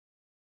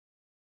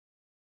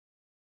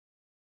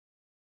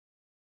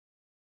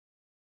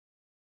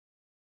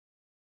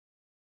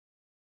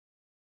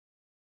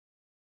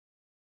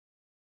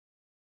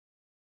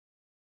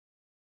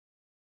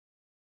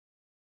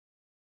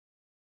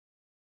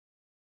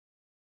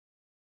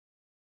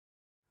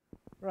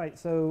Right,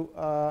 so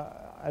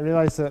I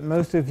realize that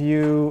most of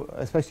you,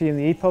 especially in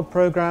the EPOG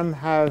program,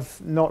 have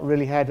not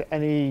really had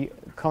any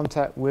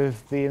contact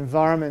with the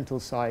environmental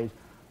side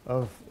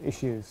of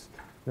issues,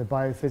 the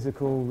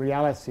biophysical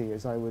reality,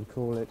 as I would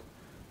call it.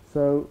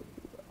 So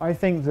I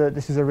think that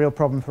this is a real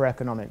problem for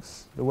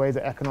economics, the way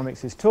that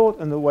economics is taught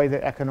and the way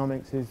that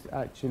economics is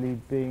actually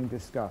being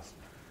discussed.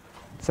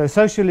 So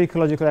social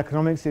ecological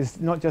economics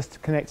is not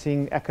just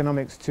connecting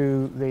economics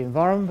to the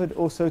environment, but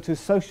also to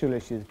social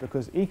issues,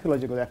 because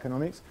ecological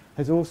economics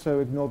has also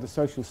ignored the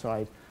social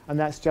side, and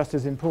that's just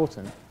as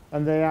important.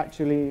 And they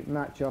actually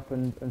match up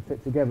and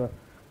fit together.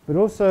 But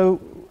also,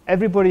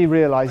 everybody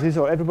realizes,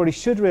 or everybody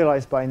should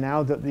realize by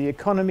now, that the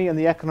economy and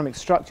the economic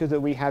structure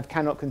that we have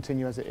cannot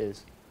continue as it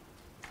is.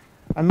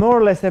 And more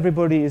or less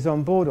everybody is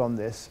on board on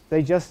this.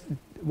 They just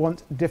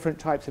want different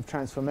types of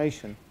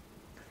transformation.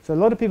 So a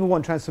lot of people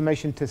want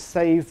transformation to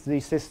save the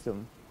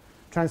system,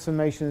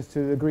 transformations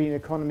to the green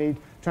economy,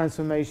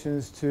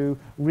 transformations to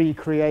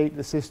recreate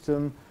the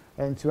system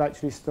and to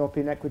actually stop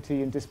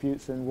inequity and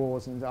disputes and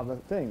wars and other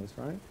things,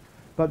 right?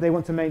 But they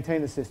want to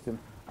maintain the system.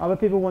 Other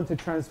people want to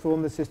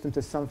transform the system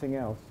to something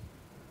else.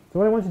 So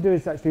what I want to do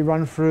is actually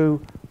run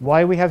through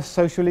why we have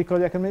social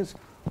ecological economics,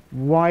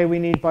 why we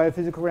need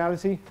biophysical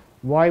reality,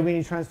 why we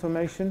need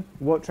transformation,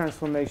 what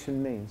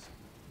transformation means.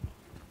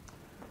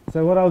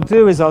 So what I'll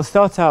do is I'll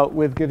start out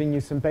with giving you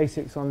some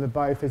basics on the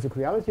biophysical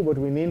reality. What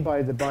do we mean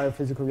by the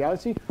biophysical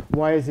reality?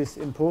 Why is this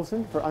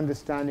important for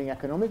understanding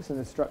economics and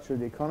the structure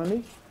of the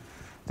economy?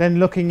 Then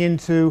looking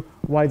into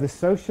why the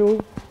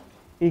social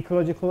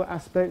ecological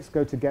aspects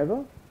go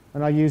together.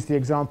 And I use the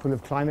example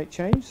of climate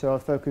change. So I'll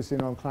focus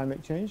in on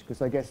climate change,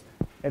 because I guess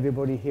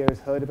everybody here has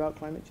heard about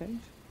climate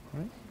change,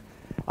 right?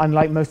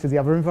 Unlike most of the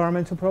other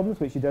environmental problems,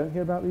 which you don't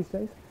hear about these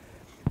days.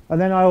 And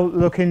then I'll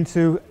look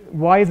into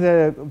why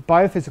the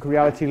biophysical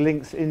reality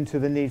links into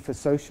the need for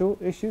social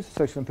issues,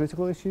 social and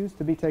political issues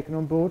to be taken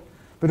on board.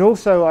 But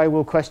also I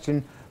will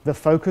question the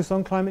focus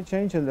on climate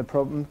change and the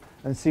problem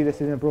and see this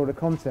in a broader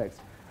context.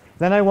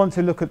 Then I want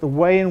to look at the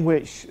way in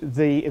which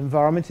the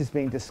environment is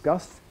being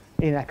discussed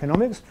in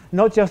economics,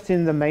 not just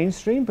in the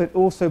mainstream, but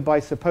also by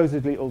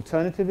supposedly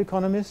alternative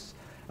economists,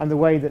 and the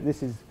way that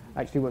this is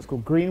actually what's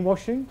called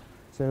greenwashing.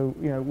 So,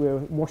 you know, we're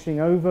washing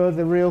over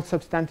the real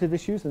substantive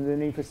issues and the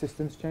need for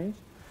systems change.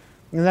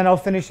 And then I'll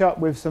finish up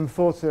with some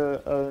thoughts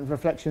and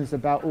reflections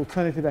about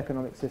alternative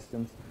economic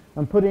systems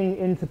and putting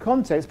into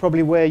context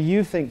probably where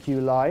you think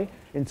you lie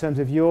in terms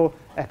of your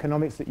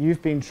economics that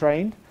you've been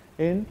trained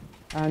in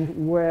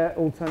and where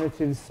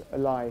alternatives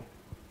lie.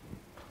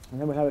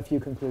 And then we'll have a few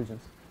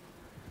conclusions.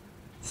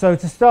 So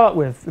to start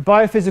with, the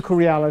biophysical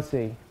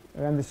reality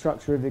and the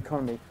structure of the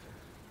economy.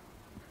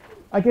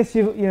 I guess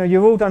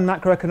you've all done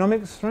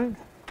macroeconomics, right?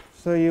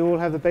 So you all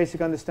have the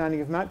basic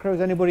understanding of macro. Has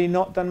anybody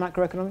not done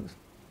macroeconomics?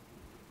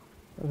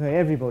 Okay,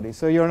 everybody.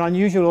 So you're an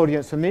unusual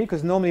audience for me,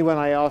 because normally when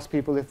I ask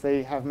people if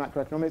they have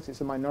macroeconomics,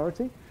 it's a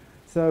minority.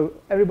 So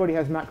everybody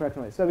has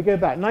macroeconomics. So we go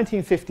back,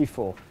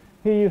 1954.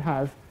 Here you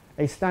have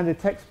a standard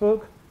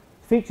textbook,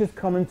 features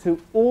common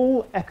to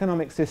all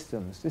economic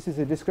systems. This is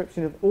a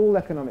description of all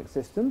economic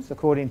systems,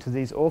 according to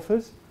these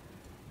authors.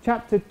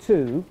 Chapter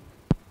 2,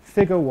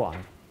 figure 1.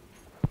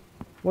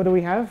 What do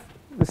we have?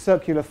 The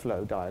circular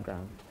flow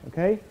diagram,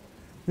 okay?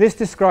 This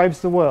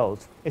describes the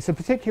world. It's a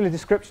particular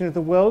description of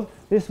the world.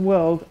 This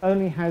world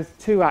only has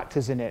two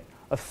actors in it,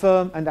 a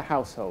firm and a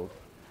household.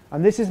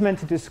 And this is meant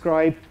to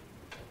describe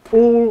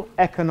all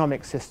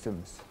economic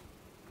systems.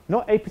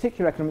 Not a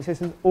particular economic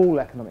system, all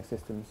economic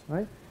systems,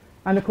 right?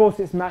 And of course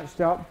it's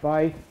matched up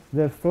by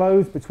the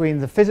flows between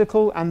the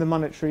physical and the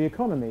monetary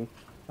economy.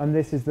 And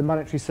this is the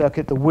monetary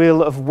circuit, the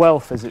wheel of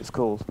wealth as it's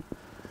called.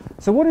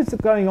 So what is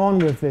going on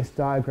with this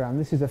diagram?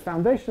 This is a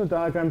foundational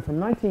diagram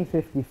from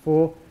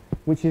 1954,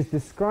 which is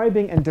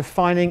describing and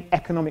defining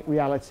economic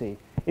reality.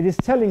 It is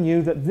telling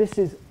you that this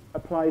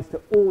applies to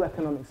all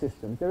economic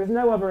systems. There is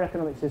no other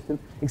economic system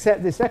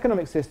except this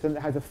economic system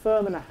that has a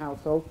firm and a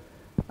household,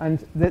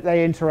 and that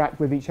they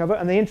interact with each other.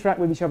 And they interact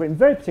with each other in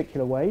very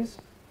particular ways,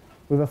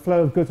 with a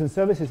flow of goods and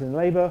services and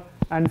labor,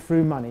 and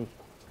through money.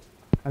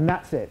 And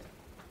that's it.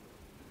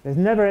 There's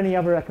never any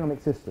other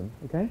economic system,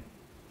 okay?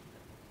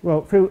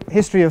 Well, through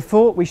history of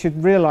thought, we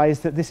should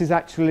realize that this is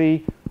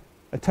actually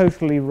a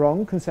totally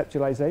wrong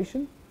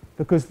conceptualization,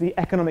 because the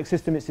economic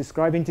system it's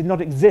describing did not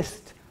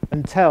exist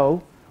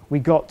until we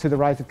got to the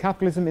rise of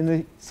capitalism in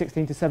the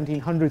 16 to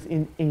 1700s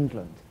in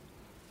England.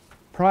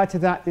 Prior to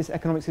that, this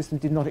economic system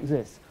did not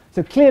exist.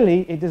 So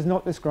clearly, it does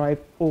not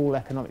describe all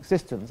economic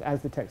systems,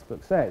 as the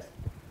textbook says.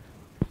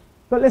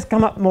 But let's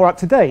come up more up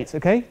to date,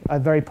 okay? A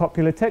very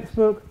popular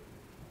textbook.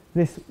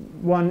 This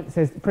one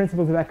says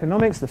Principles of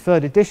Economics, the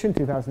 3rd edition,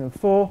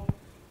 2004.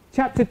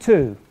 Chapter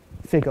 2,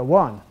 figure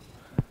 1.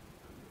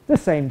 The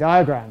same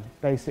diagram,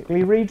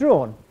 basically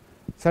redrawn.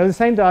 So the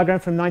same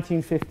diagram from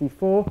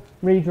 1954,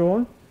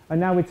 redrawn. And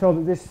now we're told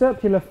that this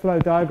circular flow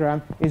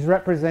diagram is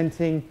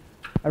representing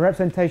a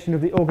representation of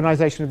the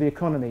organization of the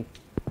economy.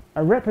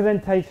 A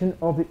representation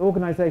of the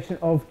organization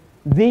of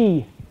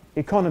the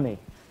economy.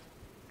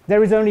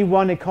 There is only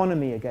one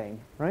economy again,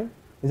 right?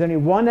 There's only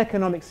one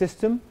economic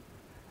system,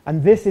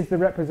 And this is the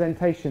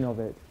representation of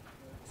it.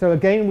 So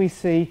again, we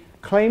see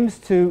claims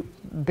to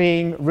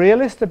being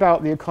realist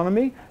about the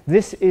economy.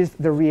 This is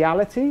the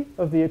reality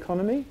of the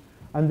economy,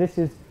 and this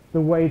is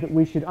the way that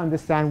we should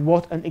understand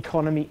what an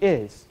economy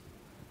is.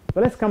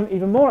 But let's come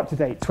even more up to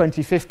date,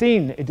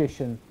 2015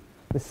 edition,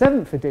 the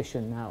 7th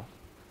edition now.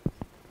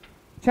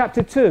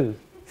 Chapter 2,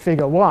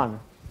 figure 1.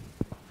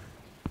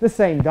 The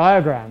same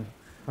diagram,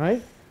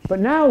 right? But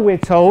now we're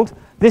told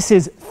this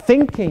is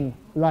thinking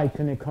like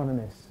an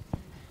economist.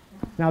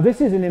 Now this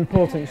is an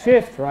important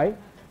shift, right?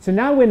 So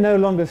now we're no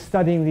longer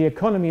studying the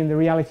economy and the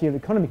reality of the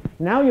economy.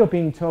 Now you're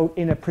being told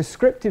in a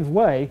prescriptive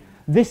way,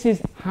 this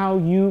is how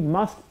you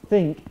must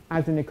think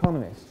as an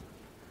economist.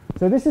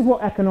 So this is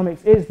what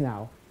economics is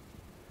now.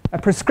 A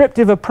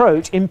prescriptive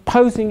approach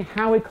imposing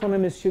how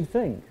economists should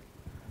think,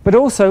 but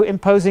also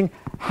imposing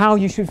how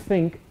you should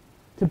think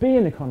to be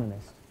an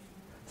economist.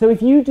 So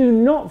if you do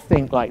not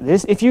think like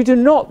this, if you do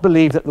not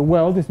believe that the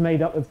world is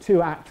made up of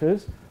two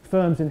actors,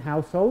 firms and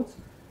households,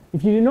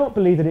 if you do not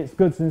believe that it's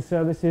goods and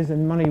services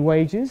and money,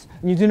 wages,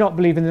 and you do not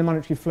believe in the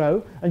monetary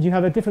flow, and you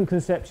have a different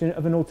conception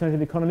of an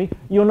alternative economy,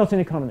 you're not an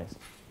economist.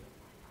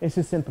 It's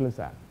as simple as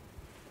that.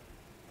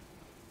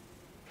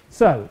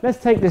 So let's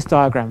take this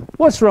diagram.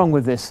 What's wrong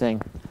with this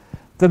thing?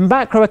 The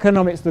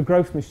macroeconomics, the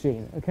growth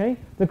machine, okay?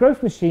 The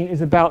growth machine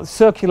is about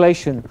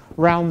circulation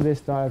round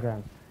this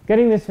diagram.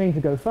 Getting this thing to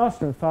go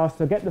faster and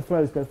faster, get the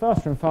flows go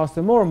faster and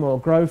faster, more and more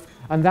growth,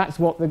 and that's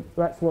what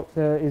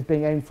is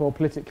being aimed for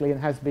politically and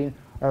has been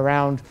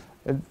around,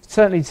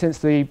 certainly since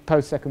the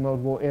post-Second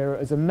World War era,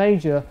 as a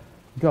major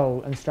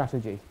goal and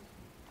strategy.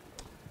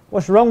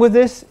 What's wrong with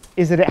this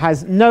is that it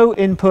has no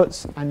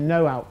inputs and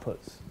no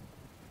outputs.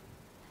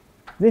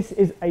 This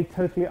is a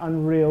totally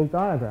unreal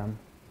diagram.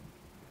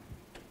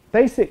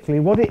 Basically,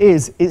 what it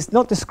is, it's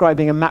not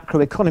describing a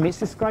macroeconomy, it's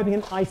describing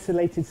an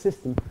isolated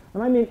system.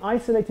 And I mean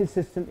isolated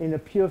system in a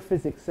pure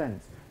physics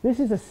sense. This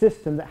is a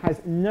system that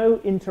has no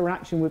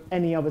interaction with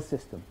any other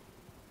system,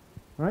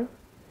 right?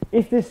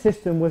 If this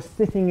system was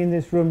sitting in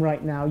this room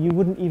right now, you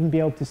wouldn't even be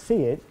able to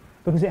see it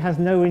because it has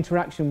no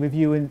interaction with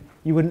you and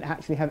you wouldn't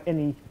actually have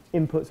any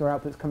inputs or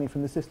outputs coming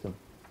from the system.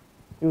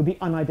 It would be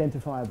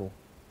unidentifiable,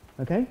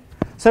 okay?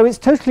 So it's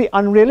totally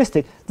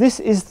unrealistic. This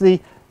is the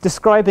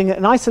describing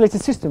an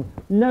isolated system.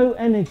 No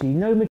energy,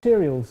 no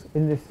materials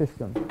in this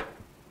system.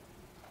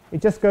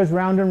 It just goes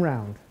round and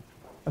round.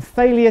 A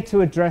failure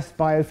to address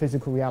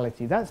biophysical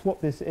reality. That's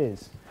what this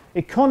is.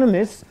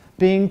 Economists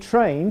being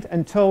trained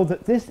and told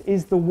that this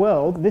is the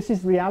world, this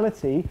is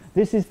reality,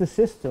 this is the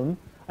system,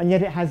 and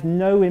yet it has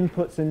no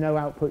inputs and no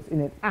outputs in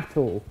it at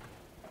all.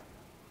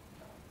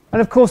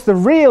 And of course the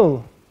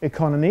real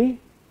economy,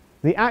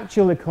 the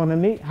actual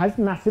economy, has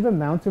massive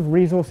amount of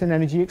resource and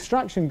energy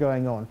extraction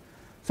going on.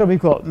 So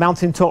we've got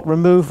mountaintop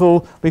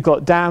removal, we've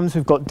got dams,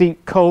 we've got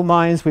deep coal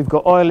mines, we've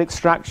got oil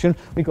extraction,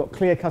 we've got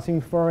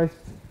clear-cutting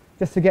forests,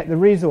 just to get the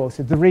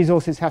resources. The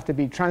resources have to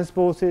be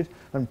transported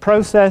and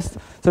processed,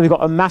 so we've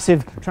got a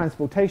massive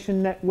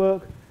transportation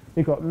network,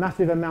 we've got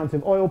massive amount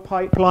of oil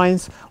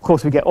pipelines, of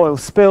course we get oil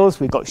spills,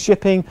 we've got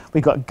shipping,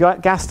 we've got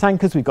gas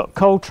tankers, we've got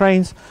coal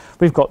trains,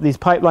 we've got these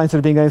pipelines that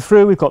have been going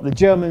through, we've got the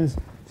Germans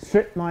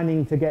strip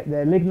mining to get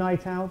their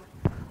lignite out,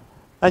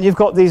 and you've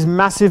got these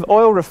massive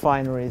oil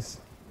refineries.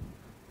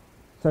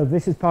 So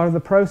this is part of the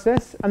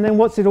process. And then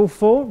what's it all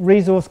for?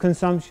 Resource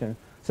consumption.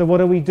 So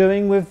what are we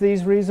doing with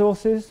these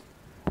resources?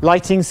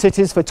 Lighting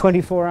cities for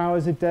 24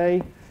 hours a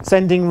day,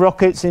 sending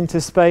rockets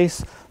into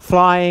space,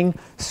 flying,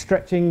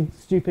 stretching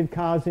stupid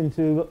cars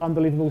into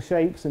unbelievable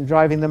shapes and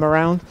driving them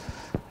around.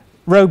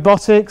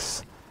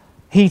 Robotics,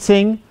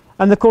 heating,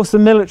 and of course the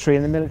military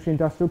and the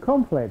military-industrial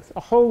complex. A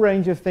whole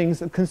range of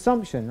things of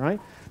consumption, right?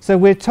 So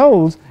we're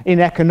told in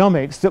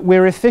economics that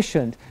we're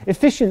efficient.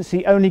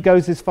 Efficiency only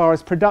goes as far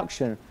as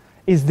production.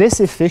 Is this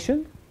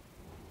efficient?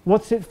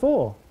 What's it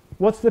for?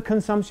 What's the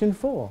consumption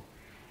for?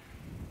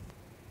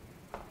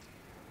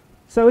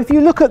 So if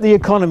you look at the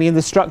economy and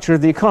the structure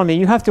of the economy,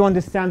 you have to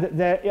understand that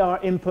there are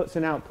inputs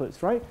and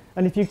outputs, right?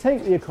 And if you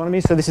take the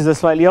economy, so this is a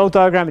slightly old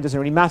diagram, it doesn't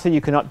really matter,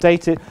 you can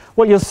update it.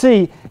 What you'll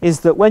see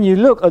is that when you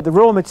look at the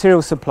raw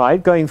material supply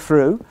going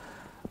through,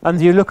 and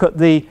you look at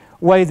the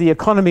way the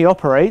economy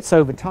operates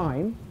over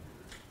time,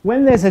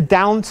 when there's a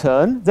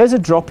downturn, there's a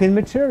drop in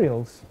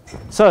materials.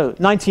 So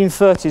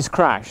 1930s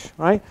crash,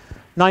 right?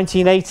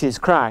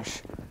 1980s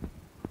crash.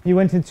 You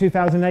went in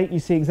 2008, you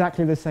see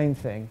exactly the same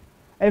thing.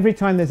 Every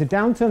time there's a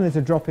downturn, there's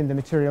a drop in the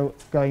material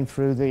going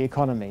through the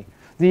economy.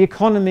 The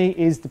economy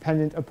is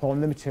dependent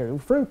upon the material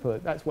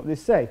throughput. That's what they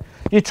say.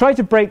 You try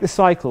to break the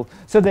cycle.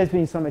 So there's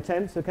been some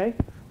attempts, okay,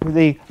 with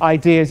the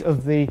ideas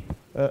of the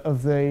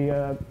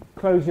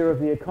closure of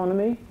the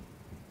economy.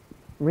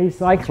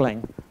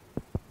 Recycling.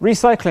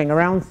 Recycling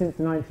around since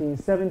the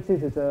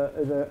 1970s is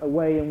a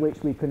way in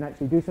which we can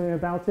actually do something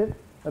about it,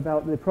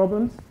 about the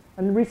problems.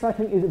 And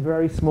recycling is a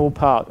very small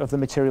part of the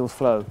material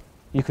flow.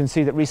 You can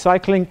see that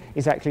recycling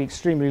is actually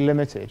extremely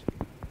limited.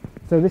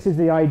 So this is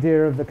the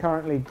idea of the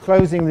currently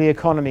closing the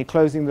economy,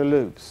 closing the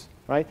loops,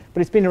 right?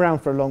 But it's been around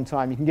for a long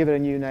time. You can give it a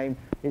new name.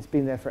 It's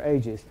been there for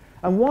ages.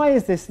 And why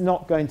is this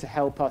not going to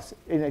help us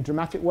in a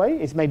dramatic way?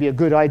 It's maybe a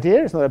good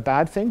idea, it's not a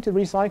bad thing to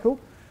recycle,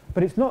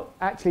 but it's not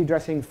actually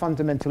addressing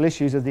fundamental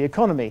issues of the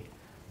economy.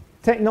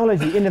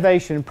 Technology,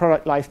 innovation,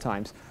 product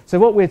lifetimes. So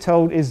what we're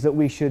told is that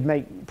we should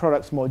make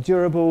products more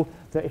durable,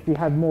 that if we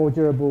had more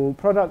durable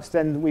products,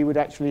 then we would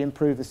actually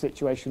improve the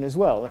situation as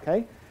well,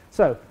 okay?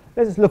 So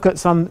let's look at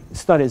some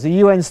studies. A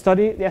UN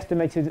study, the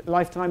estimated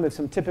lifetime of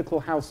some typical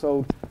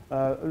household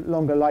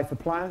longer life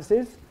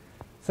appliances.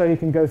 So you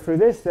can go through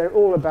this. They're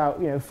all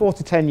about 4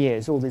 to 10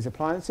 years, all these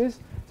appliances.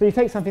 So you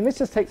take something, let's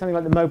just take something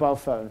like the mobile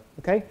phone,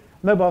 okay?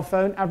 Mobile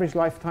phone, average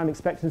lifetime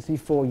expectancy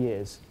 4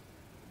 years.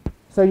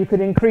 So you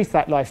could increase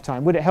that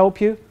lifetime. Would it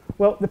help you?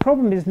 Well, the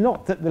problem is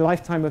not that the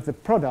lifetime of the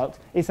product,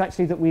 it's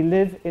actually that we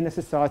live in a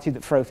society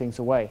that throws things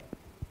away.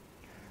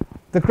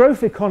 The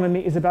growth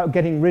economy is about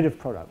getting rid of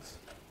products.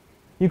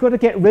 You've got to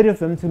get rid of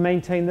them to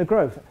maintain the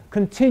growth,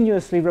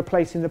 continuously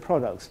replacing the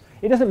products.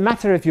 It doesn't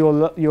matter if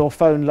your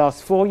phone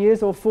lasts 4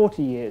 years or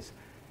 40 years.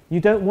 You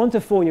don't want a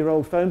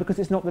 4-year-old phone because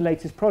it's not the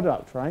latest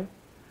product, right?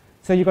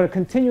 So you've got a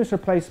continuous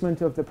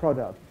replacement of the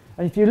product.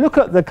 And if you look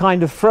at the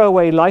kind of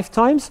throwaway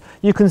lifetimes,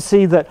 you can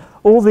see that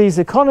all these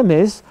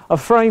economies are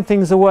throwing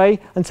things away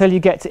until you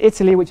get to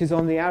Italy, which is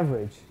on the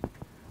average.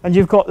 And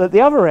you've got at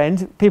the other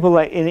end, people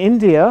like in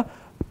India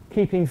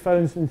keeping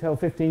phones until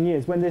 15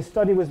 years. When this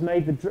study was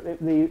made,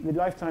 the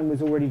lifetime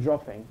was already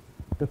dropping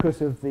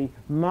because of the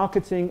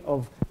marketing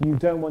of you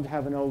don't want to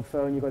have an old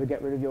phone, you've got to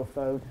get rid of your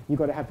phone, you've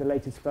got to have the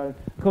latest phone.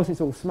 Of course,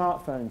 it's all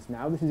smartphones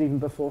now. This is even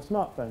before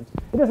smartphones.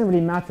 It doesn't really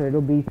matter. It'll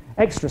be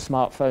extra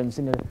smartphones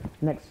in the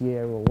next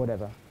year or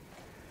whatever.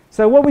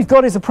 So what we've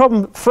got is a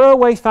problem,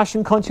 throwaway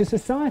fashion-conscious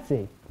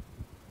society.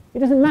 It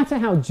doesn't matter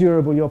how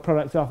durable your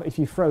products are if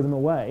you throw them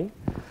away.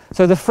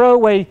 So the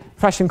throwaway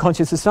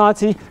fashion-conscious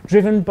society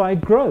driven by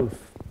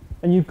growth.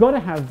 And you've got to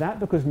have that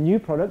because new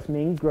products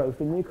mean growth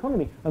in the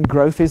economy. And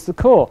growth is the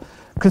core.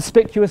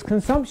 Conspicuous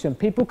consumption.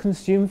 People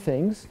consume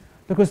things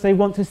because they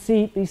want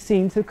to be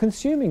seen to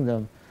consuming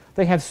them.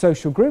 They have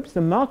social groups.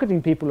 The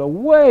marketing people are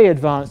way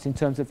advanced in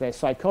terms of their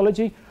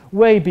psychology,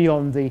 way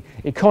beyond the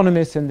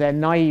economists and their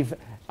naive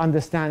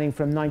understanding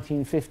from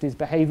 1950s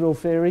behavioral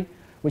theory,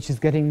 which is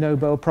getting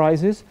Nobel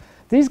Prizes.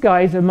 These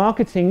guys are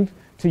marketing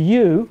to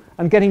you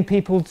and getting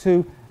people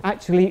to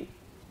actually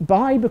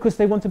buy because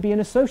they want to be in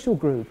a social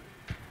group.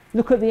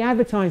 Look at the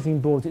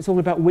advertising boards. It's all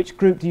about which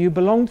group do you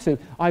belong to.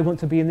 I want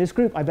to be in this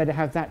group. I better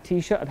have that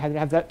T-shirt. I better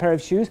have that pair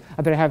of shoes.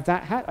 I better have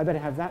that hat. I better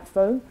have that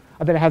phone.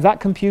 I better have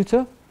that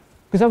computer.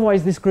 Because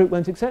otherwise this group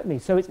won't accept me.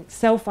 So it's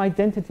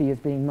self-identity is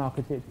being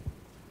marketed.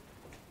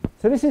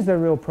 So this is the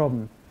real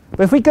problem.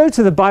 But if we go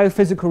to the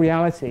biophysical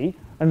reality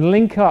and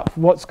link up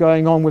what's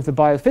going on with the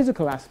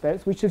biophysical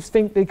aspects, we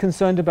should be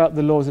concerned about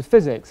the laws of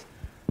physics.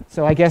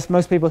 So I guess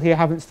most people here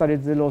haven't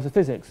studied the laws of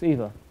physics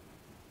either.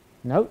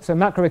 No? So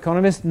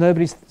macroeconomists,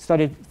 nobody's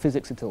studied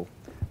physics at all.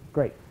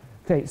 Great.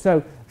 Okay,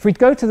 so if we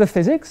go to the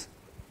physics,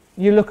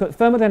 you look at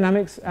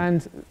thermodynamics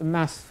and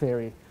mass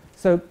theory.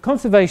 So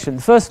conservation,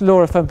 the first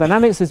law of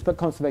thermodynamics is about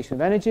conservation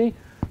of energy.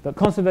 But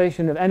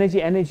conservation of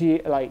energy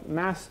like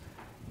mass,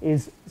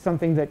 is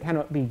something that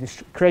cannot be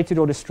created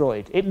or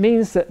destroyed. It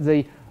means that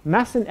the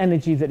mass and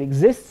energy that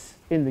exists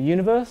in the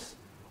universe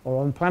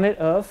or on planet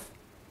Earth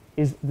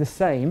is the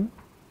same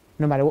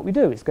no matter what we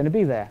do. It's going to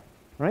be there,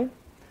 right?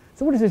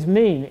 So what does this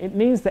mean? It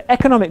means that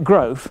economic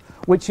growth,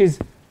 which is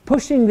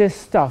pushing this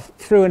stuff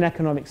through an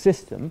economic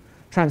system,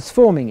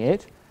 transforming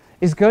it,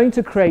 is going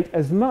to create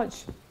as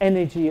much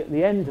energy at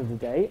the end of the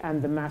day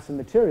and the mass and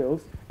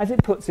materials as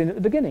it puts in at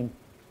the beginning.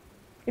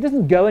 It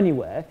doesn't go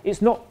anywhere.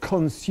 It's not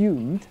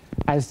consumed,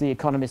 as the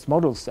economist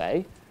models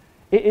say.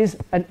 It is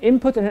an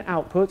input and an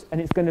output,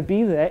 and it's going to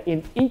be there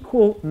in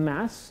equal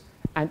mass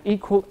and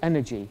equal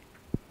energy.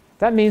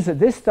 That means that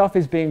this stuff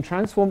is being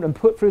transformed and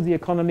put through the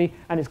economy,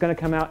 and it's going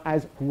to come out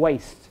as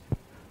waste.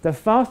 The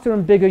faster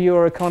and bigger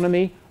your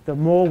economy, the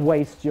more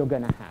waste you're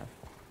going to have.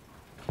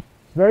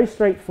 It's very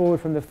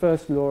straightforward from the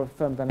first law of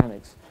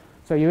thermodynamics.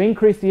 So you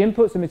increase the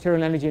inputs of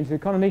material energy into the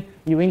economy,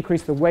 you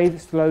increase the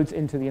waste loads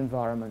into the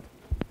environment.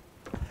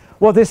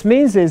 What this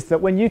means is that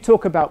when you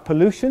talk about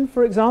pollution,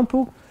 for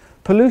example,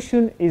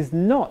 pollution is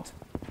not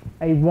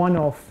a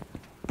one-off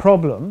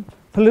problem.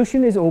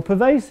 Pollution is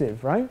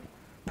all-pervasive, right?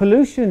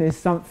 Pollution is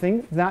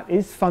something that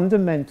is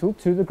fundamental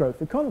to the growth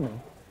economy.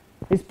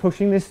 It's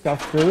pushing this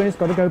stuff through and it's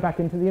got to go back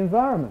into the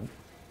environment.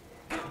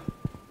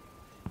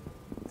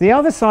 The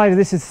other side of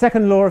this is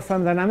second law of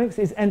thermodynamics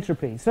is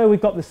entropy. So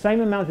we've got the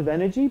same amount of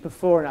energy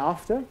before and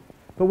after,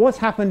 but what's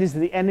happened is that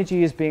the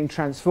energy is being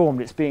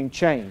transformed, it's being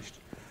changed.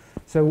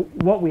 So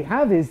what we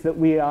have is that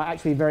we are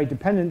actually very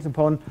dependent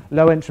upon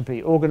low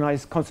entropy,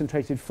 organized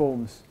concentrated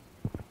forms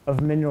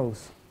of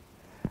minerals.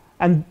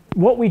 And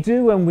what we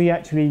do when we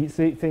actually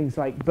see things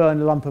like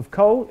burn a lump of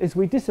coal is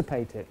we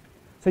dissipate it.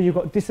 So you've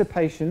got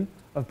dissipation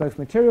of both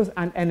materials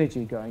and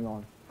energy going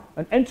on.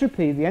 And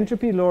entropy, the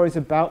entropy law is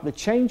about the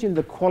change in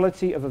the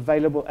quality of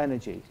available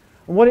energy.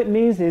 And what it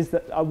means is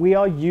that we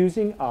are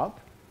using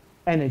up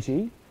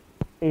energy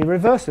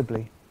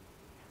irreversibly.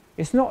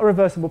 It's not a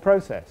reversible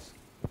process.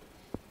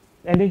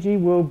 Energy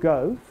will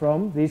go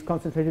from these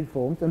concentrated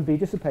forms and be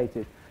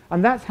dissipated.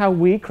 And that's how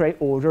we create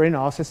order in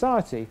our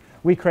society.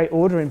 We create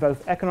order in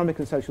both economic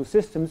and social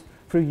systems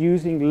through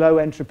using low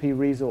entropy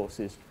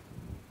resources.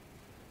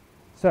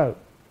 So,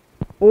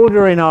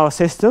 order in our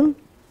system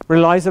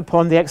relies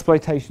upon the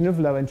exploitation of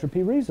low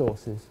entropy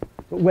resources.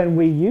 But when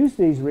we use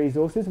these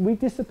resources, we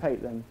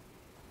dissipate them.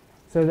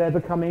 So they're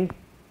becoming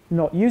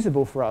not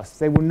usable for us.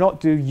 They will not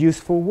do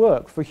useful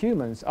work for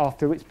humans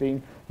after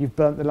you've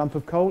burnt the lump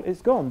of coal,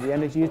 it's gone. The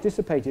energy is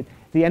dissipated.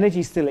 The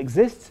energy still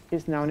exists,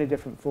 it's now in a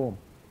different form.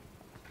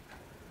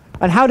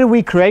 And how do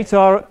we create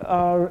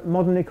our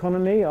modern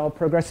economy, our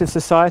progressive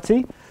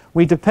society?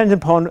 We depend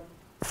upon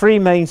three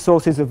main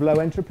sources of low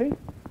entropy.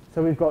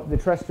 So we've got the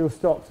terrestrial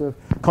stocks of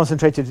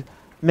concentrated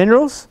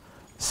minerals,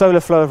 solar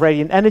flow of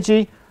radiant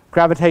energy,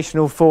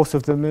 gravitational force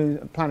of the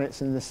moon,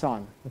 planets and the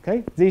sun.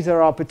 Okay? These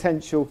are our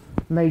potential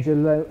major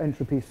low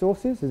entropy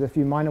sources. There's a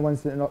few minor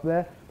ones that are not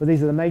there, but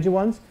these are the major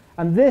ones.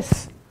 And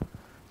this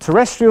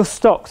terrestrial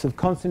stocks of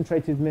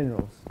concentrated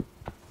minerals,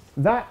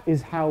 that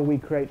is how we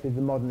created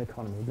the modern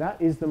economy.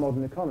 That is the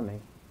modern economy.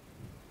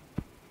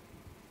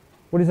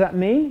 What does that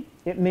mean?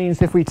 It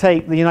means if we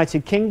take the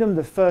United Kingdom,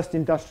 the first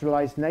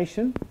industrialized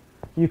nation,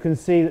 you can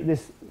see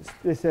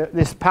that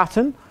this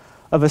pattern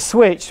of a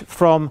switch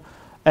from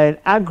an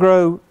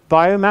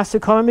agro-biomass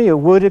economy, a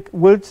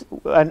wood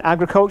and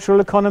agricultural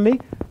economy.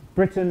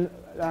 Britain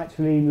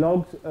actually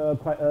logged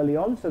quite early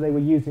on, so they were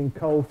using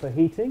coal for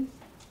heating,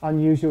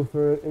 unusual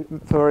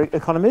for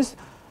economies.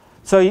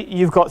 So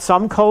you've got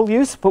some coal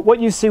use, but what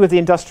you see with the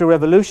Industrial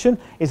Revolution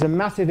is a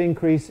massive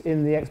increase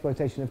in the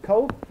exploitation of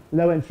coal,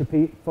 low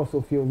entropy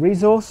fossil fuel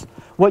resource.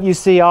 What you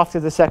see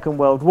after the Second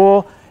World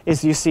War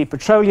is you see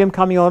petroleum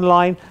coming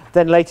online,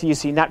 then later you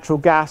see natural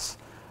gas.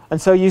 And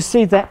so you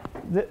see that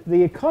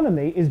the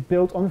economy is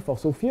built on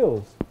fossil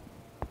fuels.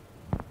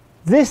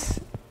 This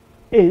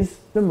is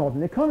the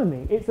modern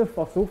economy. It's a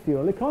fossil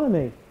fuel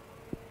economy.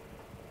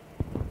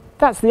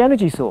 That's the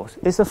energy source.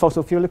 It's a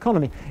fossil fuel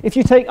economy. If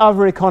you take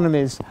other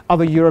economies,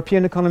 other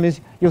European economies,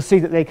 you'll see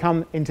that they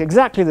come into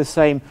exactly the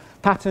same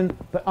pattern,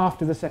 but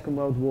after the Second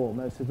World War,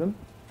 most of them.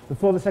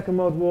 Before the Second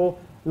World War,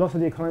 lots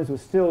of the economies were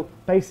still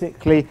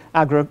basically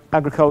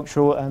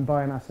agricultural and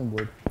biomass and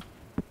wood.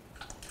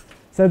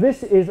 So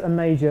this is a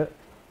major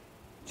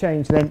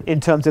change then in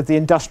terms of the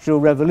Industrial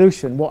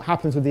Revolution. What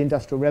happens with the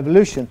Industrial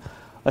Revolution?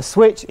 A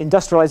switch,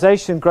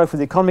 industrialization, growth of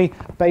the economy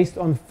based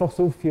on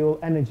fossil fuel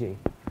energy.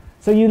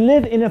 So you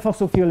live in a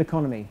fossil fuel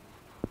economy.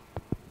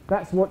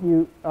 That's what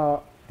you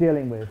are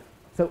dealing with.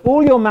 So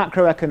all your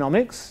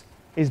macroeconomics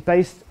is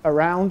based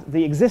around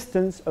the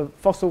existence of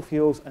fossil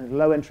fuels and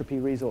low entropy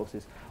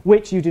resources,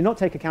 which you do not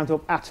take account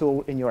of at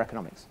all in your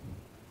economics.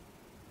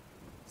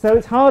 So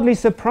it's hardly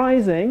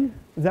surprising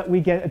that we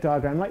get a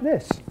diagram like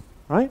this,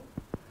 right?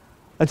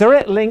 A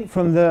direct link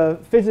from the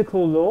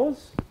physical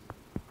laws.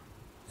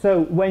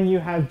 So when you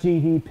have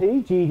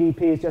GDP,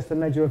 GDP is just a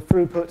measure of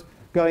throughput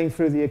going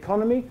through the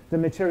economy, the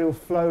material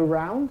flow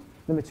round,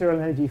 the material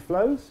energy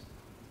flows,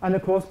 and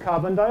of course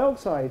carbon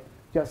dioxide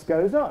just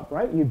goes up,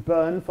 right? You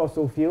burn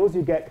fossil fuels,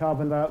 you get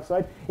carbon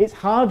dioxide. It's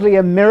hardly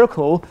a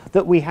miracle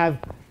that we have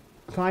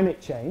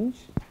climate change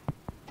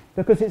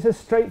because it's a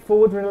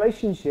straightforward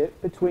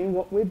relationship between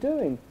what we're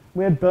doing.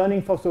 We're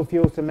burning fossil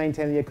fuels to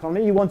maintain the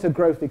economy. You want a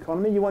growth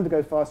economy, you want to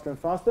go faster and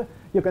faster,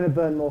 you're going to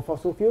burn more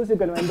fossil fuels, you're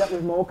going to end up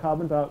with more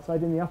carbon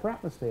dioxide in the upper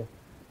atmosphere.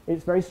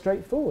 It's very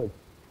straightforward.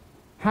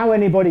 How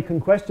anybody can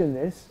question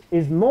this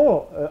is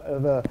more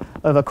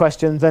of a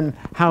question than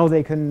how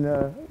they can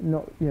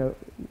not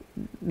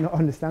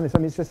understand this. I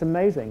mean, it's just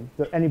amazing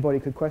that anybody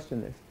could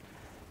question this.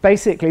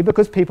 Basically,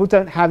 because people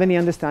don't have any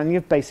understanding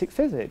of basic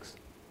physics,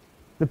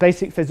 the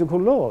basic physical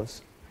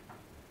laws.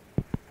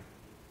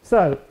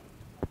 So,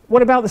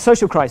 what about the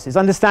social crisis?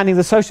 Understanding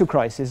the social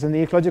crisis and the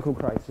ecological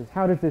crisis.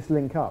 How does this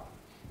link up?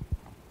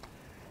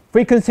 If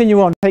we continue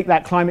on, take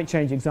that climate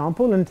change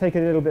example and take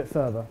it a little bit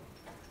further.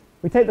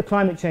 We take the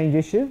climate change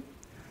issue.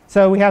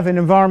 So we have an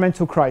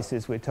environmental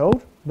crisis, we're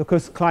told,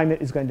 because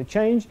climate is going to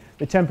change.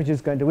 The temperature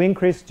is going to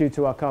increase due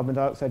to our carbon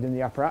dioxide in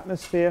the upper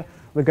atmosphere.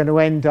 We're going to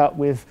end up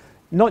with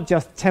not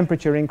just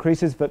temperature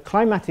increases, but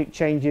climatic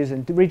changes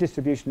and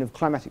redistribution of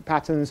climatic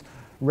patterns,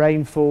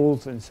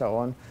 rainfalls, and so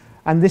on.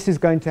 And this is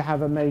going to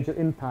have a major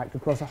impact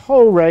across a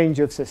whole range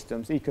of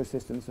systems,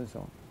 ecosystems, and so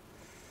on.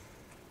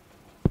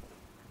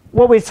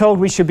 What we're told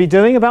we should be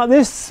doing about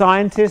this,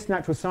 scientists,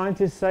 natural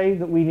scientists say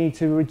that we need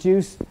to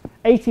reduce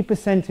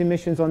 80%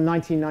 emissions on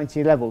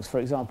 1990 levels, for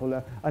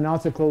example, an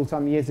article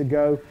some years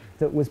ago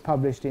that was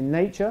published in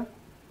Nature,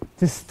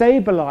 to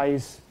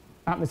stabilize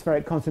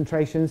atmospheric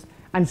concentrations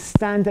and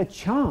stand a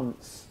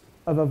chance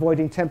of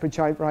avoiding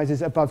temperature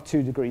rises above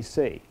 2 degrees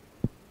C.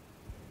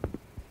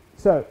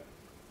 So,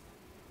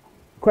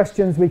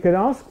 questions we could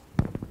ask.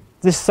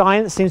 This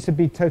science seems to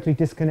be totally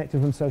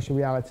disconnected from social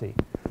reality.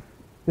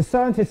 The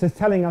scientists are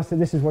telling us that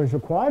this is what is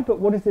required, but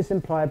what does this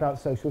imply about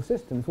social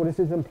systems? What does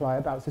this imply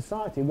about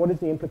society? What are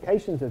the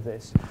implications of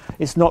this?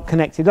 It's not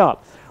connected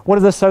up. What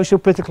are the social,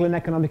 political, and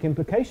economic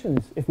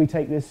implications if we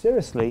take this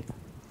seriously?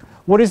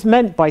 What is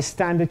meant by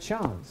stand a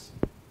chance?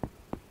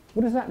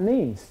 What does that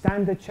mean?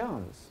 Standard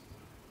chance.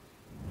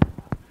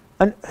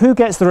 And who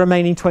gets the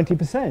remaining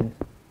 20%?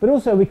 But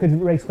also we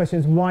could raise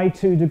questions, why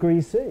 2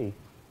 degrees C?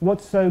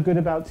 What's so good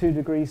about 2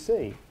 degrees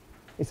C?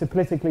 It's a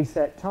politically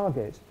set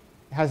target.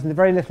 It has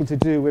very little to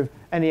do with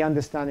any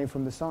understanding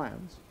from the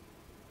science.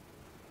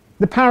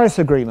 The Paris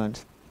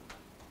Agreement.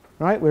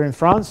 Right, we're in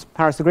France,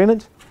 Paris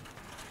Agreement.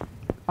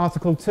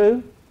 Article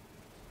 2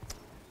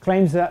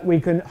 claims that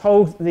we can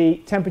hold the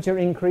temperature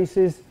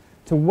increases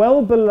to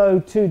well below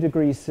 2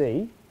 degrees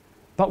C,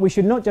 but we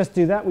should not just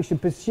do that, we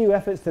should pursue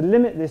efforts to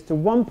limit this to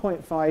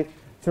 1.5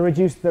 to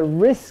reduce the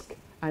risk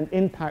and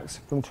impacts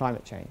from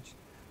climate change.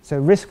 So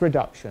risk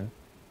reduction.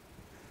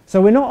 So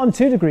we're not on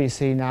 2 degrees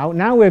C now.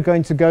 Now we're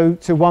going to go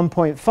to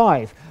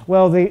 1.5.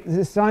 Well,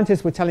 the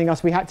scientists were telling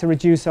us we had to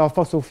reduce our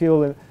fossil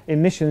fuel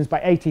emissions by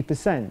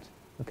 80%.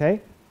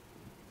 Okay?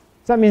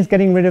 So that means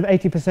getting rid of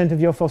 80% of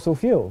your fossil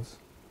fuels,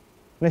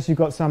 unless you've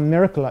got some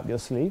miracle up your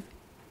sleeve.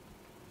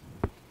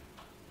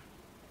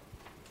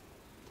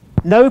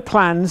 No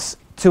plans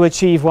to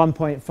achieve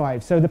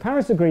 1.5. So the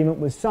Paris Agreement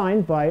was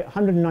signed by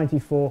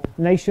 194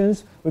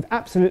 nations with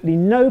absolutely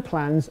no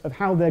plans of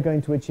how they're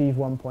going to achieve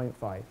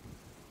 1.5.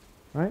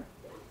 Right?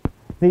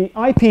 The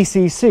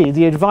IPCC,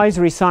 the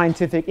Advisory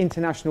Scientific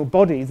International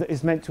Body that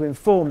is meant to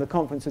inform the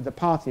Conference of the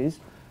Parties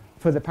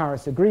for the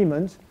Paris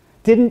Agreement,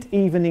 didn't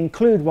even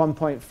include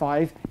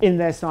 1.5 in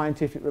their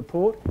scientific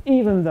report,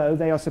 even though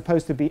they are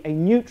supposed to be a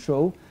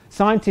neutral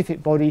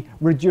scientific body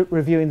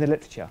reviewing the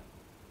literature.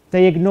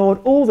 They ignored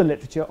all the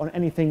literature on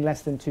anything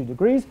less than 2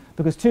 degrees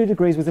because 2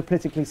 degrees was a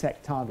politically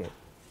set target.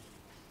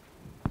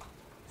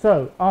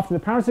 So after the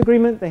Paris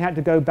Agreement, they had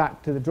to go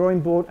back to the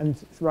drawing board and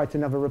write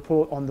another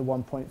report on the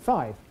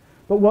 1.5.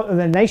 But what are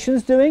the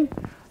nations doing?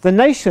 The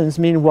nations,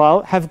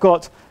 meanwhile, have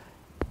gone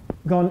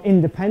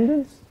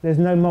independent. There's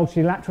no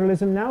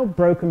multilateralism now,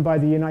 broken by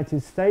the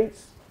United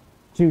States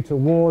due to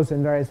wars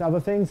and various other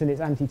things, and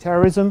its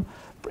anti-terrorism.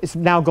 It's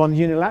now gone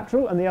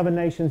unilateral, and the other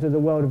nations of the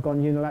world have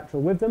gone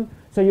unilateral with them.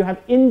 So you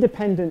have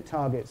independent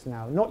targets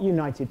now, not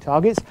united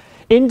targets,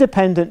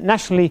 independent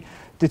nationally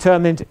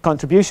determined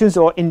contributions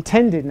or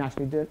intended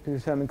nationally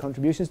determined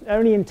contributions,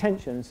 only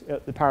intentions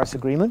at the Paris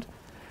Agreement.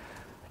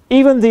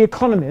 Even The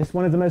Economist,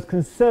 one of the most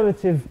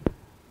conservative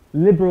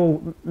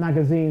liberal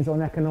magazines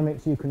on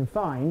economics you can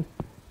find,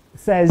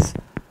 says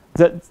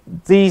that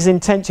these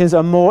intentions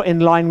are more in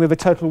line with a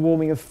total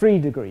warming of 3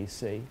 degrees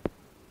C.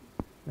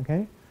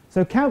 Okay?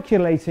 So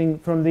calculating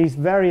from these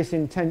various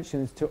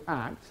intentions to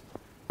act,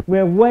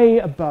 we're way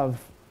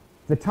above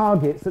the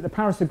targets that the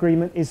Paris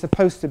Agreement is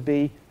supposed to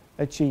be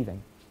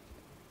achieving.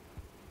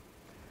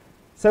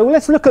 So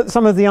let's look at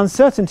some of the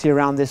uncertainty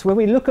around this. When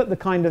we look at the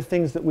kind of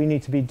things that we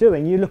need to be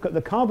doing, you look at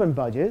the carbon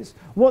budgets,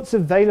 what's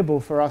available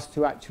for us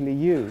to actually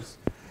use?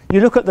 You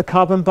look at the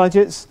carbon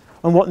budgets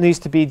and what needs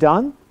to be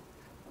done.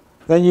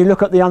 Then you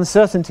look at the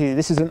uncertainty.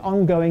 This is an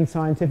ongoing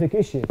scientific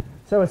issue.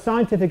 So a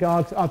scientific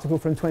article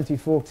from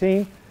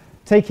 2014,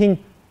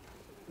 taking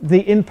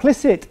the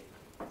implicit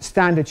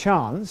standard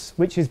chance,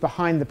 which is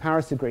behind the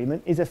Paris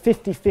Agreement, is a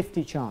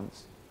 50-50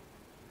 chance.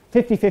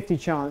 50-50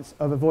 chance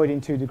of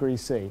avoiding 2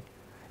 degrees C.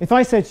 If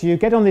I said to you,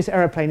 get on this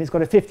aeroplane, it's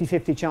got a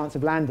 50-50 chance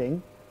of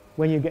landing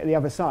when you get the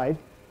other side,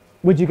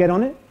 would you get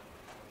on it?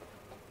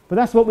 But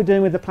that's what we're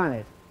doing with the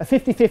planet. A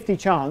 50-50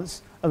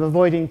 chance of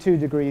avoiding 2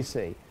 degrees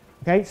C.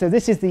 Okay, so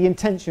this is the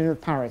intention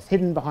of Paris.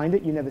 Hidden behind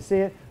it, you never see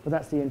it, but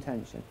that's the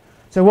intention.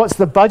 So what's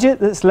the budget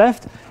that's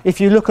left? If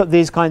you look at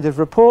these kind of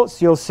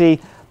reports, you'll see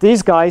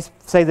these guys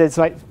say there's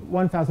like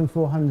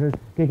 1,400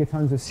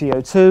 gigatons of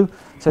CO2.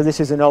 So this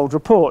is an old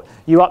report.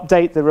 You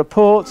update the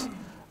report,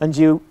 and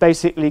you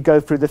basically go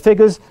through the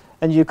figures,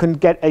 and you can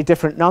get a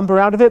different number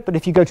out of it. But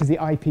if you go to the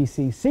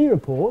IPCC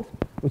report,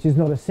 which is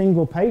not a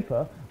single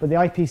paper, but the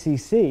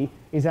IPCC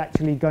is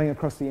actually going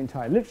across the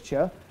entire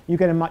literature, you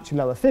get a much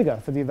lower figure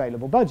for the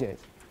available budget.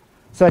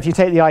 So if you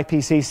take the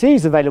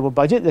IPCC's available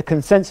budget, the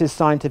consensus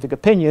scientific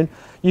opinion,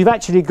 you've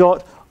actually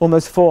got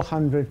almost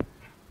 400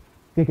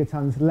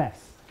 gigatons less.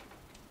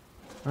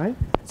 Right?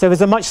 So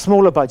there's a much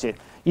smaller budget.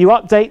 You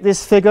update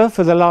this figure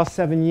for the last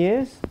 7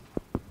 years,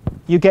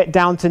 you get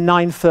down to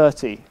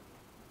 930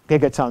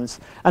 gigatons.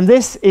 And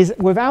this is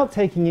without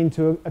taking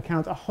into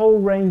account a whole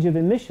range of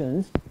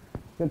emissions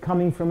that are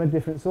coming from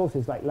different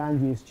sources, like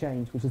land use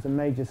change, which is a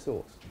major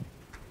source.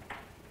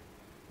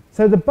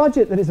 So the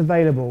budget that is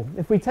available,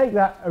 if we take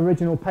that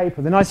original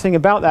paper, the nice thing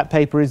about that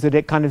paper is that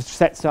it kind of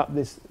sets up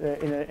this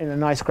in a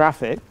nice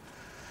graphic.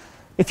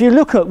 If you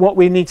look at what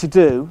we need to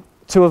do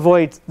to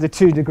avoid the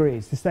 2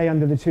 degrees, to stay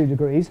under the 2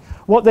 degrees,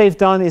 what they've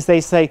done is they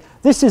say,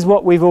 this is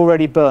what we've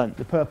already burnt,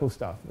 the purple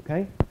stuff,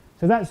 okay?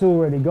 So that's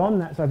already gone,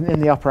 that's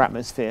in the upper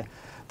atmosphere.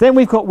 Then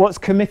we've got what's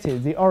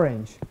committed, the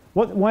orange.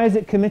 Why is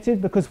it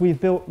committed? Because we've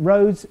built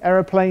roads,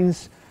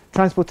 aeroplanes,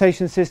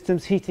 transportation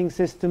systems, heating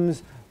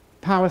systems,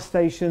 power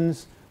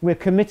stations. We're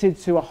committed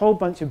to a whole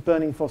bunch of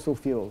burning fossil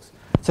fuels.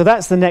 So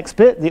that's the next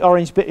bit. The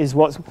orange bit is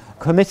what's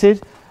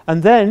committed.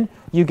 And then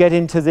you get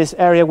into this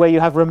area where you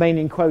have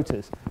remaining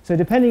quotas. So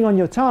depending on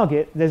your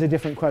target, there's a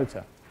different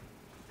quota.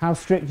 How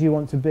strict do you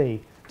want to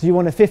be? Do you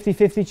want a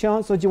 50-50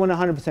 chance, or do you want a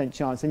 100%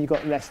 chance, and you've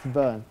got less to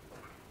burn?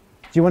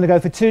 Do you want to go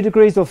for 2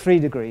 degrees or 3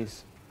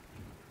 degrees?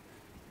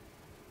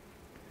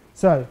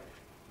 So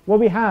what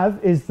we have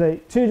is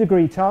the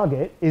 2-degree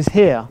target is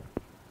here,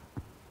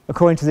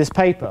 according to this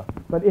paper.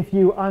 But if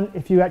you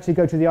actually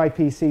go to the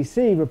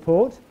IPCC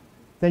report,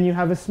 then you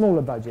have a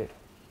smaller budget.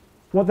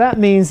 What that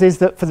means is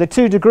that for the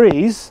 2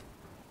 degrees,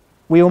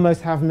 we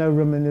almost have no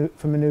room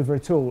for maneuver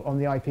at all on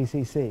the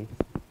IPCC.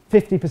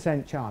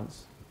 50%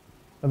 chance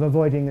of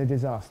avoiding a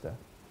disaster.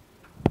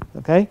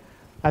 Okay?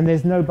 And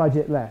there's no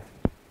budget left.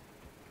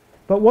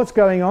 But what's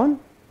going on?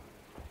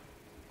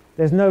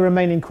 There's no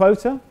remaining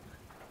quota.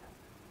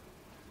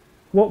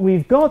 What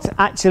we've got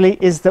actually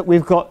is that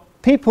we've got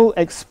people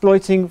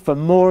exploiting for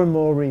more and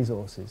more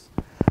resources.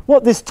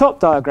 What this top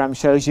diagram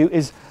shows you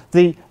is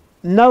the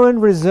known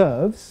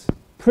reserves,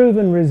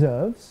 proven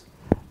reserves,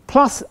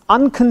 plus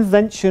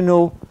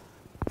unconventional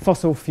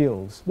fossil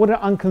fuels. What are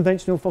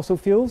unconventional fossil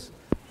fuels?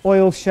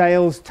 Oil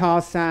shales,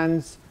 tar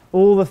sands,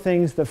 all the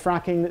things, the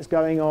fracking that's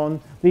going on,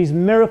 these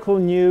miracle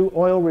new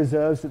oil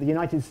reserves that the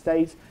United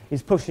States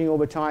is pushing all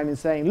the time and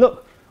saying,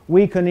 look,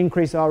 we can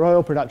increase our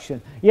oil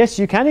production. Yes,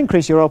 you can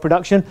increase your oil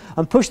production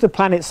and push the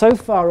planet so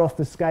far off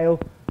the scale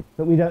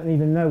that we don't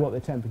even know what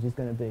the temperature is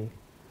going to be.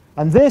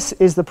 And this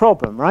is the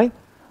problem, right?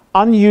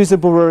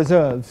 Unusable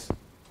reserves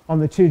on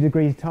the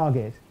 2-degree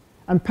target.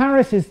 And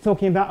Paris is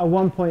talking about a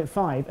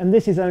 1.5, and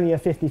this is only a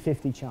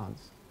 50-50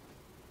 chance.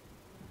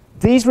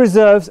 These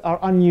reserves are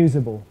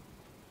unusable.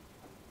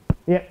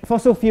 Yet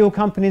fossil fuel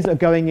companies are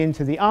going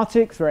into the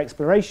Arctic for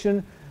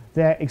exploration.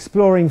 They're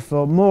exploring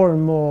for more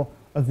and more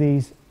of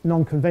these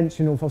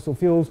non-conventional fossil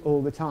fuels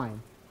all the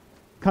time.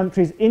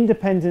 Countries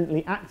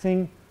independently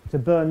acting to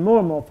burn more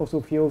and more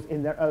fossil fuels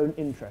in their own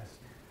interest.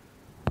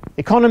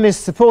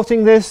 Economists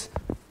supporting this.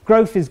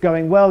 Growth is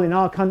going well in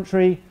our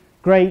country.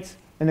 Great.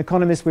 And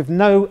economists with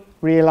no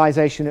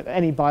realization of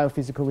any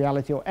biophysical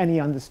reality or any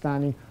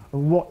understanding of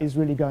what is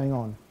really going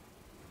on.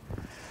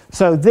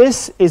 So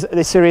this is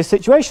a serious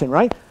situation,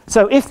 right?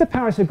 So if the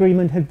Paris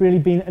Agreement had really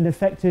been an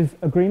effective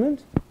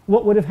agreement,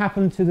 what would have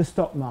happened to the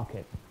stock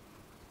market?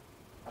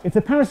 If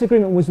the Paris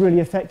Agreement was really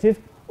effective,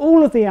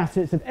 all of the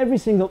assets of every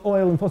single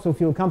oil and fossil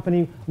fuel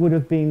company would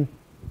have been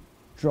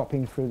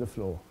dropping through the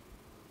floor.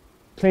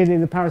 Clearly,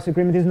 the Paris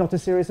Agreement is not a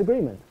serious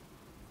agreement.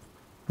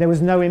 There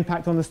was no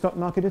impact on the stock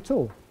market at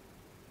all.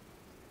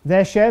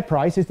 Their share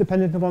price is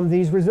dependent upon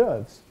these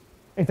reserves.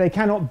 If they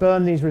cannot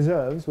burn these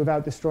reserves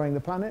without destroying the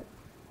planet,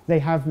 they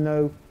have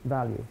no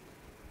value.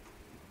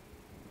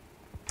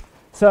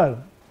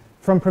 So,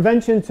 from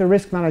prevention to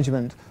risk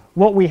management,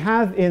 what we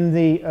have in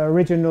the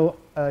original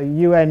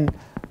UN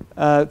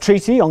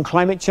treaty on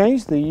climate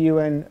change, the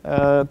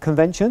UN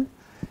Convention,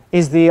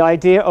 is the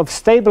idea of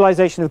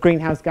stabilization of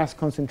greenhouse gas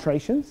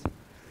concentrations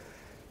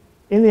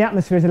in the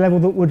atmosphere at a level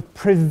that would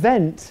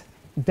prevent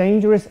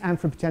dangerous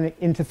anthropogenic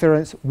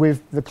interference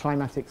with the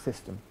climatic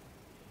system.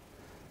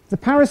 The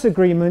Paris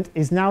Agreement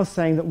is now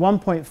saying that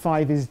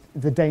 1.5 is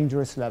the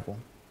dangerous level.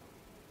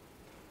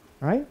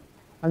 Right?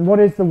 And what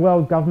is the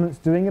world governments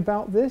doing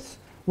about this?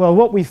 Well,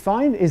 what we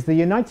find is the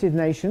United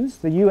Nations,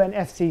 the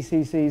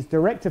UNFCCC's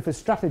Director for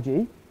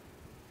Strategy,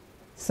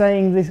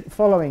 saying the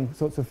following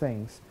sorts of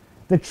things.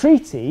 The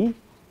treaty,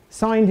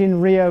 signed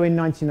in Rio in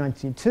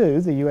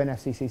 1992, the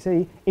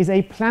UNFCCC, is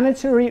a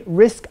planetary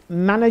risk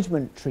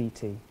management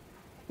treaty.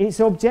 Its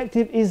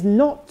objective is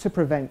not to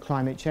prevent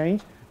climate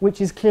change,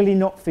 which is clearly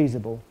not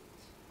feasible.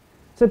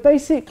 So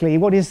basically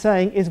what he's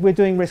saying is we're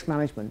doing risk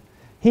management.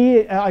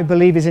 He, I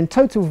believe, is in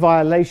total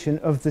violation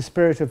of the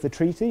spirit of the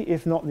treaty,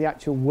 if not the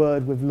actual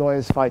word with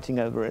lawyers fighting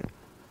over it.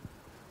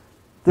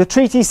 The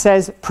treaty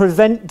says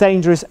prevent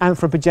dangerous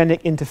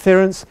anthropogenic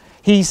interference.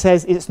 He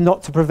says it's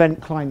not to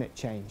prevent climate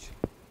change.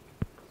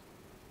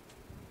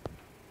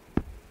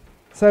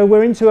 So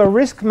we're into a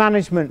risk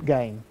management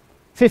game.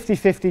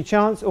 50-50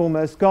 chance,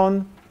 almost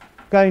gone.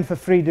 Going for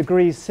 3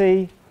 degrees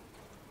C.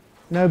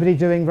 Nobody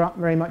doing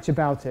very much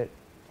about it.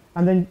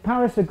 And then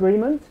Paris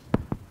Agreement.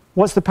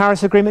 What's the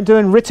Paris Agreement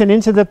doing? Written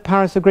into the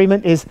Paris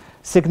Agreement is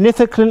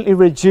significantly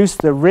reduce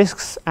the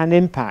risks and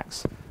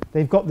impacts.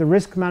 They've got the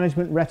risk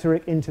management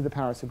rhetoric into the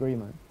Paris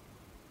Agreement.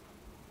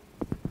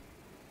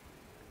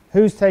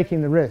 Who's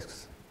taking the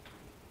risks?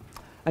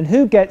 And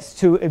who gets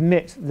to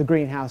emit the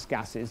greenhouse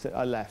gases that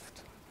are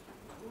left?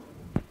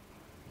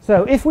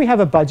 So if we have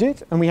a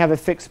budget and we have a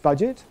fixed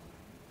budget,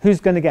 who's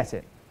going to get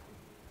it?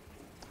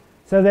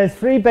 So there's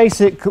 3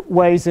 basic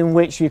ways in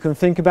which you can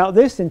think about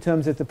this in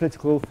terms of the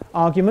political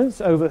arguments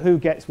over who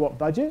gets what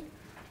budget.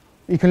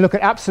 You can look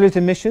at absolute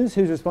emissions,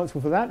 who's responsible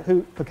for that,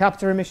 who per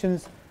capita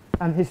emissions,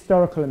 and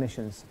historical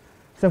emissions.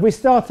 So if we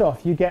start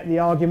off, you get the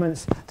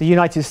arguments the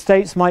United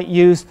States might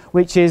use,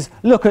 which is,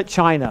 look at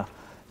China.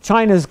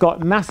 China's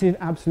got massive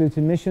absolute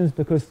emissions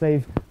because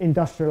they've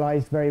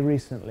industrialized very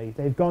recently.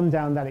 They've gone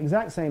down that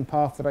exact same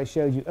path that I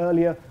showed you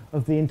earlier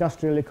of the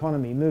industrial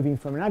economy, moving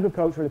from an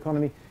agricultural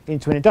economy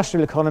into an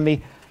industrial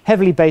economy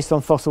heavily based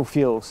on fossil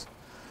fuels.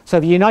 So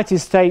the United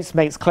States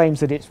makes claims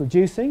that it's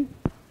reducing.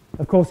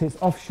 Of course, it's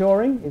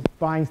offshoring. It's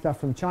buying stuff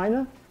from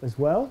China as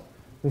well.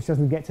 which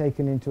doesn't get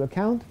taken into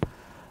account.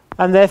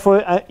 And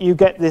therefore, you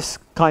get this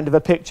kind of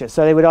a picture.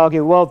 So they would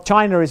argue, well,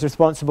 China is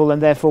responsible,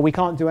 and therefore we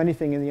can't do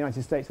anything in the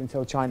United States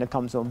until China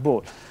comes on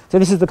board. So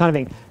this is the kind of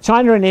thing.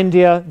 China and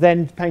India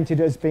then painted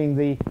as being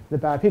the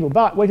bad people.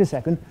 But wait a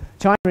second.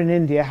 China and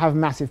India have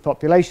massive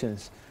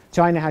populations.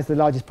 China has the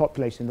largest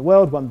population in the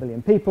world, 1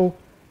 billion people.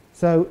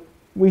 So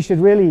we should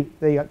really,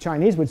 the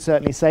Chinese would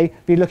certainly say,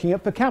 be looking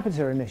at per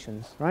capita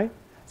emissions, right?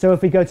 So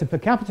if we go to per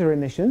capita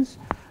emissions,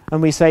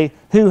 and we say,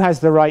 who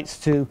has the rights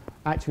to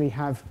actually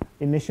have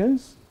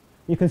emissions?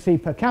 You can see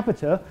per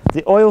capita,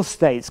 the oil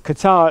states,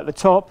 Qatar at the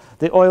top,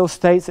 the oil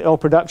states, the oil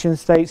production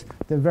states,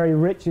 the very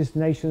richest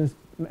nations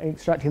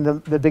extracting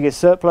the biggest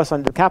surplus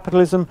under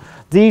capitalism.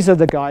 These are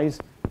the guys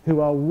who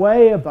are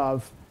way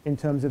above in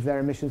terms of their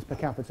emissions per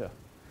capita.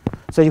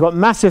 So you've got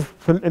massive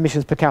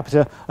emissions per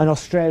capita, and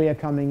Australia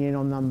coming in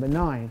on number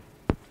 9.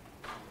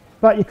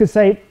 But you could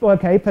say, well,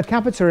 okay, per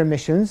capita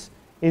emissions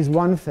is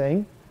one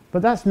thing,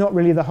 but that's not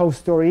really the whole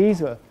story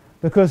either.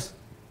 Because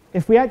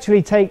if we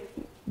actually take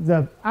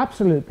the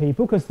absolute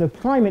people, because the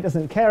climate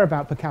doesn't care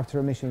about per capita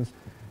emissions,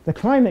 the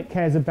climate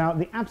cares about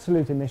the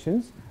absolute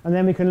emissions, and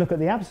then we can look at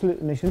the absolute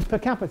emissions per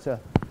capita.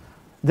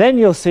 Then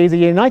you'll see the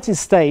United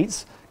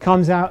States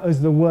comes out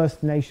as the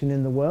worst nation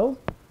in the world,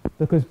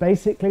 because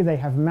basically they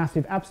have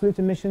massive absolute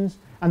emissions,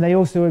 and they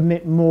also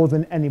emit more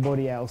than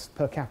anybody else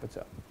per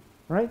capita,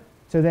 right?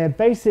 So they're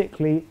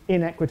basically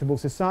inequitable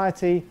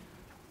society,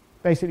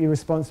 basically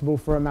responsible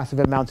for a massive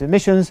amount of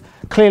emissions.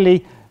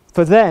 Clearly,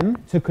 for them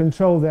to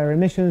control their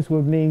emissions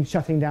would mean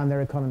shutting down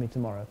their economy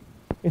tomorrow.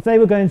 If they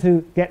were going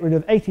to get rid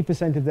of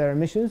 80% of their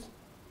emissions,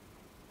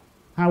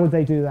 how would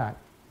they do that?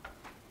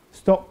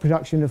 Stop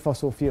production of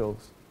fossil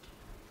fuels.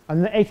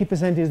 And the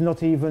 80% is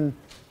not even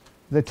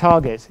the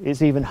target.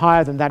 It's even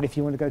higher than that if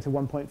you want to go to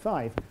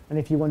 1.5. And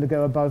if you want to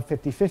go above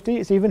 50-50,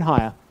 it's even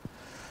higher.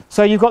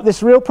 So you've got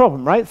this real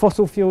problem, right?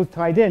 Fossil fuels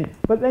tied in.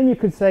 But then you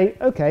could say,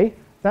 okay,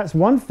 that's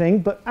one thing,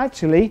 but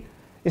actually,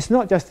 it's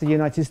not just the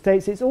United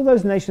States, it's all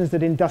those nations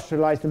that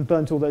industrialized and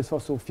burnt all those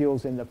fossil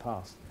fuels in the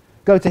past.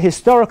 Go to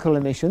historical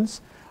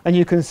emissions, and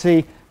you can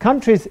see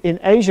countries in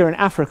Asia and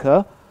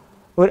Africa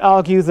would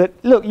argue that,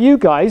 look, you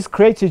guys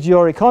created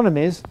your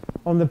economies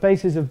on the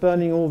basis of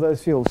burning all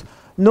those fuels.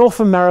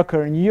 North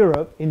America and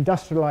Europe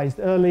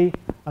industrialized early,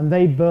 and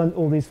they burnt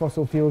all these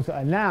fossil fuels that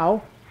are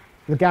now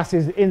the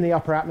gases in the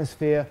upper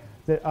atmosphere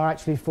that are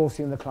actually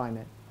forcing the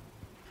climate.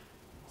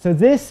 So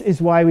this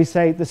is why we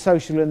say the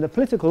social and the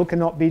political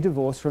cannot be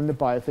divorced from the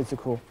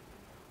biophysical,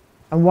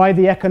 and why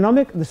the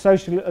economic, the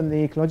social, and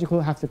the ecological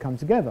have to come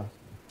together.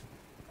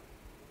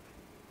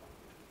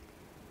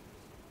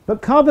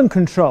 But carbon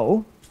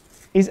control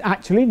is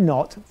actually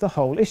not the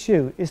whole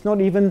issue. It's not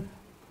even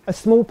a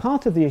small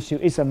part of the issue.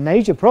 It's a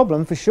major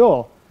problem for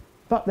sure,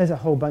 but there's a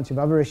whole bunch of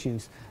other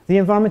issues. The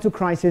environmental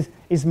crisis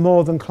is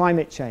more than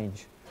climate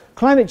change.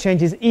 Climate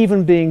change is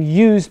even being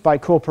used by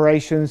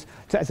corporations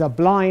as a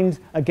blind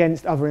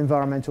against other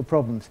environmental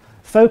problems.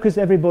 Focus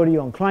everybody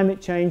on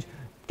climate change,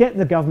 get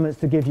the governments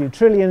to give you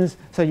trillions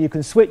so you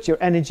can switch your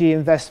energy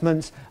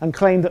investments and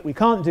claim that we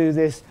can't do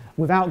this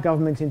without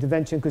government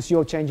intervention because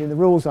you're changing the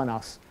rules on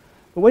us.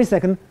 But wait a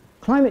second,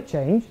 climate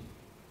change,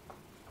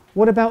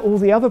 what about all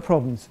the other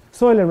problems?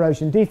 Soil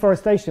erosion,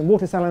 deforestation,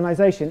 water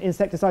salinization,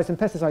 insecticides and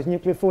pesticides,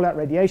 nuclear fallout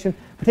radiation,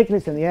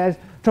 particulates in the air,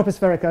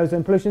 tropospheric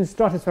ozone pollution,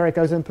 stratospheric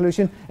ozone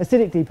pollution,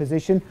 acidic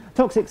deposition,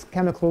 toxic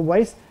chemical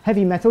waste,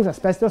 heavy metals,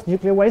 asbestos,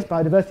 nuclear waste,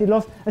 biodiversity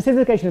loss,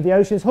 acidification of the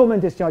oceans, hormone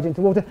discharge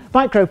into water,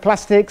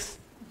 microplastics,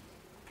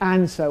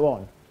 and so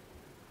on.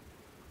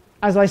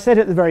 As I said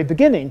at the very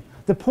beginning,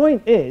 the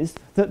point is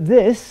that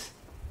this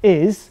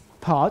is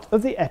part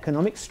of the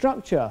economic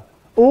structure.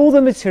 All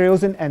the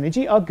materials and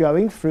energy are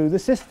going through the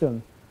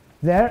system.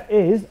 There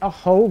is a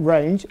whole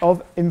range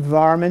of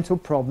environmental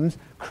problems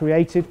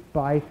created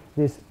by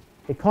this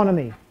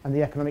economy and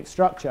the economic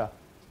structure.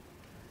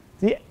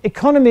 The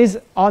economies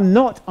are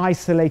not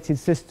isolated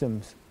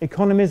systems.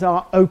 Economies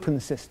are open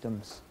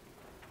systems.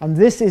 And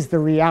this is the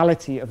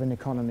reality of an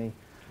economy.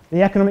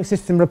 The economic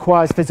system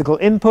requires physical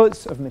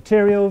inputs of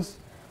materials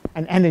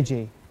and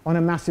energy on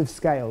a massive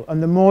scale.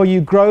 And the more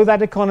you grow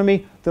that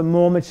economy, the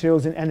more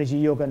materials and energy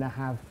you're going to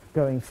have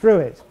going through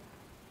it.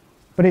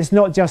 But it's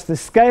not just the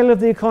scale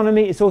of the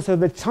economy, it's also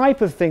the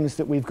type of things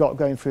that we've got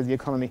going through the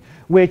economy.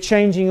 We're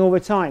changing all the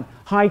time.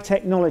 High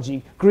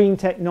technology, green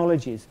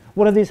technologies.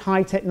 What are these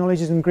high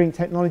technologies and green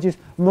technologies?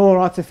 More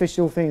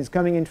artificial things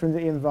coming in from the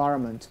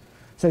environment.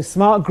 So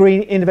smart,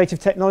 green, innovative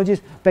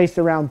technologies based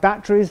around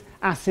batteries,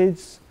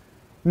 acids,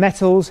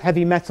 metals,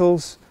 heavy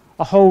metals,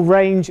 a whole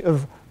range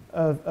of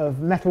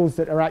metals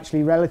that are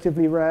actually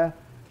relatively rare,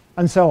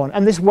 and so on.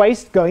 And this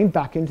waste going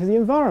back into the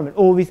environment,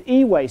 all this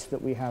e-waste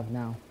that we have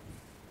now.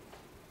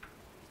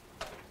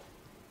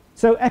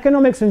 So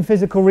economics and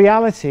physical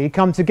reality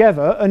come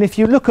together, and if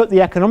you look at the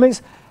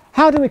economics,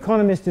 how do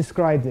economists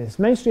describe this?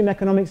 Mainstream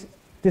economics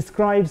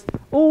describes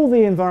all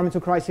the environmental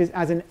crises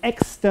as an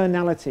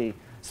externality,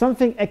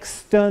 something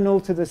external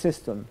to the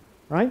system,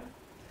 right?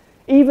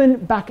 Even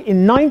back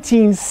in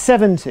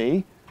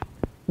 1970,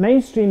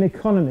 mainstream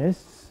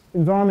economists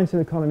environmental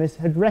economists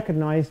had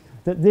recognized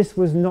that this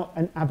was not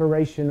an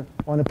aberration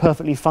on a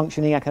perfectly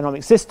functioning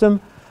economic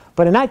system,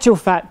 but in actual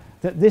fact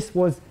that this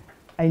was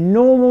a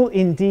normal,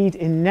 indeed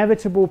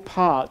inevitable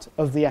part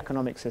of the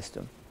economic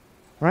system,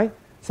 right?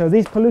 So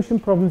these pollution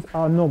problems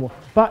are normal.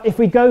 But if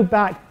we go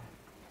back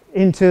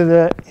into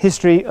the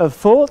history of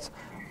thought,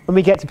 when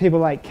we get to people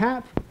like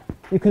Kapp,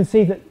 you can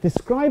see that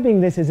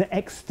describing this as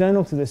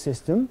external to the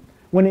system,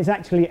 when it's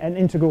actually an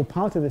integral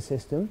part of the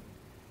system,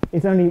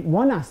 is only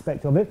one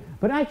aspect of it.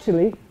 But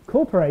actually,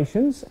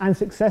 corporations and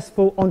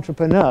successful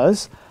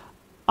entrepreneurs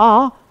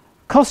are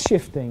cost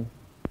shifting.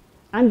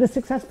 And the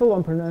successful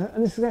entrepreneur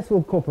and the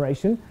successful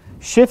corporation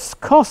shifts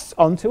costs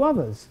onto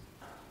others.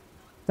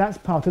 That's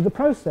part of the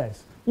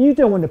process. You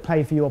don't want to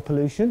pay for your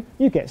pollution.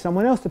 You get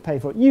someone else to pay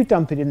for it. You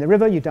dump it in the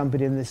river, you dump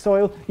it in the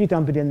soil, you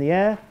dump it in the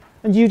air,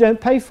 and you don't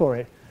pay for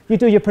it. You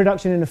do your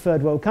production in a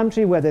third world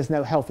country where there's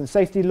no health and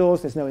safety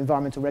laws, there's no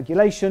environmental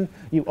regulation,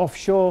 you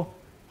offshore,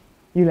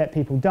 you let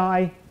people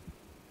die,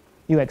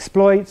 you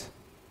exploit.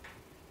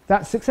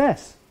 That's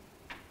success.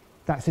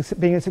 That's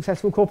being a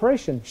successful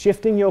corporation,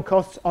 shifting your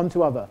costs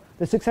onto other,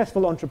 the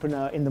successful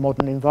entrepreneur in the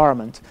modern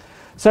environment.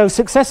 So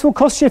successful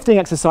cost-shifting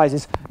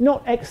exercises,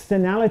 not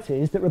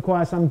externalities that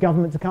require some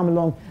government to come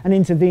along and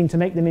intervene to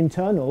make them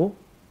internal.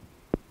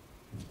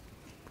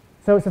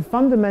 So it's a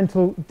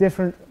fundamental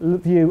different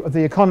view of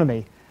the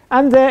economy.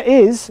 And there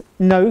is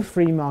no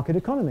free market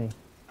economy.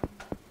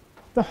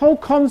 The whole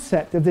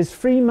concept of this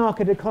free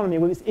market economy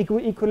with its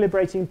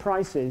equilibrating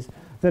prices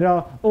that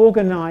are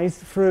organized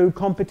through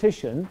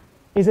competition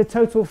is a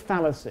total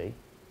fallacy.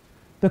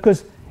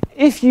 Because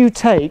if you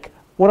take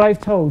what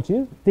I've told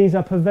you, these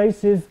are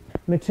pervasive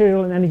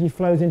material and energy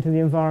flows into the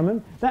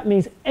environment, that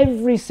means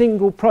every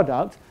single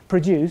product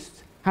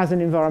produced has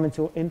an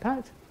environmental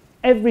impact.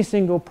 Every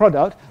single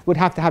product would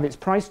have to have its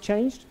price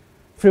changed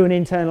through an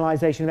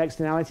internalization of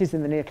externalities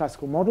in the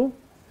neoclassical model,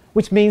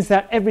 which means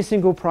that every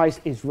single price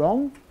is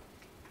wrong.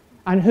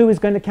 And who is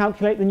going to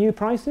calculate the new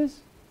prices?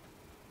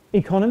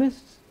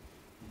 Economists,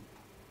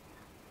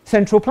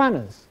 central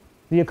planners.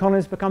 The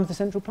economist becomes the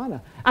central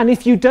planner. And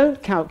if you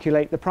don't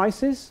calculate the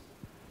prices,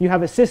 you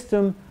have a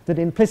system that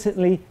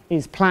implicitly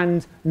is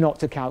planned not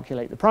to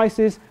calculate the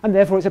prices, and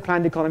therefore it's a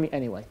planned economy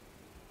anyway.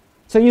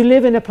 So you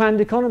live in a planned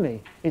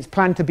economy. It's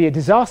planned to be a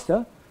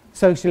disaster,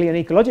 socially and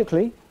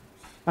ecologically,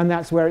 and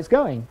that's where it's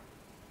going.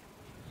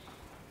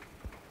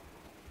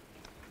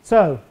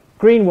 So,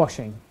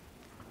 greenwashing,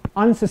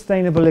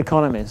 unsustainable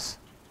economies.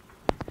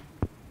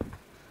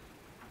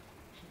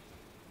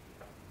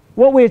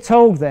 What we're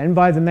told then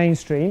by the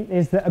mainstream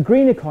is that a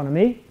green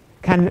economy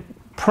can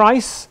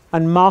price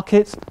and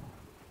market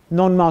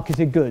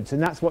non-marketed goods,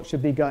 and that's what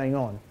should be going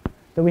on.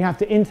 That we have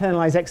to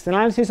internalize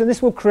externalities, and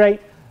this will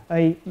create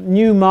a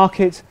new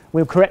market,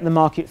 we'll correct the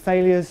market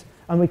failures,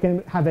 and we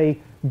can have a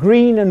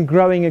green and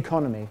growing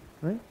economy.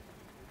 Right?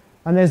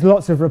 And there's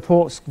lots of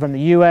reports from the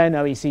UN,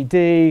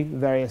 OECD,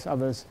 various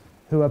others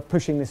who are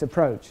pushing this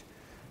approach.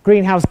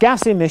 Greenhouse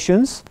gas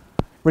emissions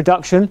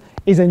reduction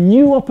is a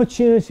new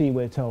opportunity,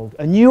 we're told,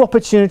 a new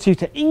opportunity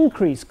to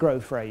increase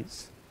growth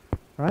rates,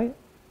 right?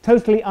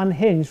 Totally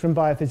unhinged from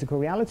biophysical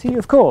reality,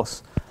 of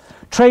course.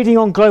 Trading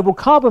on global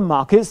carbon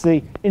markets,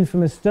 the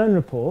infamous Stern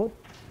report,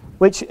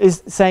 which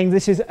is saying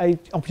this is an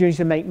opportunity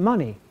to make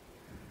money.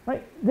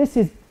 Right? This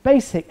is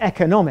basic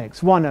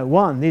economics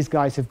 101 these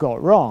guys have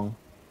got wrong.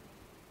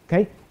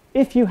 Okay?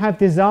 If you have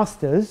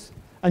disasters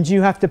and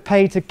you have to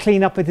pay to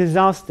clean up a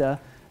disaster,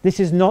 this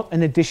is not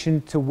an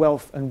addition to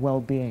wealth and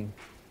well-being.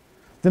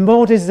 The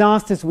more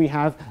disasters we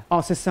have,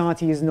 our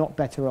society is not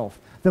better off.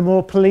 The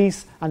more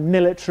police and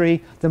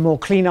military, the more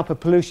clean-up of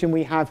pollution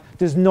we have,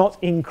 does not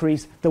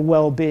increase the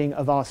well-being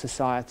of our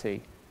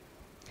society.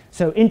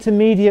 So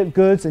intermediate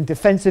goods and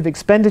defensive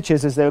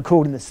expenditures, as they were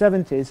called in the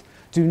 70s,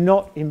 do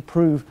not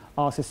improve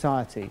our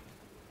society.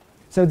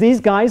 So these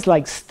guys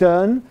like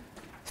Stern,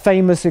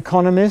 famous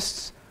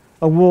economists,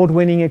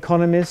 award-winning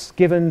economists,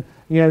 given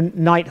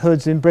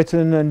knighthoods in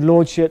Britain and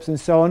lordships and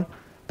so on,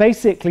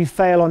 basically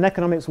fail on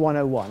economics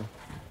 101.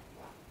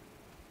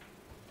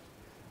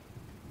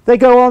 They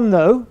go on,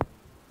 though,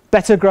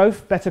 better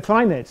growth, better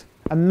climate,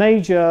 a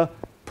major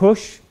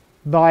push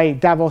by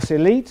Davos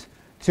elite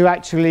to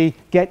actually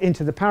get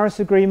into the Paris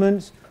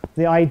Agreement,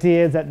 the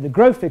idea that the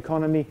growth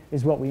economy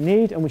is what we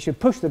need, and we should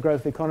push the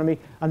growth economy,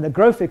 and the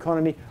growth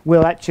economy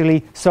will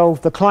actually solve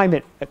the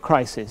climate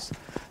crisis.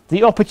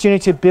 The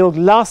opportunity to build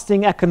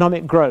lasting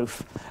economic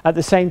growth at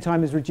the same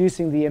time as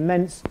reducing the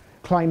immense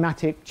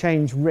climatic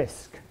change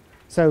risk.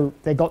 So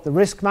they got the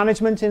risk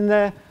management in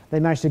there. They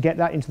managed to get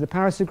that into the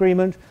Paris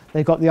Agreement.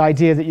 They got the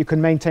idea that you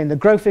can maintain the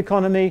growth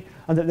economy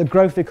and that the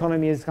growth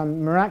economy is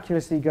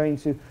miraculously going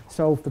to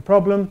solve the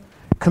problem.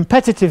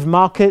 Competitive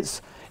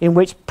markets in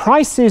which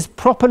prices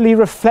properly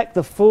reflect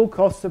the full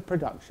costs of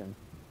production.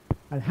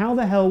 And how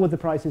the hell would the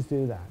prices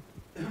do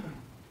that?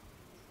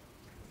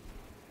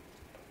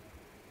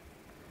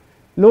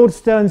 Lord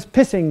Stern's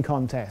pissing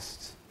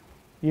contest.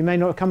 You may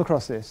not have come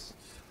across this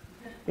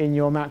in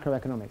your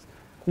macroeconomics.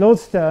 Lord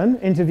Stern,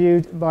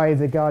 interviewed by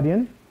The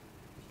Guardian,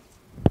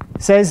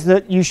 says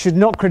that you should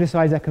not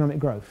criticize economic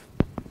growth.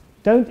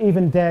 Don't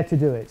even dare to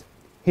do it.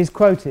 He's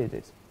quoted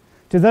it.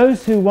 To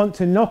those who want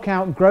to knock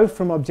out growth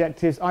from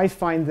objectives, I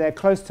find they're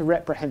close to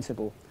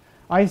reprehensible.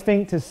 I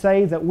think to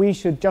say that we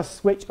should just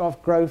switch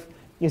off growth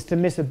is to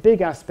miss a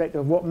big aspect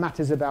of what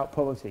matters about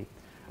poverty.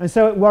 And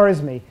so it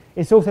worries me.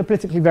 It's also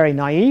politically very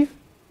naive.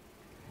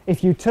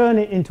 If you turn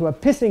it into a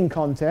pissing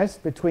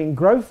contest between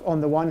growth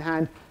on the one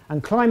hand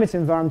and climate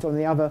environment on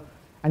the other,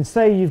 and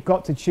say you've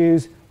got to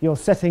choose, you're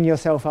setting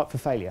yourself up for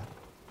failure.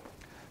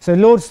 So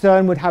Lord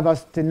Stern would have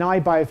us deny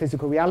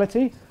biophysical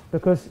reality,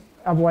 because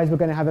otherwise we're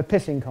going to have a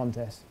pissing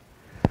contest.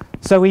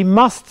 So we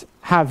must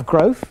have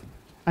growth,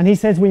 and he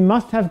says we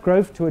must have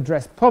growth to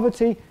address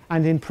poverty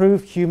and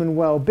improve human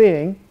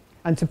well-being,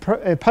 and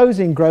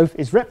opposing growth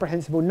is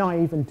reprehensible,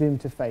 naive, and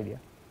doomed to failure.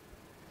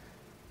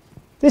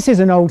 This is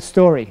an old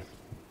story.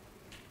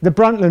 The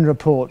Brundtland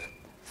Report,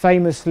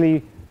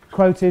 famously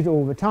quoted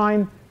all the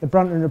time, the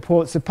Brundtland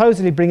Report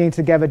supposedly bringing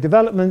together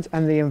development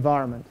and the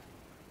environment.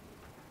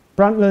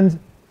 Brundtland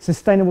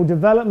Sustainable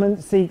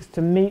Development seeks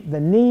to meet the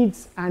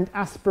needs and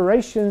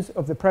aspirations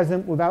of the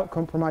present without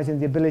compromising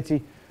the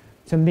ability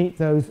to meet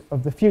those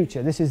of the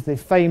future. This is the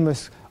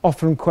famous,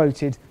 often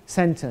quoted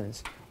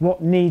sentence.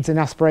 What needs and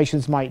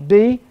aspirations might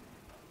be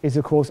is,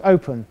 of course,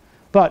 open.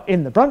 But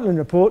in the Brundtland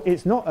Report,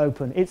 it's not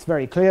open. It's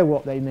very clear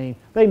what they mean.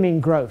 They mean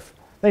growth.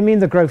 They mean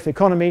the growth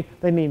economy.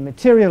 They mean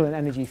material and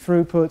energy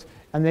throughput,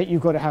 and that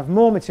you've got to have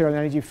more material and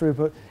energy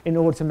throughput in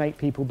order to make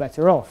people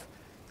better off.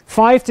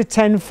 5 to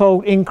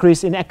 10-fold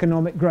increase in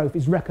economic growth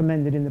is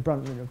recommended in the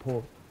Brundtland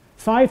Report.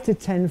 5 to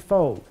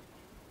 10-fold.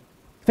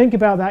 Think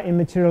about that in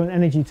material and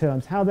energy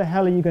terms. How the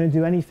hell are you going to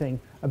do anything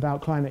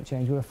about climate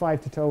change with a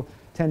 5 to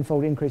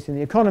 10-fold increase in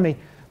the economy?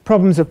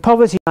 Problems of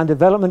poverty and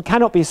development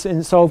cannot be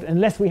solved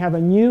unless we have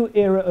a new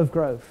era of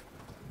growth.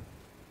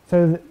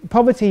 So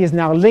poverty is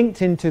now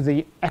linked into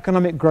the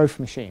economic growth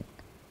machine.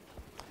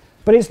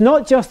 But it's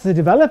not just the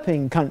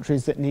developing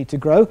countries that need to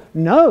grow.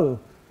 No,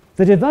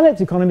 the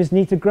developed economies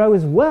need to grow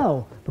as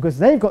well, because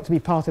they've got to be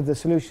part of the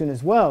solution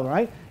as well,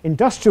 right?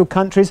 Industrial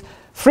countries,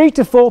 3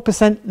 to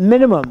 4%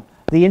 minimum,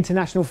 the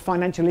international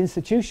financial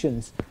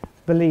institutions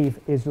believe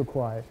is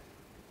required.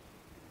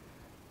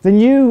 The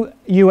new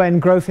UN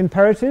growth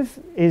imperative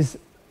is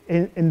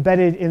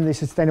embedded in the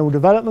Sustainable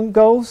Development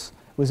Goals,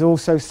 was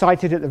also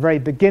cited at the very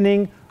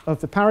beginning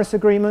of the Paris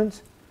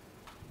Agreement.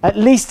 At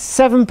least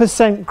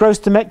 7% gross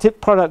domestic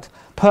product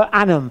per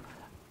annum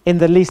in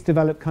the least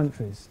developed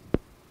countries.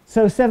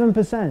 So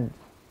 7%,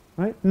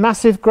 right?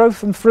 Massive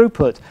growth and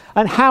throughput.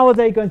 And how are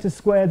they going to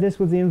square this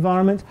with the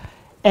environment?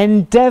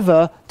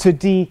 Endeavour to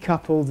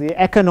decouple the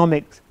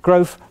economic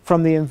growth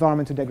from the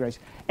environmental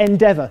degradation.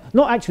 Endeavour,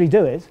 not actually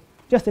do it,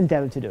 just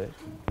endeavour to do it.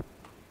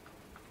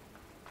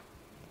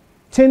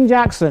 Tim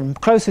Jackson,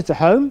 closer to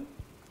home.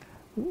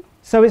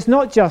 So it's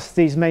not just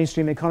these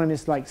mainstream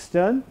economists like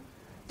Stern.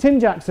 Tim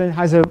Jackson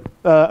has a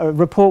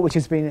report which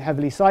has been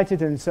heavily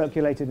cited and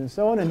circulated and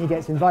so on, and he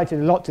gets invited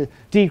a lot to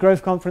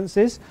degrowth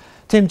conferences.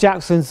 Tim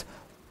Jackson's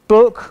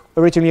book,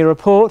 originally a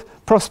report,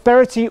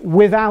 Prosperity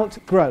Without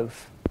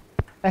Growth,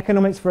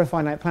 Economics for a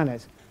Finite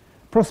Planet.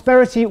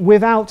 Prosperity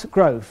Without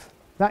Growth,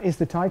 that is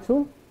the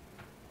title.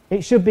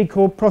 It should be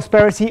called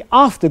Prosperity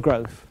After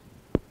Growth.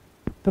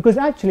 Because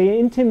actually,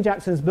 in Tim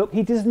Jackson's book,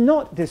 he does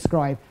not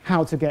describe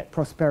how to get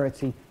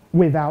prosperity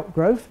without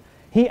growth.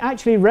 He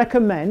actually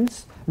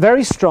recommends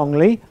very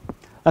strongly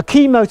a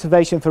key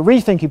motivation for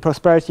rethinking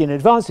prosperity in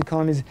advanced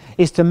economies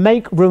is to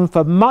make room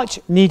for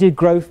much needed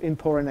growth in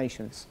poorer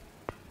nations.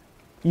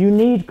 You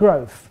need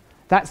growth.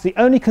 That's the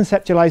only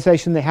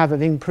conceptualization they have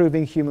of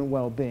improving human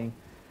well-being.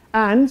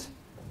 And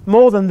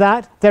more than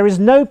that, there is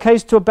no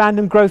case to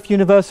abandon growth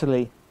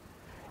universally.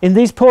 In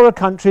these poorer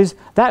countries,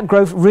 that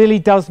growth really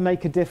does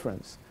make a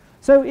difference.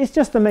 So it's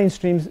just the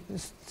mainstream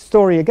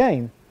story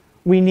again.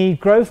 We need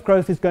growth.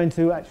 Growth is going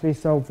to actually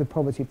solve the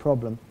poverty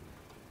problem.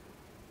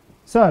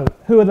 So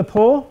who are the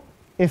poor?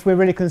 If we're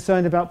really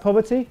concerned about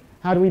poverty,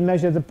 how do we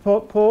measure the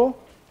poor?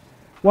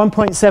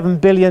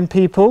 1.7 billion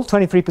people,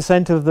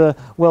 23% of the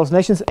world's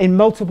nations, in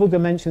multiple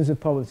dimensions of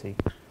poverty.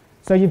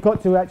 So you've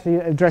got to actually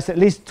address at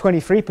least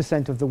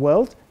 23% of the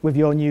world with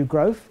your new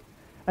growth.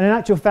 And in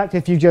actual fact,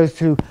 if you go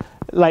to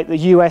like the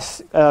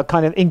US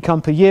kind of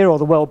income per year or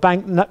the World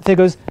Bank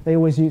figures, they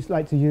always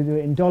like to do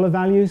it in dollar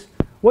values.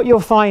 What you'll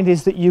find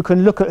is that you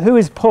can look at who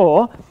is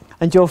poor,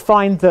 and you'll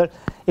find that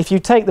if you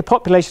take the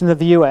population of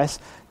the US,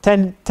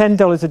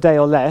 $10 a day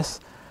or less,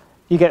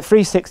 you get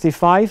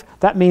 365.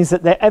 That means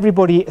that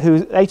everybody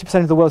who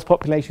 80% of the world's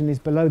population is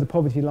below the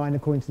poverty line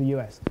according to the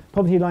US.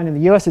 Poverty line in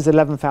the US is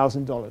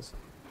 $11,000.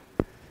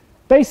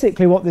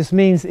 Basically what this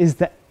means is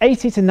that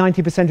 80 to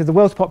 90% of the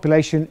world's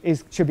population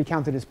should be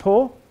counted as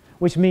poor,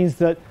 which means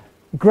that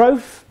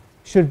growth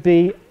should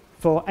be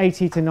for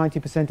 80 to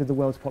 90% of the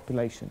world's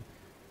population.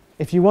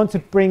 If you want to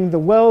bring the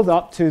world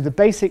up to the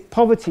basic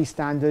poverty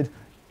standard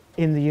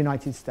in the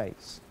United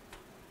States,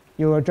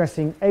 you're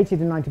addressing 80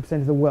 to 90%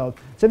 of the world.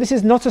 So this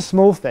is not a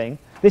small thing.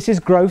 This is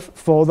growth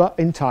for the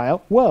entire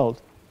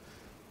world.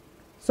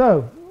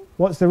 So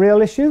what's the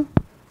real issue?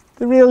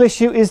 The real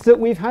issue is that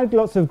we've had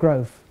lots of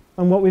growth,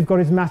 and what we've got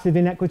is massive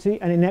inequity,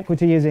 and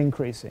inequity is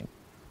increasing,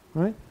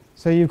 right?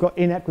 So you've got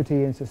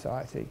inequity in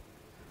society.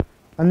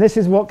 And this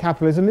is what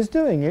capitalism is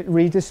doing. It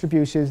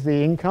redistributes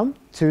the income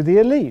to the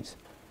elite.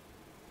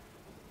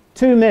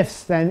 Two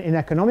myths then in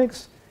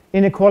economics.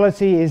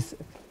 Inequality is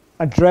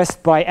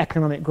addressed by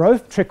economic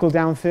growth,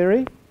 trickle-down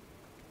theory,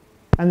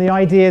 and the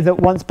idea that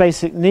once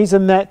basic needs are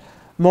met,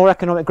 more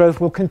economic growth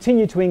will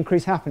continue to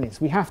increase happiness.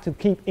 We have to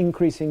keep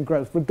increasing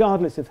growth,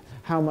 regardless of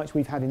how much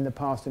we've had in the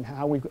past and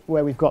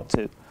where we've got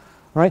to.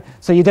 Right?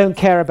 So you don't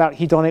care about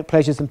hedonic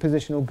pleasures and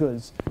positional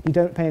goods. You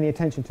don't pay any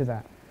attention to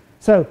that.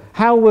 So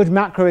how would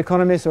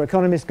macroeconomists or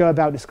economists go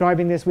about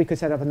describing this? We could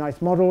set up a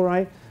nice model,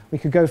 right? We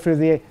could go through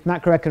the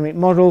macroeconomic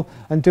model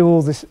and do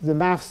all this, the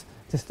maths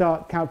to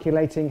start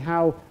calculating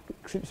how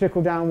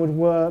trickle-down would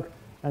work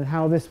and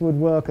how this would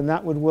work and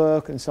that would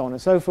work and so on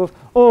and so forth.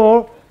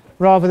 Or,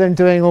 rather than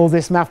doing all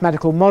this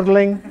mathematical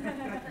modeling,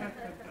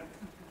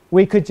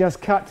 we could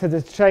just cut to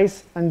the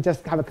chase and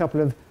just have a couple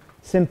of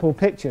simple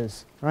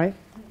pictures, right?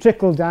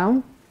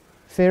 Trickle-down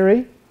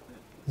theory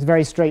is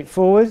very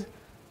straightforward.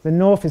 The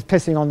North is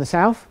pissing on the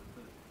South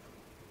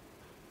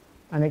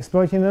and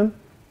exploiting them,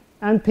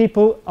 and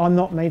people are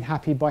not made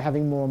happy by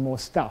having more and more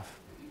stuff,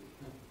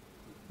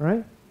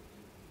 right?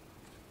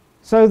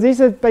 So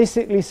these are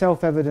basically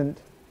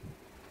self-evident.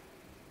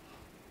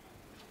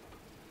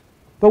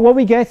 But what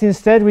we get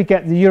instead, we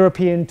get the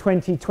European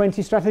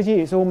 2020 strategy.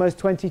 It's almost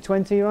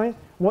 2020, right?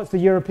 What's the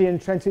European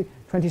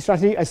 2020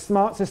 strategy? A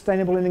smart,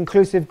 sustainable, and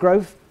inclusive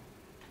growth.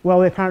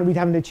 Well, apparently we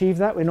haven't achieved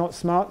that. We're not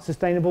smart,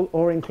 sustainable,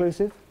 or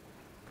inclusive.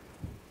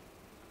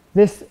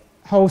 This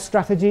whole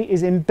strategy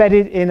is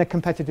embedded in a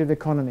competitive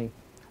economy.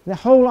 The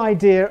whole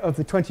idea of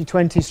the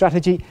 2020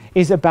 strategy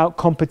is about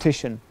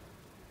competition.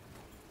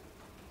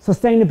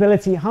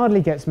 Sustainability hardly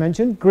gets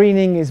mentioned.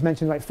 Greening is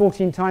mentioned like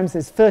 14 times.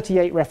 There's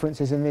 38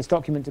 references in this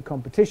document to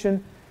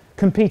competition.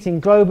 Competing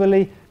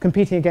globally,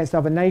 competing against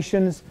other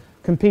nations,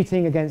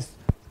 competing against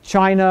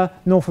China.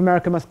 North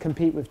America must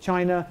compete with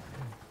China.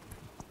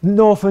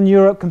 Northern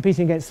Europe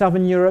competing against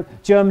Southern Europe,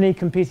 Germany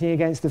competing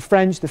against the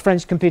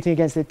French competing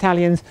against the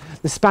Italians,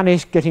 the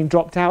Spanish getting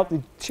dropped out,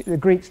 the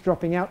Greeks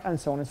dropping out, and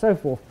so on and so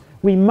forth.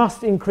 We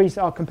must increase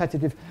our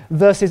competitive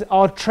versus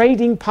our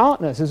trading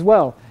partners as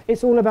well.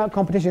 It's all about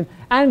competition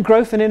and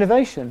growth and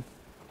innovation,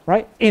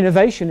 right?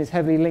 Innovation is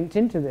heavily linked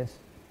into this.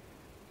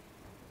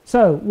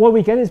 So what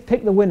we get is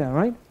pick the winner,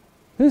 right?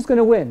 Who's going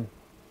to win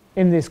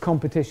in this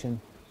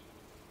competition?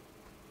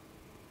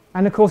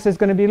 And of course there's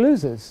going to be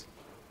losers.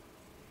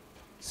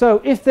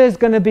 So if there's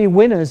going to be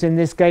winners in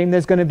this game,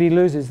 there's going to be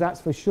losers, that's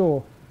for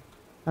sure.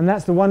 And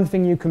that's the one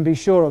thing you can be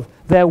sure of.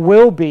 There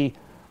will be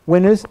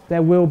winners,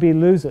 there will be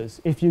losers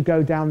if you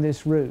go down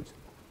this route.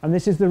 And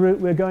this is the route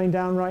we're going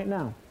down right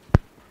now.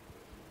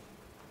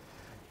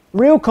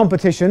 Real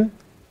competition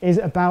is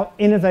about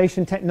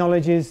innovation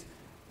technologies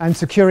and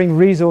securing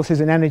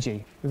resources and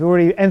energy. We've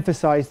already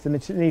emphasized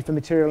the need for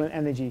material and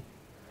energy.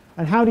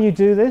 And how do you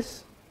do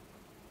this?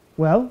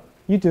 Well,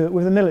 you do it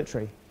with the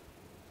military.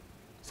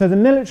 So the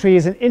military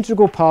is an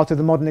integral part of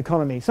the modern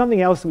economy,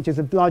 something else which is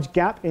a large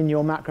gap in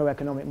your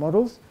macroeconomic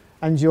models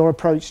and your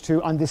approach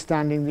to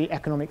understanding the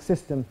economic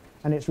system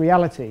and its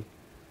reality.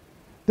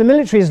 The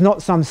military is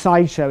not some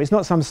sideshow, it's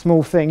not some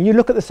small thing. You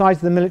look at the size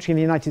of the military in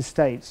the United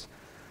States.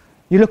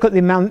 You look at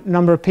the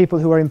number of people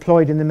who are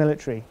employed in the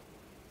military.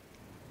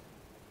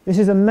 This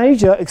is a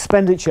major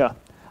expenditure,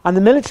 and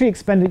the military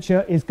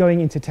expenditure is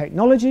going into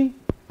technology,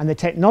 and the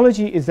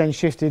technology is then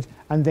shifted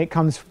and it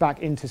comes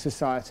back into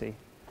society.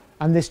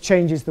 And this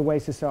changes the way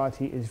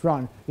society is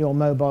run. Your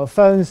mobile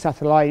phones,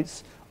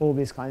 satellites, all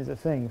these kinds of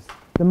things.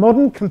 The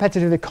modern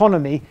competitive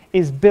economy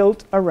is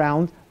built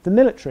around the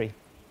military.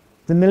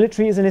 The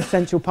military is an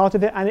essential part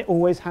of it, and it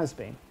always has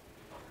been.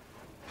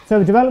 So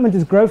the development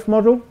as growth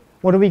model,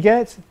 what do we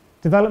get?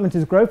 Development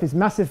as growth is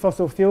massive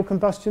fossil fuel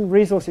combustion,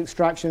 resource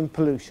extraction,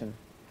 pollution.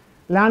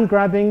 Land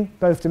grabbing,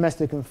 both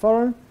domestic and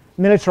foreign,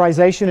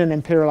 militarization and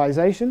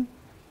imperialization.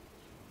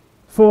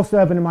 Forced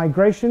urban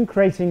migration,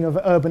 creating of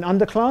urban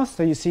underclass.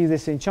 So you see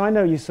this in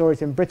China, you saw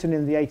it in Britain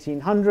in the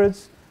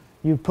 1800s.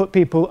 You put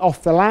people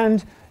off the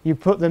land, you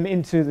put them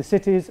into the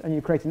cities, and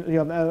you create an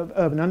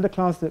urban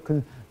underclass that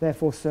can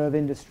therefore serve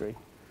industry.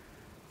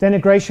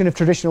 Denigration of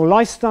traditional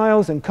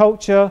lifestyles and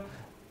culture.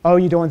 Oh,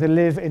 you don't want to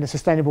live in a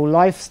sustainable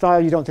lifestyle,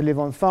 you don't want to live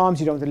on farms,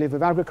 you don't want to live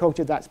with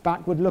agriculture, that's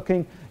backward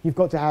looking. You've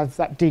got to have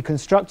that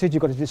deconstructed,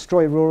 you've got to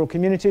destroy rural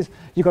communities,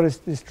 you've got to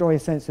destroy a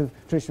sense of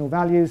traditional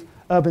values.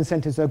 Urban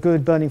centres are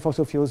good, burning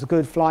fossil fuels are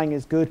good, flying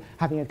is good,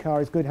 having a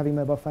car is good, having a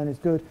mobile phone is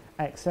good,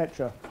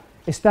 etc.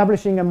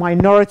 Establishing a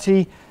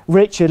minority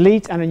rich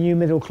elite and a new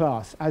middle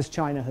class, as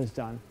China has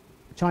done.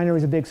 China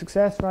is a big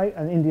success, right?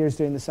 And India is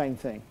doing the same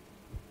thing.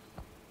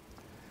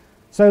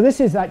 So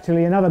this is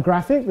actually another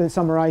graphic that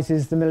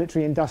summarizes the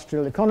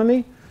military-industrial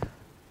economy.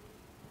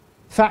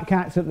 Fat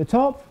cats at the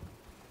top,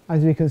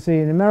 as we can see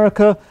in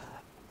America.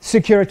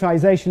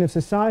 Securitization of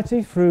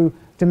society through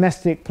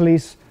domestic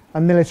police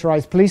and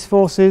militarized police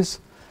forces.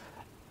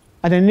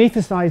 An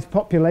anesthetized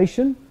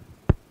population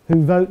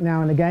who vote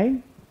now and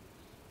again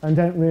and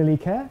don't really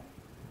care.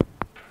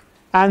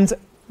 And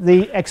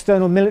the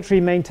external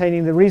military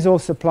maintaining the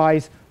resource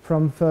supplies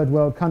from third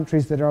world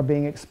countries that are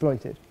being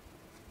exploited.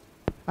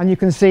 And you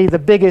can see the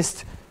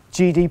biggest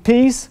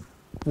GDPs,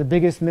 the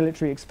biggest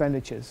military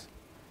expenditures.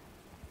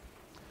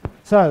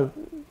 So,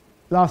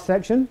 last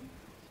section,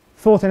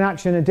 thought and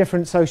action, a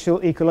different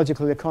social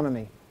ecological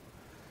economy.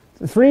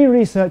 The 3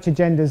 research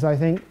agendas, I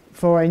think,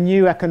 for a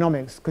new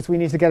economics, because we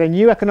need to get a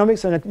new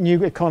economics and a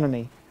new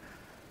economy.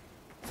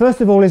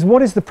 First of all is,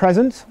 what is the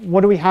present?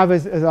 What do we have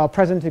as our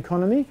present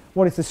economy?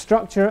 What is the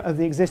structure of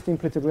the existing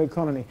political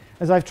economy?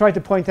 As I've tried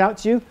to point out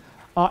to you,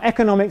 our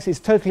economics is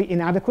totally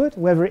inadequate,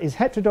 whether it is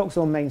heterodox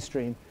or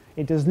mainstream.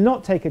 It does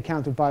not take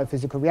account of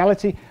biophysical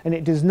reality, and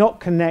it does not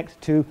connect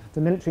to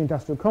the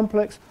military-industrial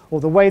complex or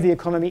the way the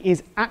economy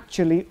is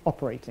actually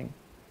operating.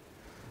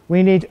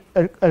 We need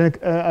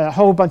a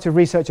whole bunch of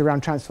research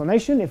around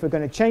transformation if we're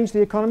going to change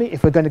the economy,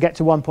 if we're going to get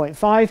to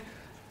 1.5,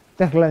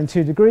 let alone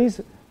 2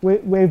 degrees.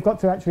 We've got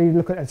to actually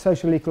look at a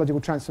social ecological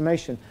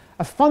transformation.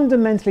 A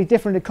fundamentally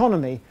different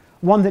economy,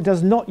 one that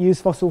does not use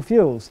fossil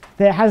fuels.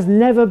 There has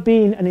never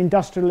been an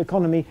industrial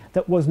economy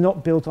that was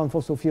not built on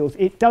fossil fuels.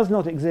 It does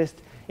not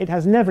exist, it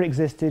has never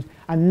existed,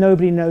 and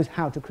nobody knows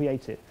how to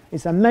create it.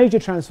 It's a major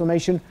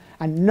transformation,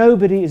 and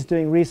nobody is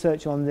doing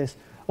research on this.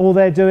 All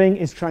they're doing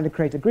is trying to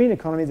create a green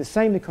economy, the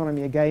same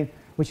economy again,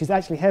 which is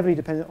actually heavily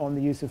dependent on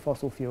the use of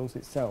fossil fuels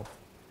itself.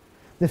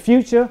 The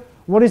future,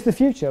 what is the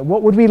future?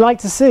 What would we like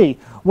to see?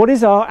 What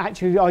is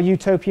actually our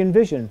utopian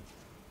vision?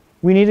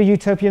 We need a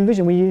utopian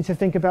vision. We need to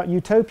think about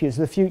utopias,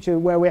 the future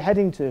where we're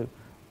heading to,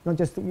 not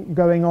just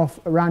going off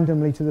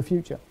randomly to the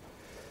future.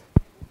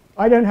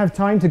 I don't have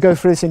time to go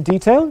through this in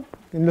detail. You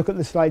can look at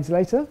the slides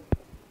later.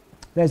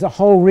 There's a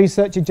whole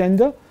research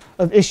agenda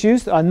of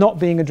issues that are not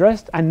being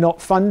addressed and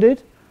not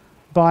funded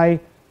by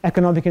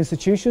economic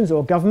institutions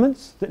or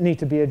governments that need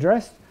to be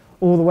addressed,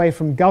 all the way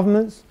from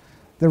governments,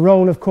 the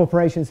role of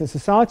corporations in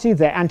society,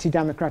 their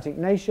anti-democratic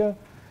nature,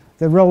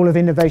 the role of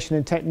innovation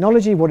and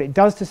technology, what it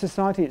does to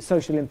society, its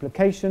social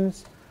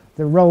implications,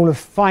 the role of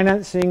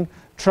financing,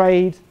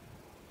 trade,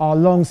 our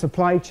long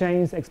supply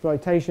chains,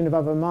 exploitation of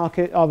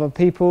other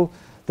people,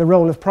 the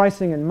role of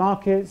pricing and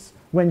markets,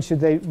 when should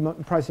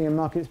pricing and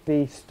markets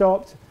be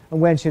stopped, and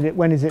when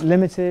is it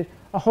limited,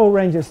 a whole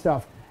range of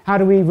stuff. How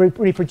do we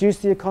reproduce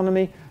the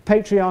economy?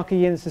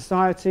 Patriarchy in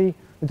society,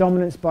 the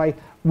dominance by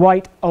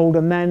white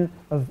older men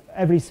of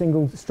every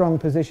single strong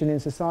position in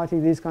society,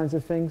 these kinds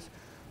of things.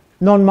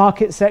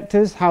 Non-market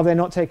sectors, how they're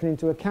not taken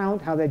into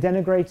account, how they're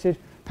denigrated,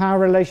 power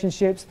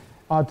relationships,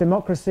 our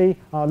democracy,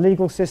 our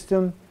legal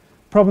system,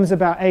 problems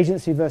about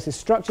agency versus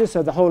structure,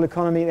 so the whole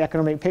economy, the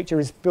economic picture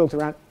is built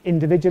around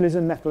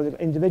individualism, methodological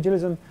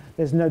individualism.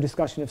 There's no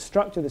discussion of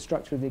structure, the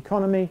structure of the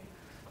economy,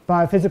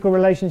 biophysical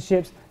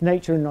relationships,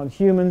 nature and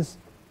non-humans,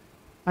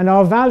 and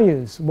our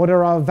values. What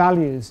are our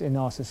values in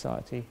our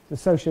society? The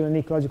social and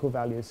ecological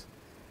values.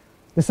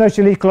 The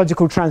social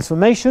ecological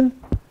transformation,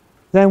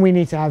 then we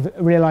need to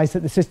realize that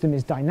the system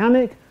is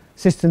dynamic,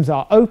 systems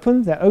are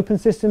open, they're open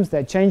systems,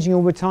 they're changing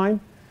all the time.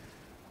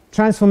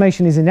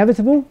 Transformation is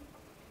inevitable.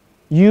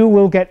 You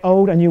will get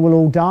old and you will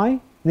all die.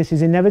 This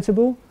is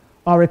inevitable.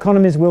 Our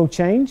economies will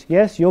change.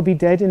 Yes, you'll be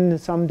dead in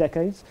some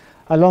decades,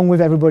 along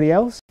with everybody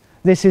else.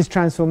 This is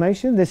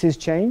transformation, this is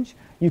change.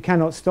 You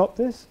cannot stop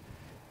this.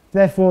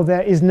 Therefore,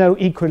 there is no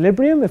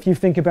equilibrium. If you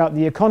think about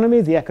the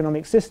economy, the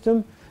economic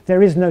system,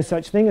 there is no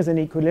such thing as an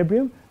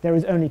equilibrium. There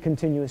is only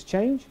continuous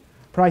change.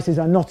 Prices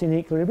are not in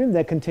equilibrium,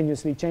 they're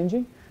continuously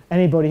changing.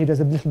 Anybody who does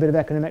a little bit of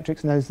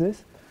econometrics knows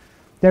this.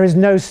 There is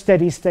no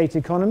steady state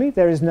economy.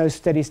 There is no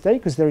steady state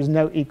because there is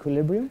no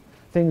equilibrium.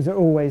 Things are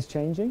always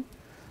changing.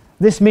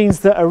 This means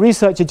that a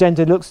research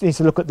agenda needs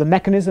to look at the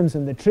mechanisms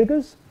and the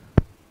triggers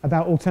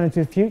about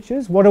alternative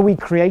futures. What are we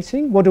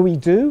creating? What do we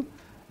do?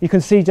 You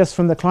can see just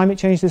from the climate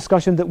change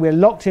discussion that we're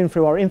locked in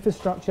through our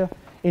infrastructure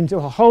into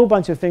a whole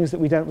bunch of things that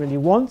we don't really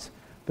want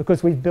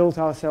because we've built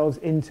ourselves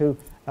into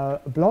a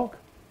block.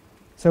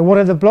 So what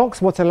are the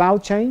blocks? What's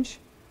allowed change?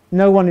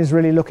 No one is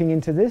really looking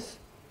into this.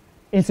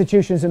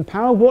 Institutions and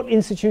power. What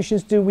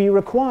institutions do we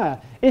require?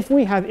 If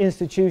we have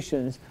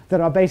institutions that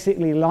are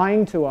basically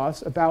lying to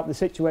us about the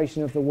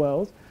situation of the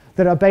world,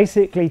 that are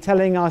basically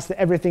telling us that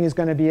everything is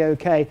going to be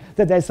okay,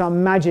 that there's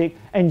some magic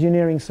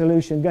engineering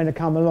solution going to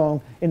come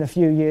along in a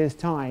few years'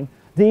 time,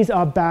 these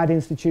are bad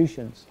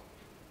institutions.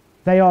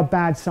 They are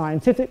bad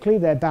scientifically,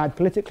 they're bad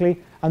politically,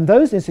 and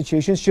those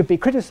institutions should be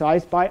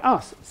criticized by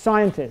us,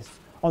 scientists,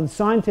 on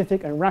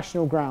scientific and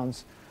rational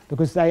grounds,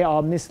 because they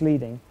are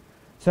misleading.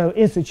 So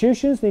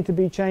institutions need to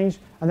be changed,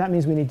 and that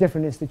means we need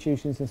different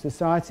institutions in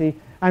society,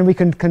 and we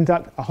can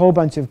conduct a whole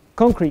bunch of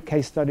concrete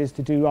case studies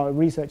to do our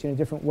research in a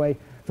different way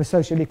for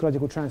social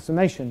ecological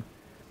transformation.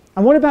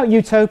 And what about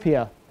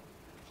utopia?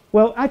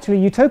 Well, actually,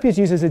 utopia is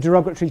used as a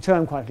derogatory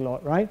term quite a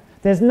lot, right?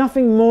 There's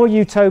nothing more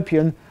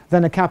utopian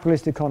than a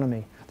capitalist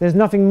economy. There's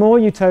nothing more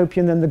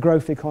utopian than the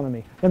growth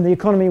economy, than the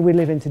economy we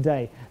live in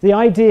today. The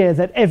idea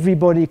that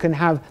everybody can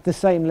have the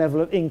same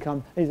level of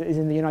income is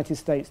in the United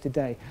States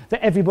today,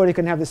 that everybody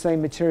can have the same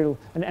material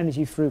and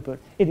energy throughput.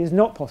 It is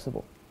not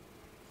possible,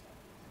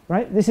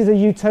 right? This is a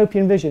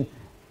utopian vision.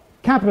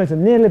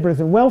 Capitalism,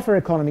 neoliberalism, welfare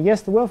economy,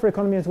 yes, the welfare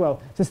economy as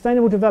well,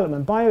 sustainable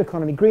development,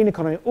 bioeconomy, green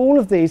economy, all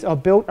of these are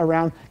built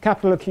around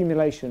capital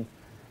accumulation.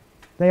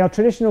 They are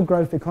traditional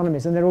growth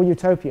economies, and they're all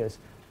utopias.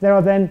 There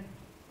are then,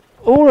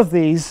 all of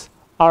these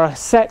are a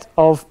set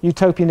of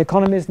utopian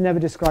economies, never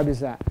described as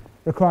that,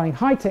 requiring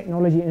high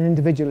technology and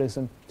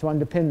individualism to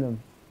underpin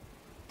them.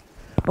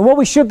 And what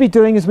we should be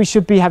doing is we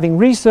should be having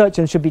research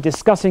and should be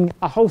discussing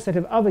a whole set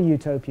of other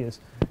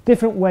utopias,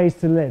 different ways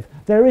to live.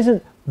 There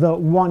isn't the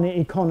one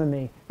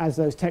economy, as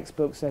those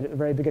textbooks said at the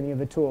very beginning of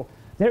the talk.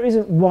 There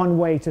isn't one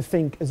way to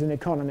think as an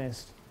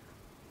economist.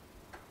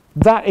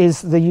 That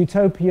is the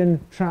utopian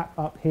trap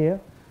up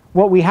here.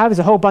 What we have is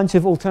a whole bunch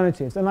of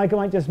alternatives. And like I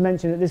might just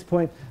mention at this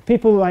point,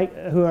 people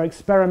who are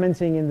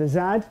experimenting in the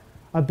ZAD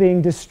are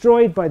being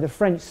destroyed by the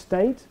French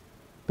state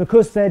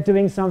because they're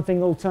doing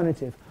something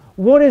alternative.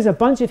 What is a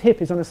bunch of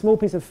hippies on a small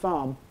piece of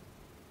farm?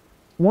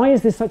 Why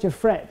is this such a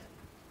threat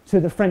to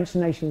the French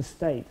nation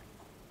state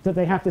that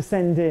they have to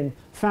send in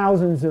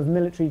thousands of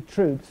military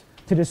troops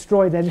to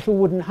destroy their little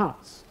wooden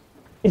huts?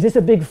 Is this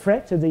a big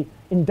threat to the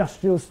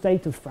industrial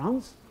state of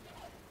France?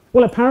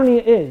 Well, apparently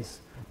it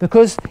is,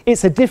 because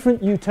it's a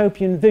different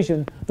utopian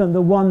vision than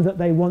the one that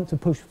they want to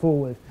push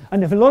forward.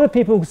 And if a lot of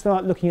people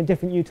start looking at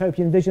different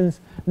utopian visions,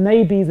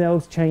 maybe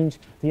they'll change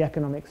the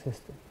economic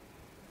system.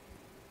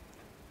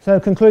 So,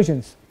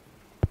 conclusions.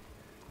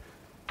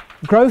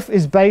 Growth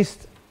is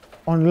based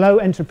on low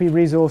entropy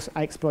resource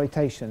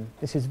exploitation.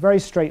 This is very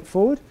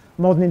straightforward.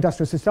 Modern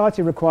industrial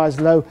society requires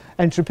low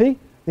entropy.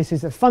 This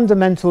is a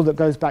fundamental that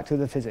goes back to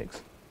the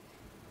physics.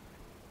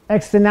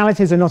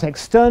 Externalities are not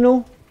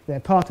external. They're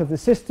part of the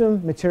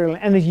system. Material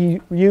and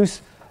energy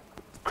use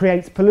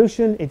creates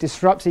pollution. It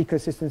disrupts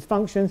ecosystems'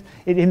 functions.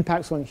 It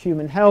impacts on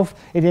human health.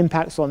 It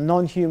impacts on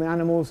non-human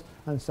animals,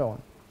 and so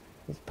on.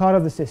 It's part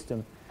of the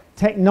system.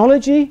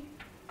 Technology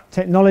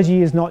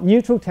is not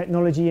neutral.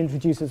 Technology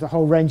introduces a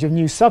whole range of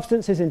new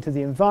substances into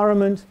the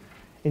environment.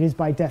 It is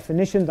by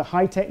definition, the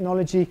high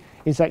technology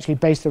is actually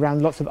based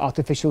around lots of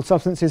artificial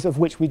substances of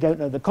which we don't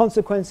know the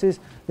consequences.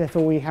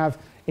 Therefore, we have,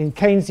 in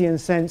Keynesian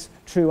sense,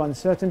 true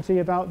uncertainty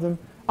about them.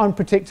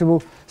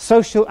 Unpredictable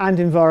social and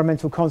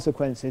environmental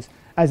consequences.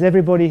 As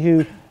everybody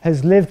who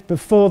has lived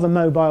before the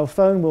mobile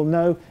phone will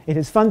know, it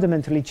has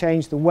fundamentally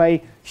changed the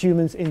way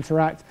humans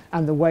interact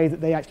and the way that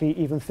they actually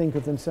even think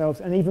of themselves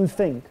and even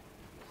think.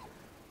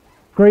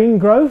 Green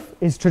growth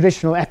is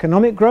traditional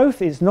economic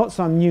growth. It's not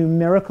some new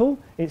miracle.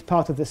 It's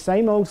part of the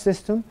same old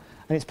system,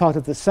 and it's part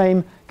of the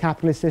same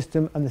capitalist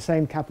system and the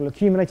same capital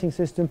accumulating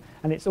system,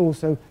 and it's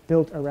also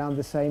built around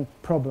the same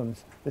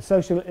problems. The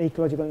social,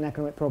 ecological, and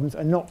economic problems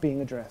are not being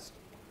addressed.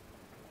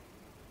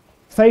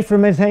 Faith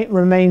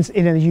remains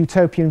in a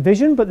utopian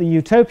vision, but the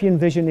utopian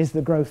vision is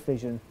the growth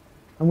vision,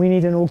 and we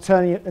need an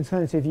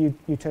alternative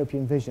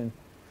utopian vision.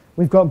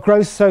 We've got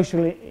gross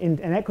social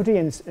inequity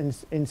and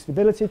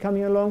instability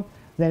coming along.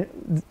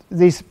 Then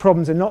these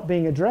problems are not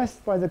being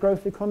addressed by the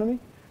growth economy,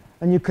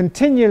 and you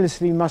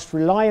continuously must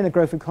rely in the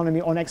growth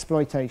economy on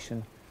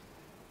exploitation.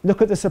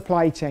 Look at the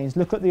supply chains,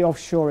 look at the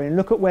offshoring,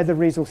 look at where the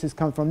resources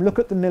come from, look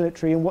at the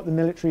military and what the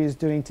military is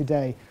doing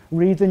today.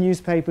 Read the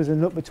newspapers and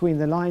look between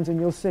the lines and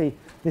you'll see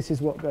this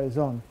is what goes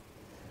on.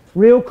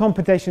 Real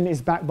competition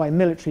is backed by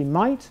military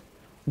might.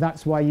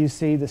 That's why you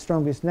see the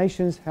strongest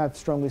nations have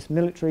strongest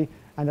military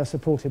and are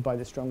supported by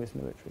the strongest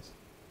militaries.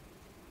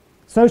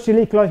 Social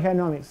ecological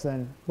economics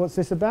then. What's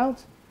this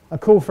about? A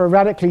call for a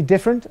radically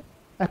different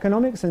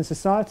economics and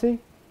society.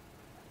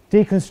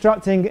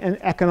 Deconstructing an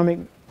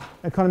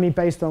economy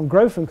based on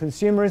growth and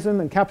consumerism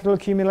and capital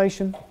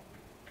accumulation.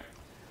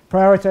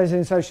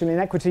 Prioritizing social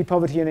inequity,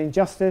 poverty and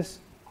injustice.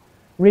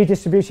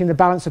 Redistributing the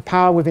balance of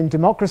power within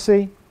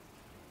democracy.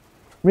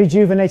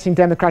 Rejuvenating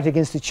democratic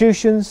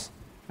institutions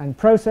and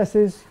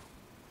processes.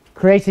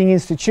 Creating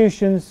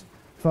institutions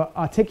for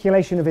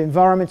articulation of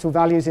environmental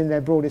values in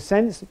their broadest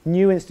sense,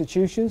 new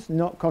institutions,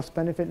 not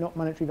cost-benefit, not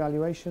monetary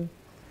valuation,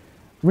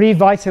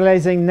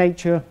 revitalizing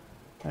nature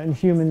and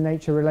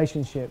human-nature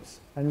relationships,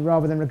 and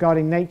rather than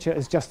regarding nature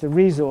as just a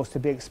resource to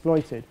be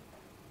exploited.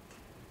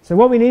 So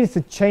what we need is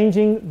to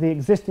changing the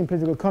existing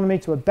political economy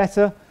to a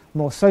better,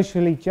 more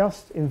socially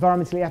just,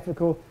 environmentally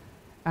ethical,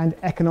 and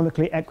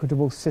economically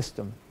equitable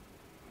system.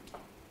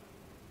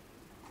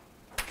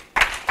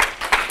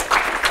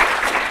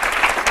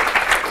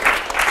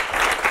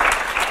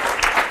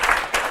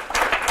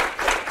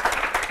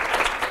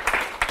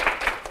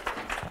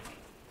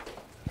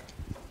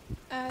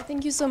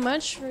 Thank you so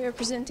much for your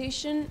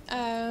presentation.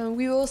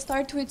 We will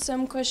start with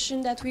some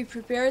questions that we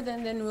prepared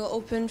and then we'll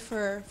open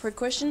for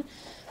question.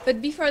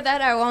 But before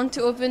that, I want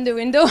to open the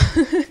window.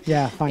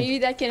 Yeah, fine. Maybe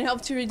that can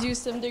help to reduce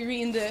some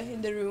degree in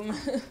the room.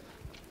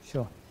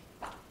 Sure.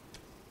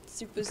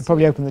 You could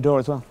probably open the door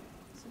as well.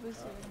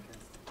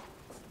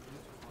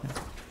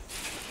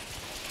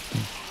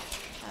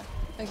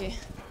 Okay.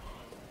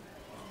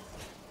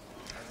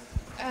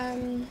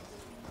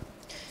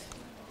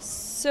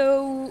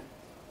 So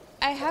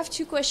I have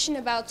two questions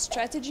about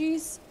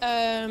strategies.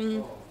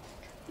 Well,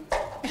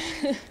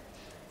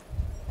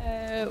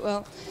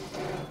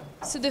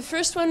 So the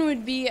first one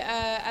would be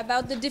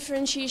about the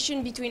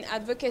differentiation between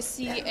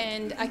advocacy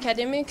and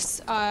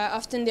academics.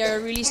 Often they are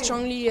really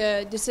strongly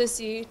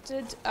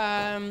dissociated.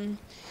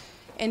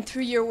 And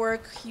through your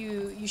work,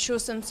 you show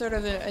some sort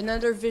of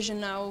another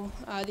vision how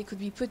they could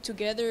be put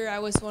together. I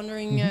was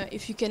wondering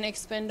if you can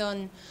expand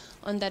on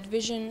that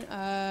vision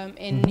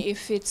and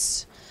if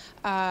it's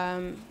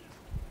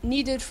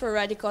needed for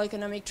radical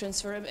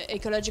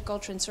ecological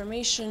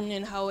transformation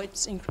and how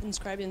it's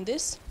inscribed in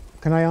this.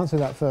 Can I answer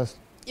that first?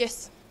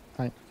 Yes.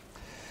 Right.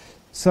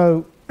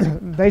 So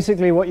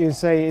basically what you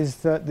say is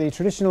that the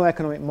traditional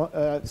economic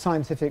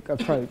scientific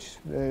approach,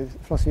 the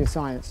philosophy of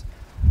science,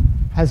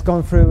 has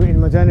gone through in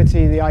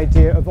modernity the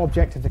idea of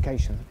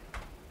objectification.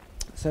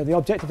 So the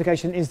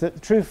objectification is that the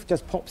truth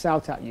just pops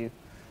out at you,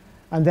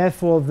 and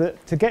therefore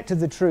to get to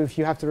the truth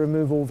you have to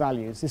remove all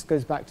values. This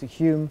goes back to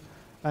Hume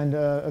and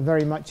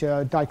very much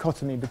a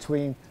dichotomy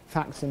between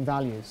facts and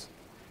values.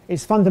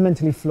 It's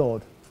fundamentally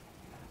flawed.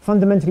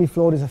 Fundamentally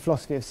flawed is a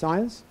philosophy of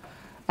science,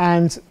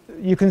 and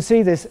you can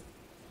see this.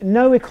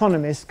 No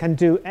economist can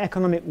do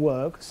economic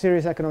work,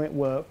 serious economic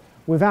work,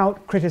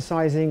 without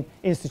criticizing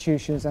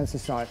institutions and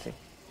society.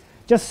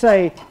 Just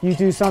say you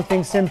do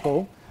something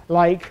simple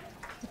like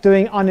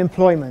doing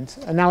unemployment,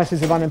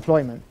 analysis of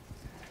unemployment.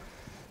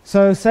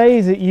 So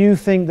say that you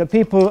think that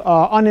people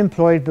are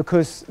unemployed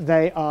because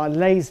they are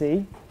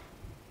lazy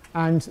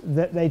and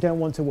that they don't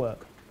want to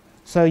work.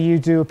 So you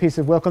do a piece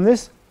of work on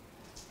this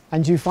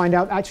and you find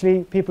out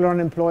actually people are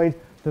unemployed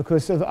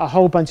because of a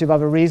whole bunch of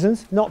other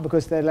reasons, not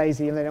because they're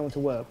lazy and they don't want to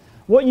work.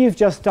 What you've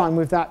just done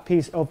with that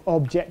piece of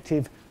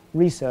objective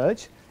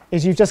research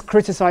is you've just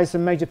criticized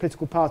some major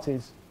political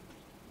parties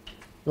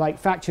like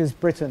Thatcher's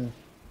Britain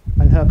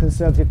and her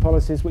conservative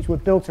policies, which were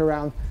built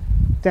around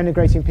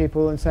denigrating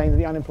people and saying that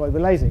the unemployed were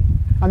lazy.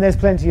 And there's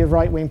plenty of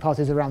right-wing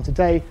parties around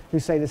today who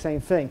say the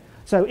same thing.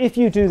 So if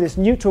you do this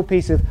neutral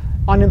piece of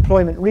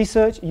unemployment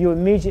research, you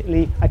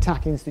immediately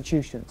attack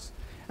institutions.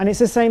 And it's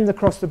the same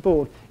across the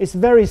board. It's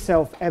very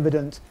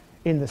self-evident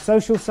in the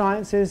social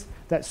sciences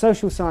that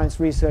social science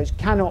research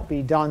cannot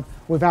be done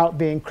without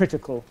being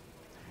critical.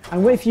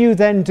 And if you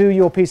then do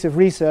your piece of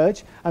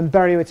research and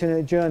bury it in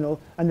a journal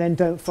and then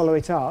don't follow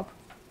it up,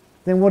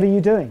 then what are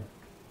you doing?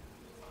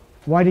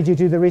 Why did you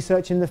do the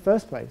research in the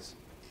first place?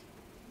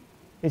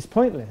 It's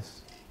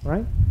pointless,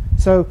 right?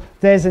 So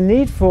there's a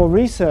need for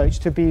research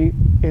to be,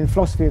 in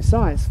philosophy of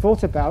science,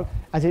 thought about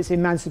as its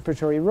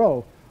emancipatory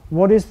role.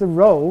 What is the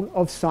role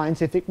of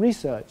scientific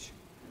research?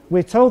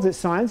 We're told that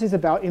science is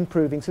about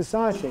improving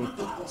society.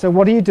 So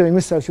what are you doing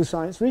with social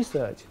science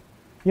research?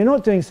 You're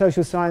not doing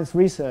social science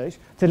research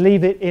to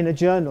leave it in a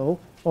journal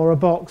or a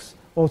box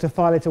or to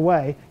file it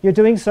away. You're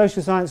doing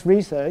social science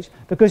research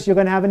because you're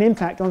going to have an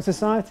impact on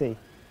society.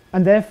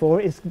 And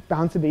therefore, it's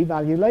bound to be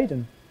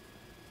value-laden.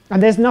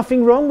 And there's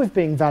nothing wrong with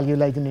being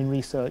value-laden in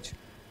research.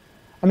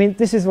 I mean,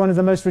 this is one of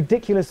the most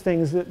ridiculous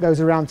things that goes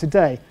around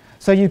today.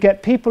 So you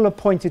get people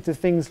appointed to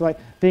things like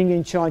being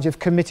in charge of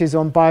committees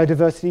on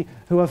biodiversity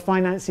who are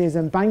financiers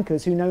and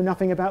bankers who know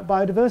nothing about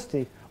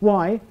biodiversity.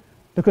 Why?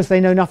 Because they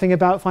know nothing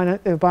about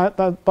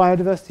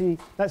biodiversity.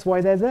 That's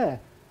why they're there.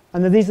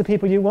 And these are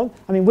people you want.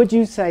 I mean, would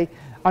you say,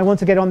 I want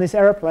to get on this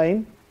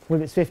aeroplane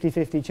with its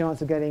 50-50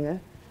 chance of getting there,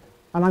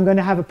 and I'm going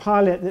to have a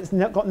pilot that's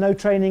got no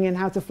training in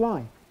how to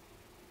fly?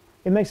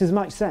 It makes as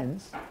much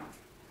sense.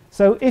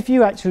 So if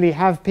you actually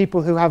have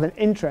people who have an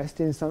interest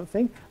in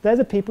something, they're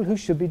the people who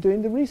should be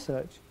doing the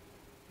research,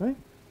 right?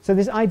 So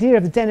this idea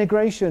of the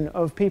denigration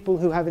of people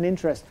who have an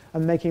interest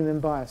and making them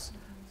biased.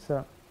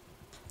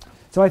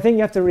 So I think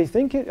you have to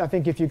rethink it. I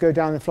think if you go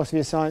down the philosophy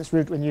of science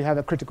route when you have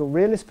a critical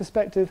realist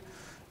perspective,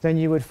 then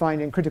you would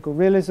find in critical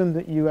realism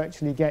that you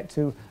actually get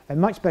to a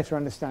much better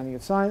understanding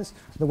of science,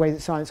 the way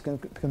that science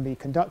can be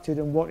conducted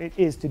and what it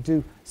is to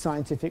do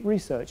scientific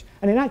research.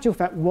 And in actual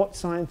fact, what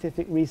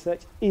scientific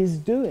research is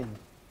doing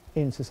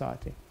in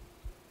society.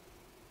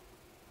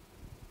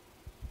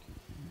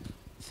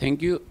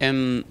 Thank you.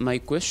 My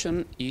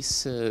question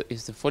is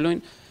the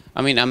following.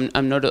 I mean,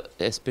 I'm not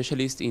a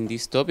specialist in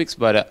these topics,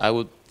 but I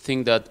would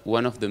think that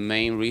one of the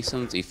main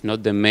reasons, if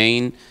not the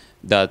main,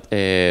 that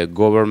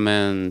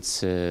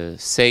governments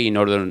say in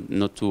order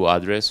not to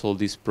address all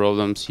these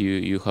problems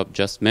you have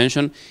just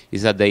mentioned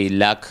is that they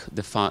lack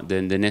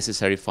the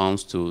necessary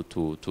funds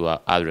to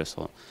address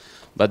all.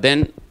 But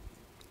then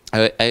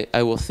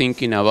I was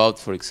thinking about,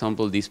 for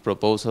example, these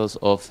proposals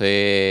of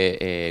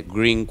a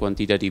green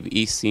quantitative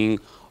easing,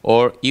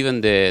 or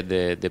even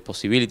the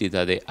possibility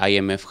that the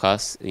IMF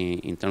has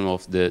in terms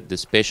of the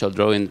special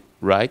drawing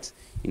rights,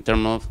 in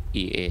terms of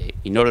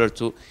in order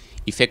to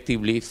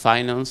effectively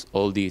finance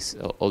all these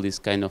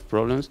kind of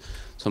problems.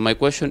 So my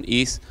question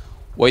is,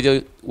 why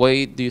do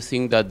you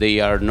think that they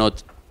are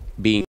not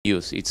being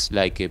used? It's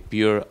like a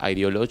pure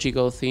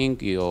ideological thing,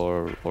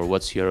 or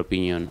what's your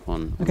opinion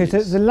on okay,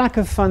 this? So the lack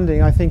of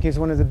funding, I think, is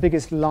one of the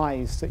biggest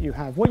lies that you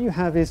have. What you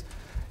have is,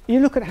 you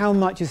look at how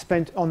much is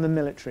spent on the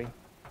military,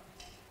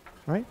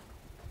 right?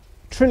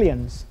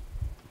 Trillions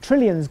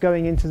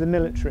going into the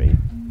military.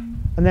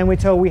 And then we're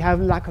told we have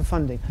lack of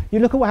funding. You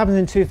look at what happened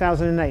in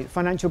 2008,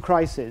 financial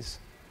crisis.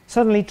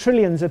 Suddenly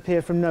trillions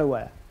appear from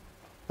nowhere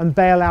and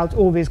bail out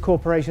all these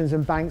corporations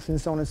and banks and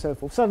so on and so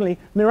forth. Suddenly,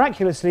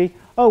 miraculously,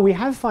 oh, we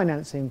have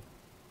financing.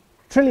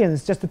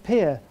 Trillions just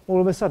appear all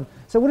of a sudden.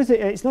 So what is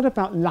it? It's not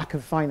about lack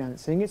of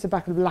financing, it's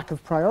about lack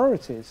of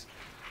priorities.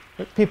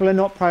 But people are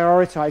not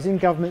prioritizing,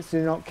 governments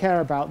do not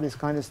care about this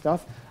kind of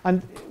stuff.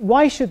 And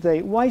why should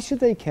they? Why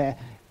should they care?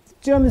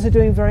 Germans are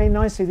doing very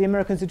nicely, the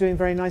Americans are doing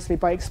very nicely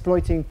by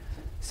exploiting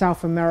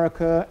South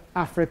America,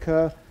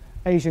 Africa,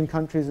 Asian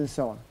countries and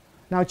so on.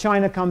 Now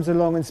China comes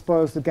along and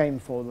spoils the game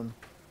for them.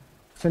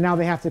 So now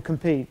they have to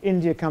compete.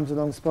 India comes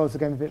along and spoils the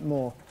game a bit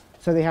more.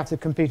 So they have to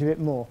compete a bit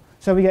more.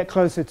 So we get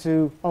closer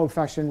to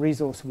old-fashioned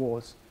resource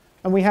wars.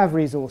 And we have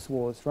resource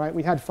wars, right?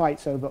 We had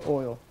fights over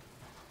oil.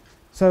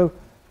 So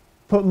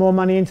put more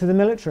money into the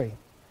military.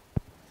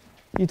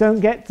 You don't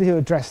get to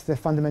address the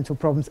fundamental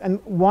problems. And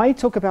why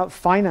talk about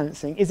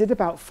financing? Is it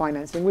about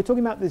financing? We're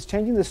talking about this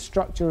changing the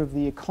structure of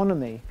the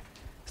economy.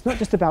 It's not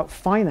just about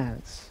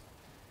finance.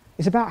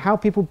 It's about how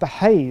people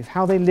behave,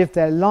 how they live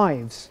their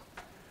lives.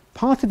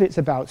 Part of it's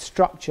about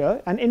structure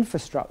and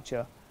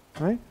infrastructure,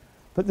 right?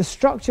 But the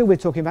structure we're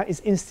talking about is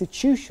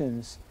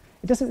institutions.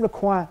 It doesn't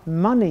require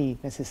money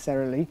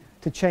necessarily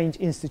to change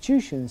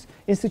institutions.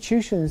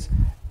 Institutions,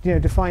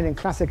 defined in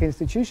classic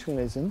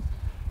institutionalism,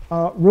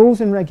 are rules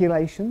and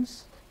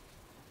regulations,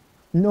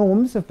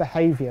 norms of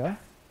behavior,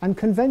 and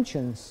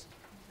conventions.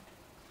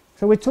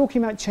 So we're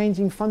talking about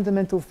changing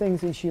fundamental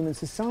things in human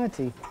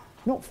society,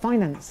 not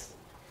finance.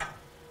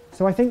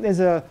 So I think there's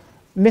a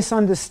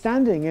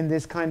misunderstanding in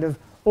this kind of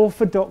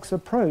orthodox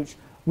approach.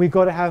 We've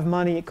got to have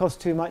money, it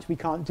costs too much, we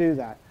can't do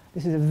that.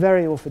 This is a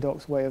very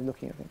orthodox way of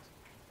looking at things.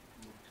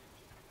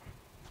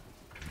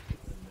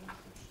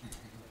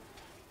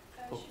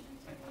 Should we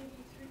take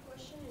maybe 3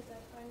 questions? Is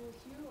that fine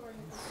with you, or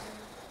you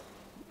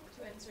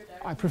prefer to answer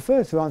directly? I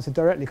prefer to answer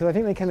directly because I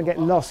think they kind of get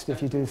lost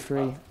if you do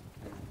 3.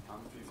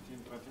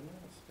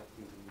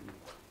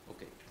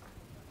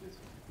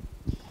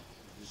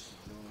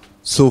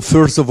 So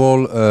first of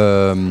all,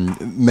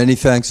 many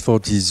thanks for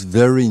this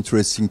very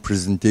interesting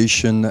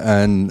presentation,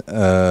 and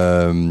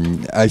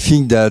I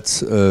think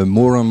that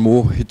more and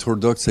more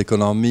heterodox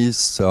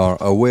economists are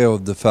aware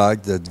of the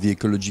fact that the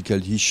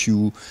ecological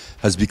issue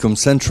has become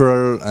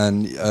central,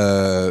 and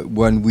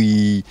when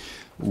we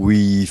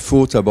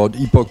thought about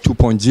EPOG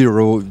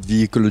 2.0,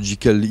 the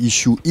ecological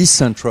issue is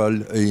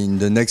central in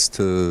the next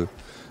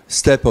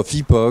step of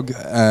EPOG,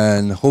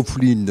 and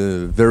hopefully in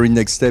the very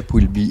next step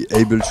we'll be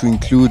able to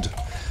include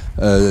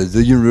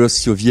the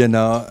University of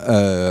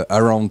Vienna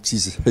around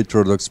this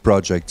heterodox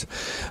project.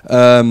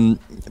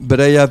 But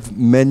I have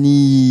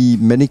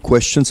many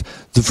questions.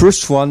 The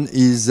first one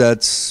is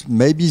that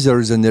maybe there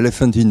is an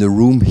elephant in the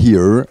room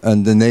here,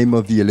 and the name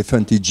of the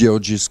elephant is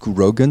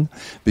Georgescu-Roegen,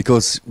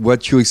 because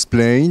what you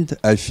explained,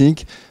 I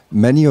think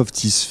many of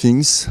these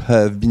things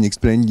have been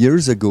explained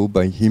years ago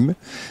by him,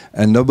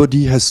 and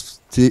nobody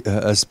has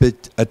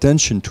paid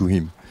attention to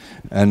him.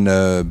 And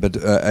but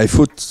I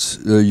thought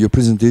your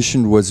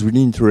presentation was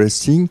really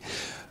interesting.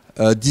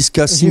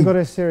 Discussing. If you've got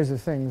a series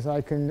of things,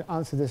 I can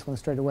answer this one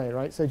straight away,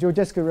 right? So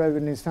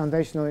Georgescu-Roegen is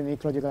foundational in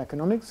ecological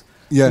economics.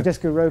 Yeah.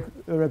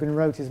 Georgescu-Roegen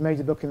wrote his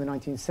major book in the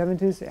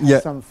 1970s. It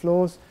had some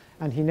flaws,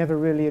 and he never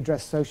really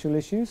addressed social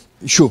issues.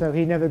 Sure. So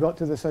he never got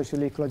to the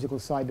social ecological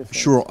side of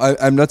things. Sure.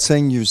 I'm not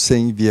saying you're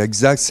saying the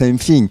exact same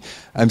thing.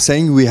 I'm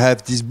saying we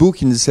have this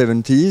book in the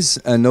 70s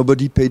and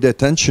nobody paid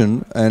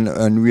attention,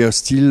 and we are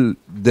still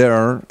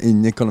there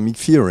in economic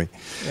theory.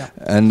 Yeah.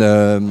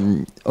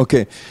 And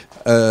okay.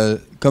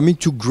 Coming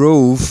to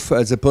growth,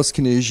 as a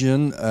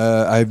post-Keynesian,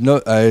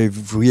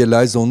 I've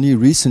realized only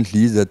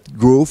recently that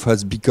growth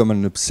has become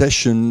an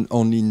obsession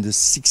only in the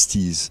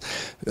 60s,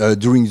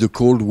 during the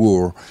Cold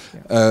War.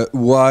 Yeah.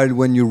 While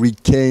when you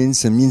read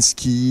Keynes and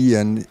Minsky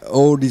and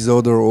all these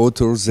other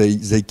authors,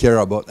 they care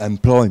about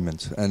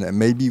employment. And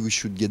maybe we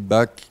should get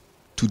back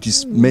to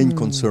this main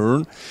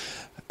concern.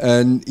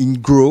 And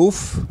in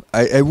growth,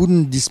 I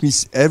wouldn't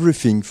dismiss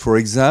everything. For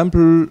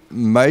example,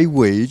 my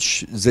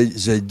wage,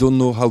 they don't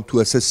know how to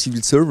assess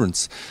civil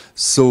servants.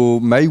 So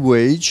my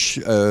wage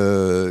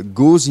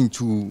goes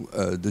into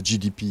the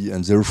GDP,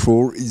 and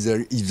therefore,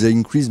 if they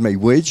increase my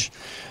wage,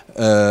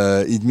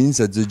 it means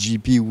that the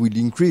GDP will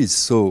increase.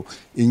 So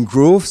in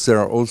growth, there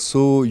are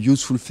also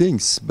useful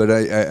things, but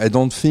I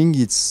don't think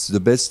it's the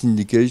best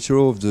indicator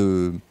of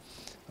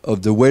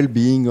the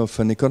well-being of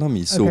an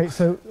economy. So, okay,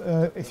 so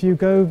if you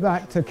go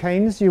back to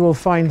Keynes, you will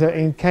find that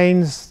in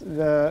Keynes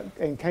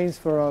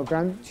for our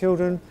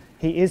grandchildren,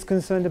 he is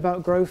concerned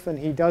about growth, and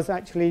he does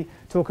actually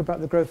talk about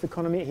the growth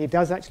economy. He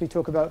does actually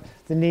talk about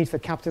the need for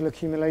capital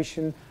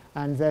accumulation,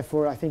 and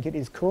therefore I think it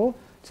is core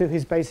to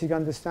his basic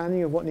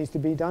understanding of what needs to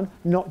be done,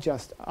 not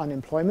just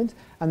unemployment.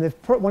 And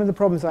one of the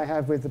problems I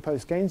have with the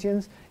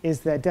post-Keynesians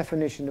is their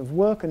definition of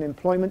work and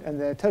employment and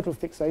their total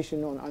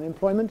fixation on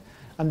unemployment,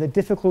 and the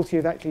difficulty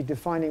of actually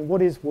defining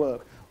what is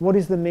work, what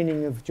is the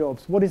meaning of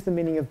jobs, what is the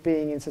meaning of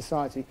being in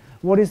society,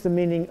 what is the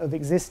meaning of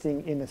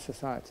existing in a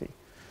society.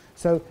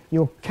 So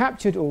you're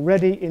captured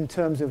already in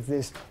terms of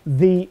this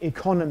the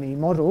economy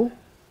model,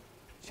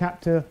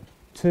 chapter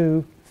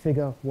 2,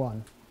 figure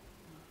 1.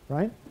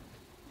 right?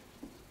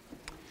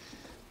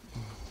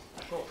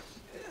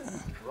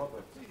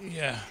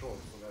 Yeah.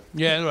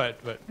 Yeah, right.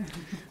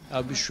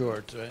 I'll be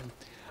short,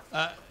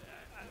 right?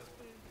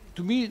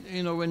 To me,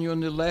 you know, when you're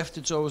on the left,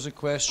 it's always a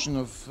question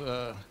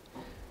of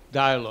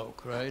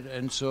dialogue, right?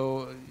 And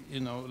so, you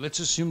know, let's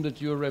assume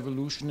that you're a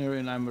revolutionary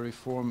and I'm a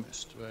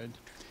reformist, right?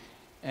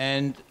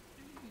 And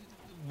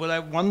what I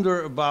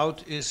wonder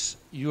about is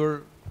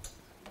your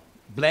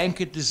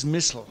blanket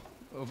dismissal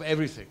of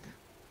everything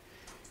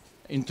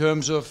in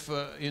terms of,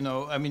 you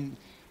know, I mean,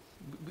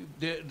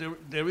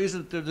 there is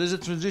a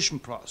transition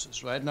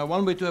process, right? Now,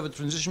 one way to have a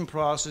transition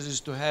process is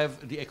to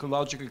have the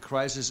ecological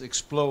crisis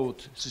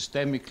explode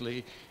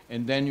systemically,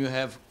 and then you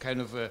have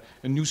kind of a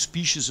new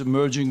species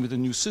emerging with a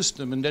new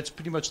system, and that's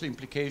pretty much the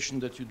implication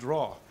that you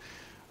draw.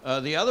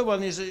 The other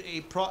one is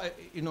a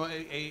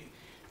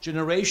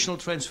generational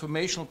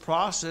transformational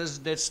process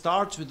that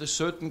starts with a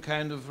certain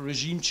kind of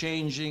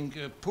regime-changing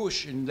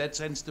push. In that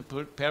sense, the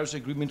Paris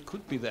Agreement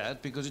could be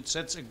that, because it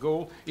sets a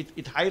goal,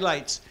 it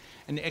highlights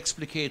and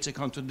explicates a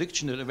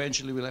contradiction that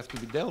eventually will have to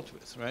be dealt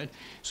with, right?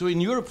 So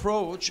in your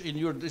approach, in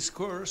your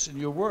discourse, in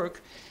your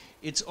work,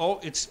 it's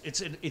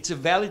a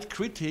valid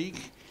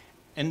critique,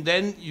 and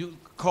then you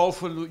call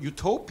for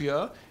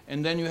utopia,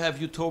 and then you have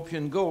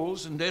utopian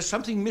goals, and there's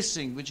something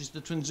missing, which is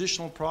the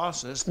transitional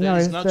process that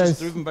is not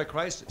just driven by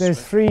crisis. There's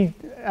right? three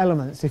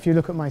elements. If you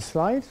look at my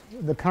slide,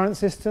 the current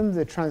system,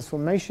 the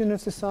transformation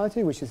of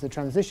society, which is the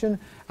transition,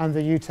 and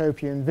the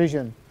utopian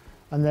vision.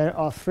 And there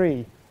are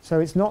three. So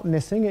it's not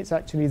missing, it's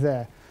actually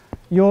there.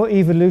 Your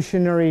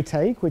evolutionary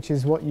take, which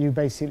is what you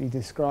basically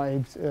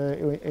described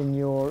in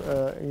your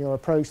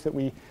approach, that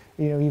we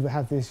either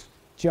have this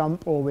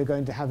jump or we're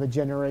going to have a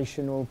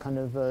generational kind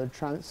of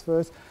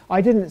transfers. I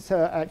didn't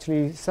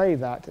actually say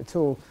that at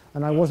all,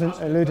 and I wasn't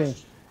alluding.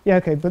 Yeah,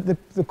 okay, but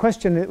the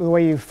question, the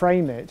way you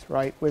frame it,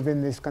 right,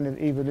 within this kind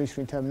of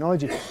evolutionary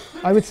terminology,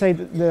 I would say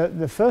that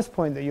the first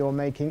point that you're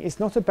making, it's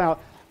not about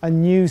a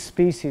new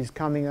species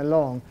coming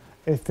along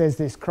if there's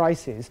this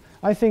crisis.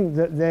 I think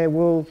that there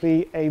will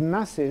be a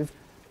massive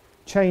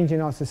change in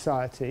our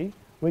society,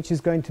 which is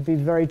going to be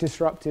very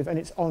disruptive, and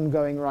it's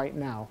ongoing right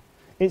now.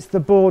 It's the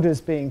borders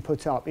being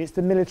put up, it's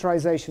the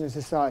militarization of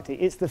society,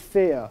 it's the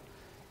fear,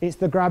 it's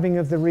the grabbing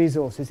of the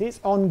resources. It's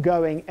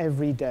ongoing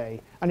every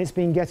day, and it's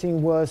been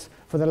getting worse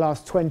for the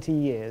last 20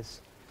 years.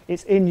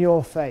 It's in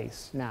your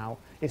face now.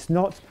 It's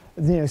not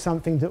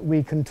something that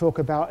we can talk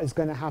about is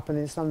going to happen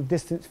in some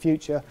distant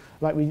future,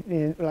 like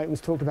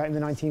was talked about in the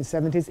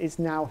 1970s. It's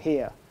now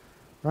here,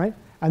 right?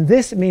 And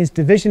this means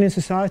division in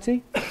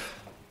society.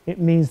 It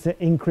means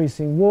the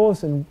increasing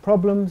wars and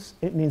problems.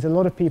 It means a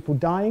lot of people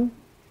dying,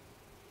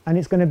 and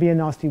it's going to be a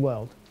nasty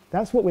world.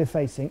 That's what we're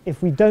facing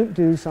if we don't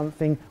do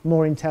something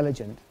more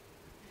intelligent.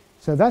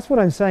 So that's what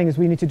I'm saying, is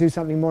we need to do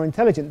something more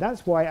intelligent.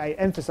 That's why I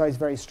emphasize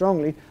very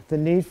strongly the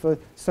need for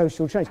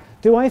social change.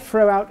 Do I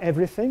throw out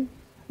everything?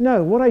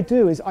 No, what I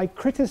do is I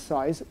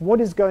criticize what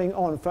is going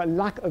on for a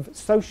lack of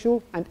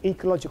social and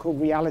ecological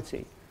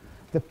reality.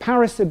 The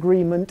Paris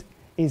Agreement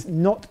is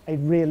not a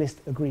realist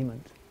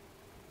agreement.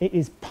 It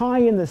is pie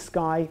in the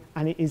sky,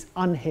 and it is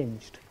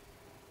unhinged.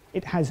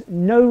 It has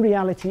no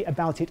reality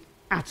about it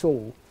at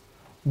all.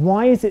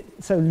 Why is it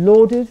so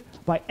lauded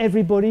by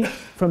everybody,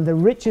 from the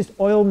richest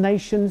oil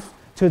nations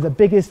to the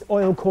biggest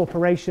oil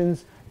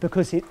corporations?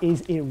 Because it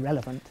is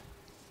irrelevant.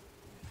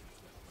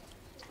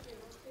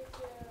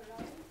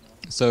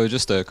 So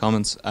just a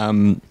comment.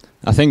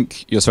 I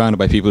think you're surrounded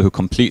by people who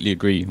completely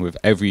agree with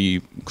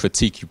every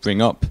critique you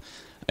bring up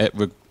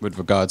with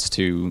regards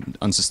to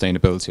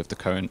unsustainability of the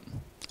current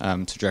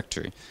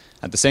trajectory.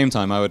 At the same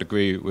time, I would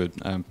agree with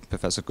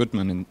Professor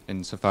Goodman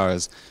insofar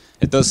as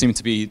it does seem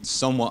to be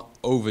somewhat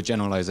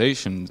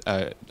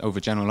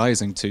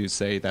overgeneralizing to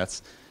say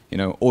that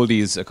all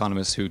these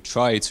economists who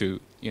try to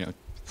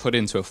put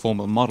into a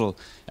formal model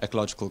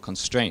ecological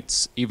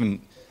constraints,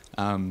 even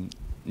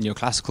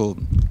neoclassical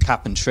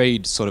cap and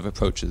trade sort of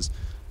approaches,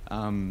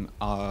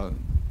 are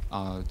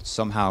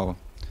somehow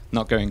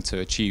not going to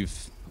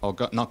achieve or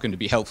not going to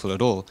be helpful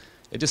at all.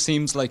 It just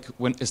seems like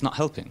when it's not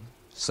helping.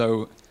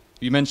 So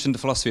you mentioned the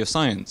philosophy of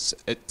science.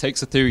 It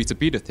takes a theory to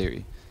beat a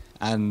theory,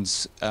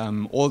 and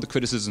all the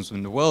criticisms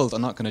in the world are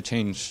not going to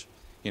change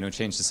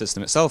the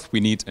system itself. We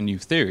need a new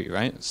theory,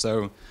 right?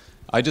 So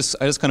I just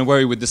kind of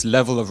worry with this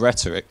level of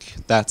rhetoric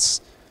that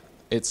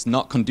it's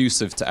not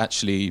conducive to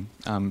actually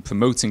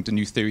promoting the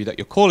new theory that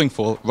you're calling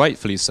for,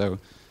 rightfully so,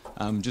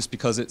 just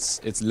because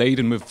it's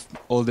laden with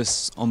all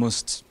this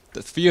almost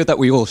the fear that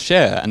we all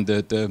share and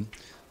the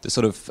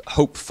sort of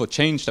hope for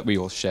change that we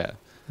all share.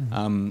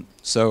 Mm-hmm.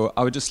 So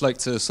I would just like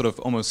to sort of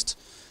almost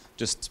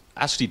just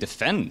actually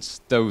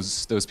defend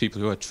those people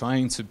who are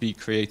trying to be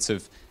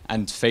creative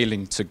and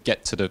failing to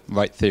get to the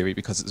right theory,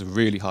 because it's a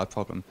really hard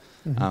problem.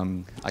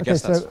 Mm-hmm. I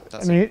guess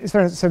that's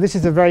it. So this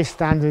is a very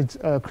standard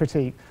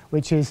critique,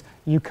 which is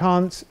you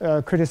can't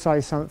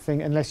criticize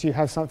something unless you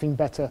have something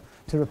better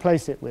to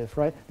replace it with,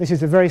 right? This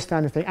is a very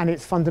standard thing, and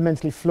it's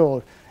fundamentally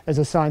flawed as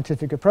a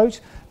scientific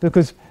approach,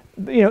 because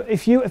You know,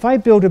 if I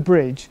build a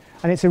bridge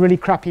and it's a really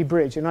crappy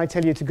bridge and I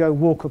tell you to go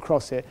walk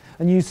across it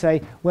and you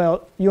say,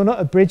 well, you're not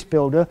a bridge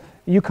builder,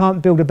 you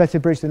can't build a better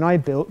bridge than I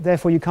built,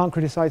 therefore you can't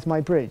criticize my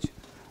bridge. I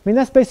mean,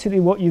 that's basically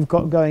what you've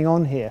got going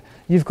on here.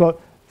 You've got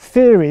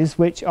theories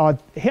which are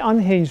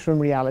unhinged from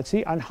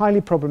reality and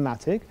highly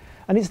problematic,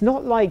 and it's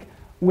not like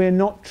we're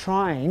not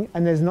trying,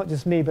 and there's not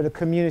just me, but a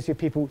community of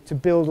people to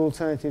build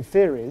alternative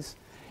theories.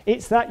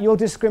 It's that you're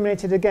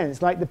discriminated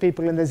against, like the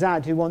people in the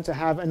ZAD who want to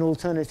have an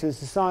alternative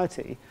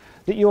society,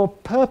 that you're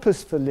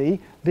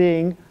purposefully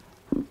being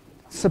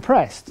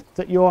suppressed,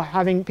 that you're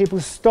having people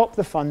stop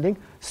the funding,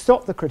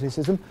 stop the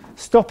criticism,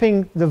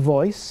 stopping the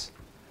voice.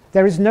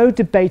 There is no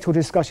debate or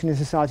discussion in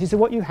society, so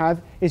what you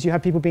have is you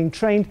have people being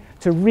trained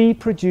to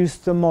reproduce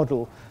the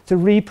model, to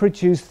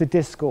reproduce the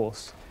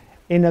discourse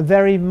in a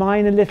very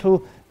minor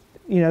little,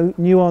 you know,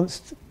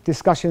 nuanced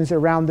discussions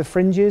around the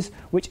fringes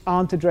which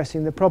aren't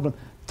addressing the problem.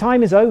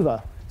 Time is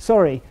over.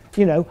 Sorry,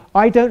 you know,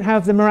 I don't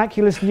have the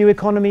miraculous new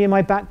economy in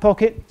my back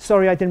pocket.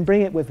 Sorry, I didn't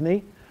bring it with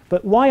me.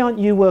 But why aren't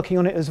you working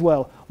on it as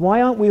well?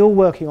 Why aren't we all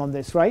working on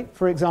this, right?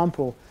 For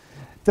example,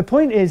 the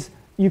point is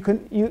you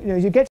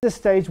get to the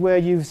stage where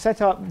you've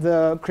set up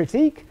the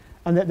critique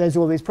and that there's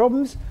all these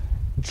problems.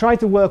 Try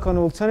to work on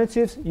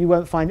alternatives. You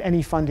won't find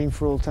any funding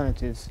for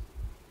alternatives,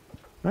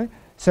 right?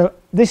 So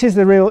this is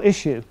the real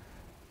issue.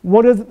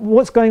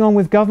 What's going on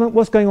with government?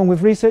 What's going on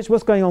with research?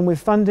 What's going on with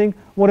funding?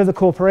 What are the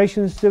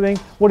corporations doing?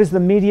 What does the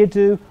media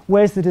do?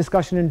 Where's the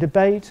discussion and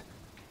debate?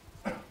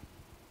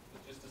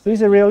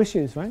 These are real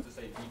issues, right? Just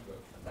to say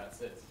degrowth, and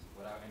that's it,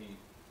 without any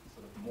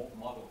sort of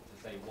model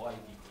to say why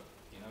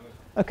degrowth, you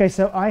know? Okay,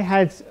 so I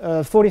had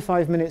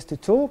 45 minutes to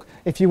talk.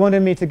 If you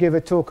wanted me to give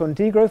a talk on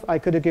degrowth, I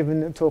could have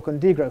given a talk on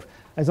degrowth.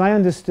 As I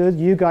understood,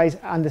 you guys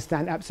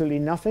understand absolutely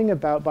nothing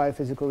about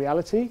biophysical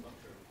reality.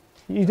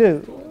 You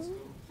do?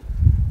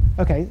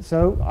 Okay,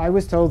 so I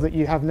was told that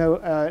you have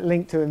no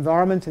link to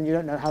environment and you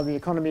don't know how the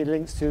economy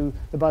links to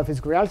the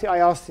biophysical reality. I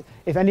asked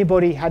if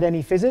anybody had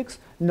any physics.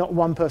 Not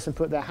one person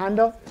put their hand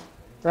up,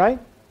 right?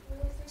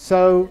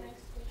 So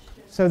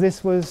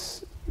this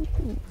was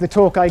the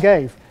talk I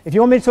gave. If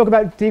you want me to talk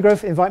about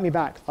degrowth, invite me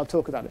back. I'll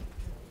talk about it.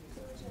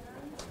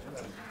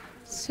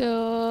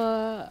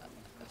 So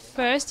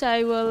first,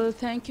 I will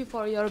thank you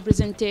for your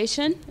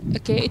presentation.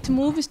 Okay, it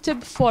moves a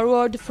step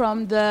forward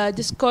from the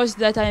discourse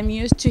that I'm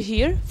used to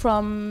hear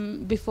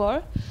from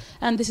before,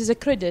 and this is a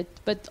credit,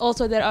 but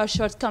also there are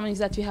shortcomings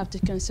that we have to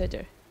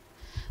consider.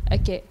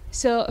 Okay,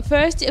 so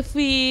first, if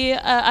we,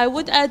 I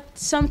would add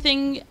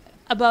something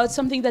about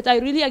something that I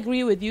really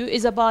agree with you,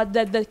 is about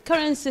that the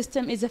current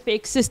system is a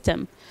fake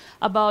system,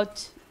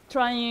 about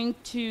trying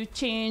to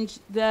change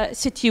the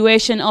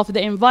situation of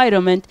the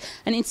environment,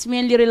 and it's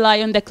mainly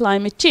rely on the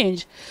climate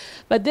change.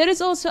 But there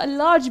is also a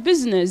large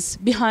business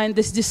behind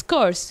this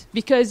discourse,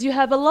 because you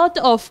have a lot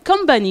of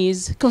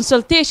companies,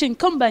 consultation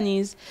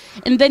companies,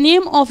 in the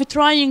name of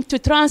trying to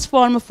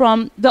transform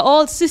from the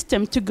old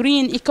system to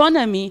green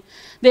economy.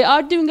 They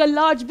are doing a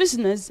large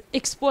business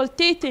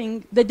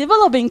exploiting the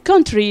developing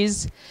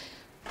countries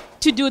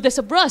to do this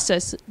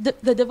process.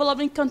 The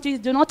developing countries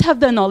do not have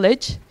the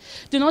knowledge,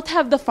 do not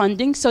have the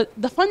funding, so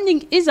the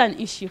funding is an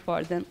issue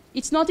for them.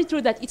 It's not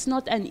true that it's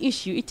not an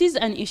issue, it is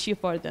an issue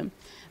for them.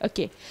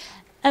 Okay,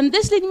 and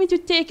this led me to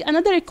take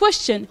another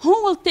question.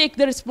 Who will take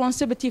the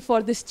responsibility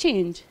for this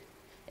change?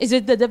 Is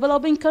it the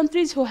developing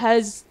countries who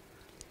has,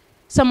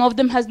 some of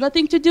them has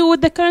nothing to do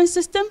with the current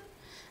system?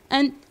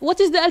 And what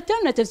is the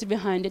alternatives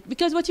behind it?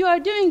 Because what you are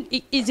doing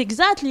is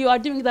exactly, you are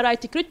doing the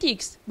right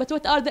critiques, but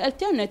what are the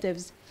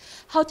alternatives?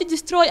 How to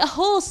destroy a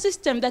whole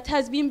system that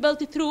has been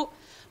built through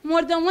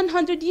more than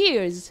 100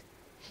 years.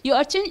 You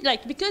are changing,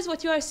 like, because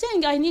what you are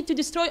saying, I need to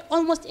destroy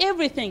almost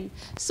everything.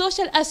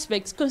 Social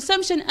aspects,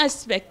 consumption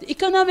aspect,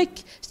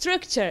 economic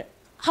structure,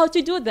 how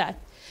to do that.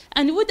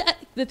 And would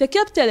the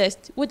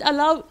capitalist would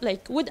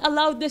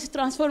allow this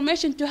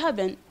transformation to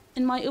happen?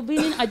 In my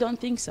opinion, I don't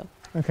think so.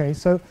 Okay,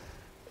 so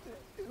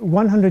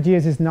 100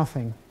 years is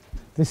nothing.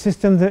 The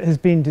system that has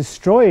been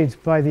destroyed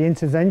by the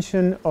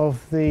intervention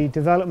of the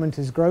development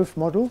as growth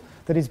model,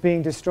 that is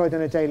being destroyed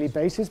on a daily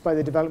basis by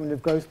the development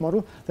of growth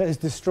model, that has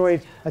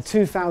destroyed a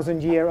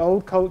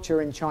 2,000-year-old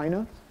culture in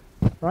China,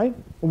 right?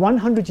 A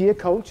 100-year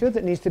culture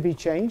that needs to be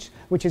changed,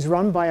 which is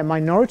run by a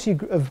minority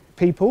of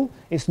people.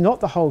 It's not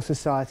the whole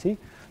society.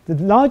 The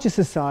larger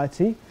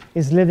society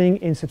is living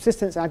in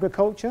subsistence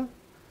agriculture.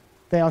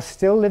 They are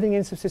still living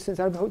in subsistence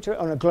agriculture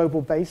on a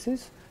global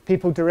basis.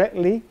 People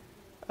directly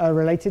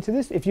related to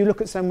this. If you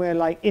look at somewhere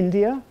like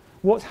India,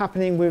 what's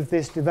happening with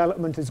this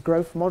development as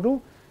growth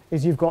model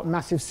is you've got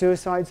massive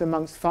suicides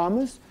amongst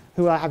farmers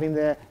who are having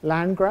their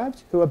land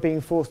grabbed, who are being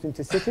forced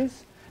into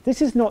cities.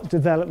 This is not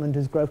development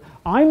as growth.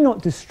 I'm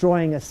not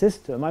destroying a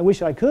system. I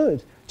wish I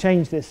could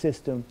change this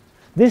system.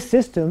 This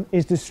system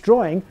is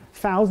destroying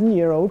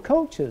 1,000-year-old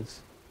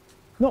cultures,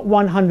 not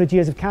 100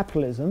 years of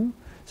capitalism.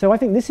 So I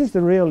think this is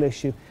the real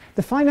issue.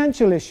 The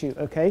financial issue,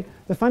 okay?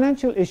 The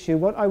financial issue,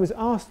 what I was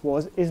asked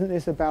was, isn't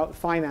this about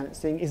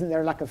financing? Isn't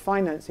there a lack of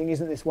financing?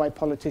 Isn't this why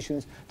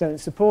politicians don't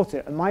support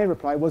it? And my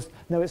reply was,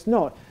 no, it's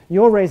not.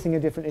 You're raising a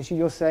different issue.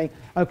 You're saying,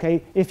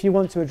 okay, if you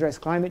want to address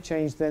climate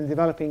change, then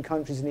developing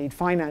countries need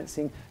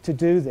financing to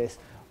do this.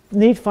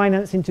 Need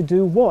financing to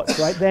do what,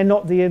 right? They're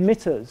not the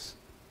emitters.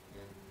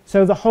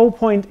 So the whole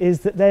point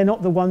is that they're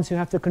not the ones who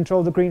have to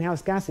control the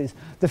greenhouse gases.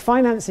 The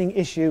financing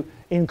issue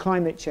in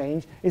climate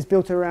change is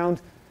built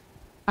around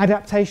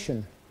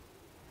adaptation.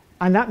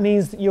 And that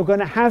means that you're going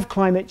to have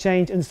climate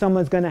change and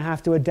someone's going to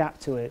have to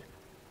adapt to it.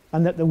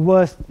 And that the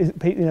worst,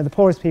 the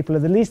poorest people are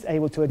the least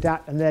able to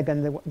adapt and they're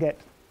going to get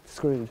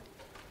screwed.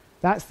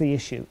 That's the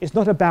issue. It's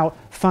not about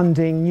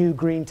funding new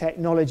green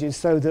technologies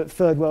so that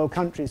third world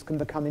countries can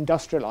become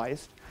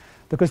industrialized.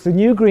 Because the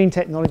new green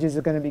technologies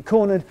are going to be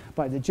cornered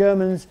by the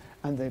Germans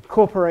and the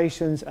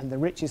corporations and the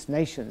richest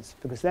nations,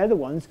 because they're the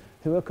ones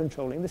who are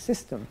controlling the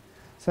system.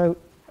 So,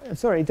 I'm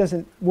sorry, it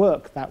doesn't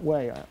work that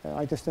way.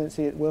 I just don't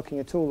see it working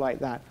at all like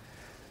that.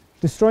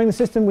 Destroying the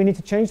system, we need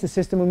to change the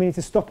system, and we need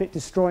to stop it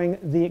destroying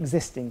the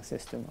existing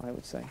system, I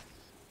would say.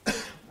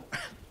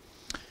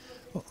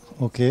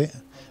 Okay.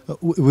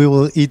 We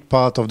will eat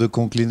part of the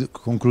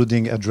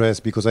concluding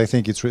address because I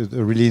think it's a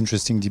really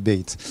interesting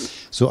debate.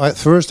 So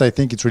first, I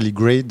think it's really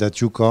great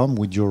that you come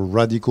with your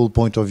radical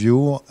point of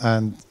view,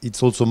 and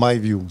it's also my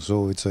view.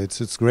 So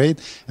it's great,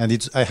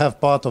 and I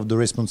have part of the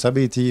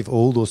responsibility if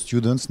all those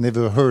students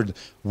never heard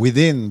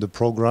within the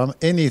program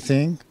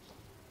anything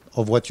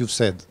of what you've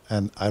said.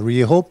 And I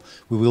really hope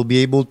we will be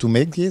able to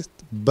make it,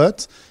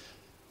 but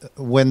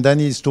when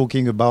Danny is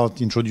talking about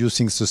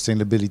introducing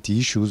sustainability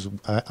issues,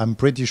 I'm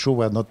pretty sure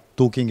we're not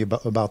talking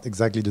about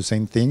exactly the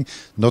same thing,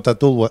 not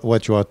at all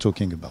what you are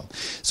talking about.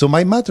 So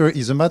my matter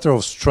is a matter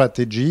of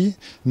strategy,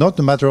 not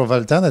a matter of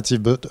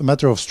alternative, but a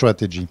matter of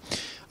strategy.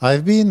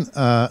 I've been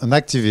an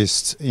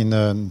activist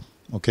in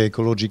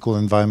ecological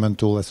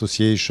environmental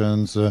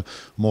associations,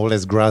 more or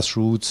less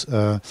grassroots,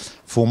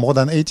 for more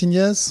than 18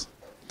 years.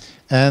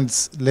 And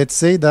let's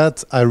say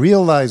that I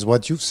realize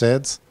what you've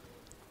said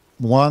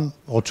 1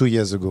 or 2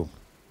 years ago,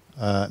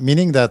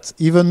 meaning that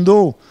even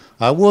though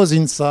I was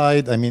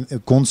inside,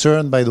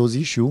 concerned by those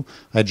issues,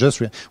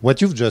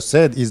 what you've just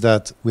said is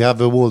that we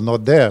have a wall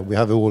not there, we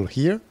have a wall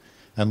here,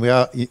 and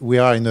we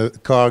are in a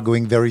car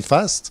going very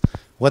fast.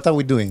 What are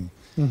we doing?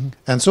 Mm-hmm.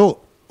 And so,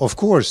 of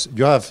course,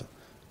 you have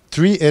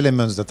 3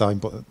 elements that are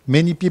important.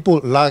 Many people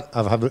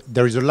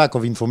there is a lack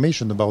of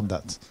information about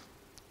that.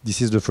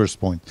 This is the first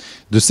point.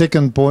 The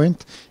second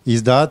point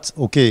is that,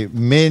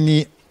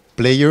 many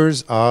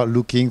players are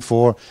looking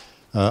for,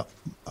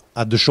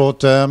 at the short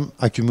term,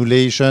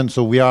 accumulation.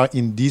 So we are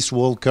in this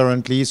world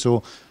currently,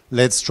 so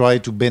let's try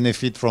to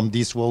benefit from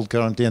this world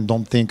currently and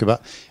don't think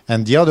about...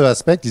 And the other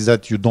aspect is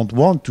that you don't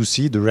want to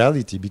see the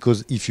reality,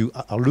 because if you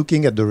are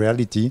looking at the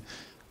reality,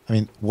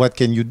 what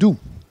can you do?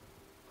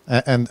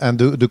 And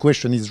the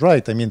question is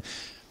right.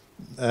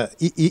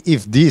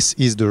 If this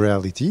is the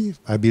reality,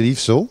 I believe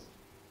so,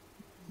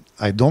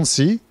 I don't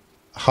see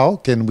how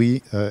can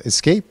we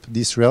escape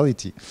this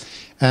reality.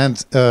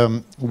 And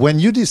when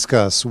you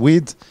discuss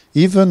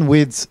even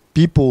with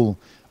people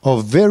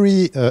of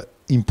very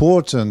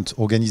important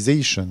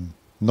organization,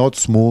 not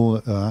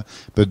small,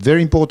 but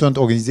very important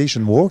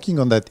organization working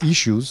on that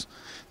issues,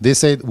 they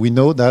said, we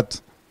know that,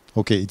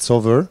 it's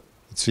over,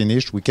 it's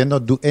finished, we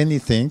cannot do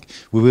anything,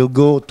 we will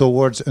go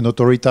towards an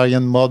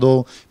authoritarian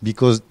model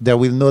because there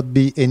will not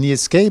be any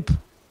escape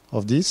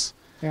of this.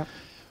 Yeah.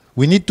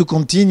 We need to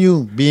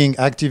continue being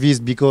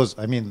activists because,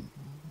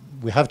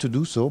 we have to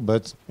do so,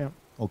 but... Yeah.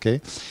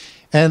 Okay.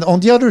 And on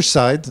the other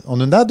side,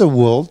 on another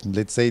world,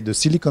 let's say the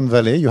Silicon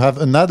Valley, you have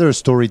another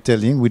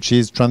storytelling, which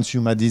is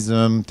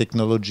transhumanism,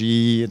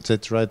 technology,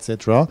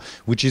 etc.,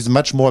 which is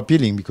much more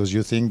appealing because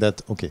you think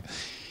that,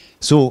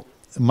 So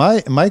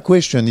my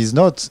question is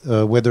not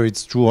whether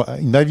it's true.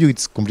 In my view,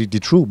 it's completely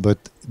true, but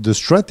the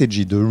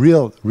strategy, the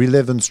real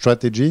relevant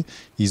strategy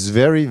is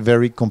very,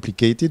 very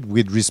complicated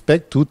with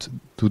respect to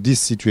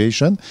this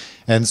situation.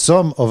 And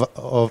some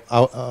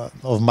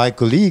of my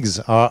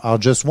colleagues are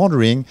just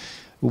wondering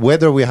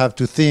whether we have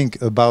to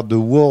think about the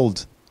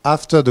world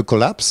after the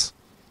collapse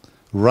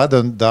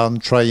rather than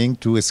trying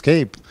to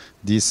escape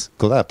this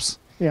collapse.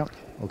 Yeah.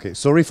 Okay,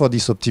 sorry for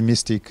this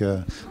optimistic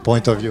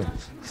point of view.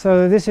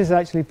 So this is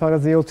actually part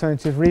of the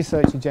alternative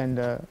research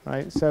agenda,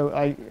 right? So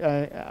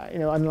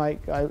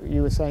unlike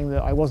you were saying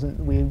that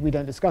we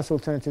don't discuss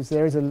alternatives,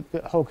 there is a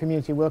whole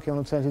community working on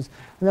alternatives,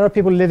 and there are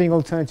people living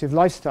alternative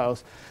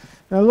lifestyles.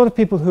 Now, a lot of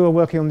people who are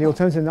working on the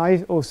alternative, and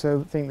I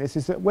also think this,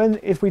 is that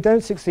if we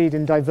don't succeed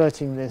in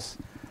diverting this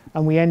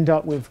and we end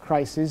up with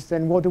crises,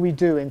 then what do we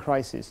do in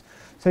crises?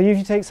 So if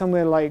you take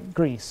somewhere like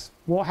Greece,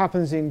 what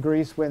happens in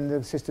Greece when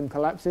the system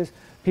collapses?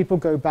 People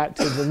go back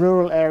to the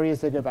rural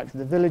areas, they go back to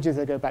the villages,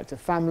 they go back to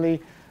family,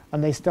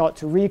 and they start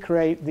to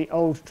recreate the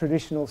old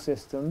traditional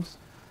systems.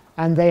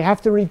 And they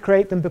have to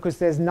recreate them because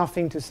there's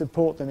nothing to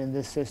support them in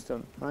this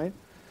system, right?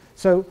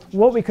 So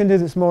what we can do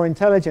that's more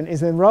intelligent is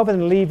then, rather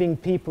than leaving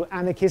people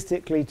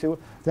anarchistically to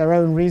their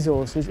own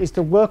resources, is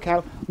to work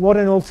out what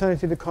an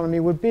alternative economy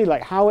would be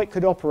like, how it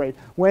could operate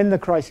when the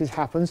crisis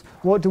happens,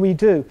 what do we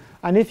do?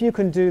 And if you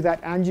can do that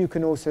and you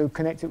can also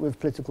connect it with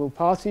political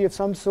party of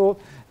some sort,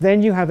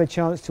 then you have a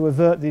chance to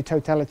avert the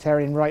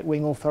totalitarian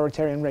right-wing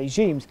authoritarian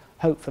regimes,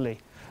 hopefully.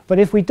 But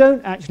if we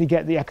don't actually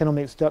get the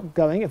economic stuff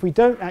going, if we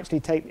don't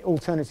actually take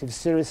alternatives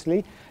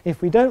seriously,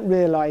 if we don't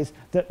realize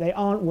that they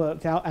aren't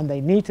worked out and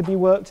they need to be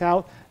worked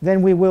out,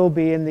 then we will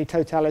be in the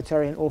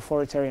totalitarian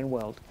authoritarian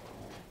world.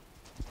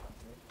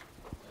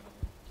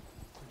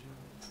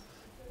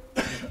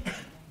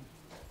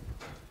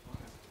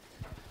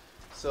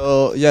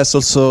 So yes,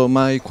 also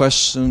my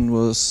question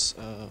was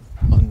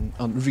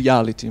on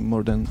reality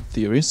more than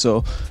theory.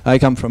 So I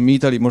come from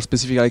Italy, more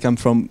specifically I come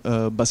from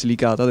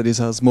Basilicata, that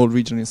is a small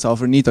region in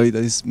southern Italy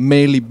that is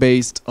mainly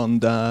based on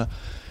the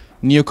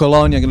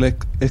neo-colonial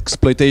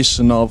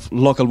exploitation of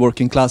local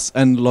working class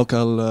and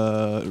local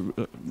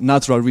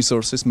natural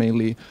resources,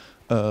 mainly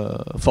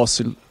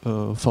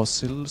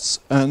fossils.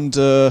 And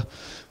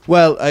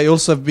well, I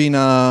also have been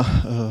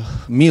a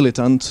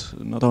militant,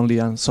 not only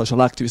a social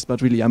activist,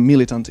 but really a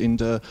militant in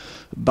the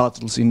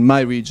battles in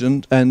my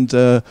region. And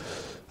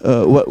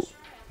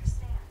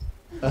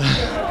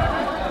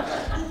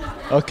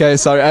okay,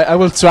 sorry, I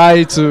will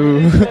try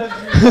to...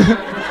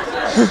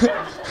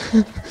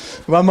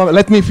 One moment,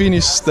 let me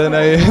finish, then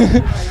I...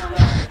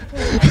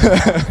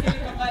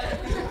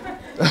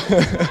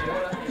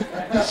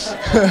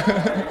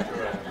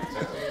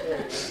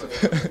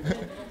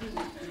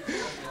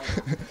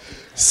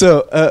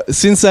 So,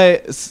 since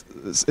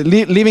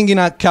living in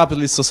a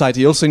capitalist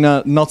society, also in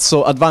a not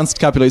so advanced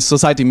capitalist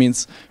society,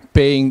 means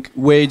paying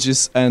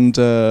wages and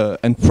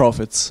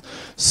profits.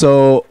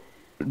 So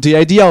the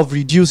idea of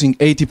reducing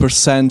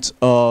 80%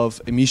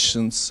 of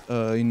emissions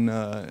in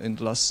the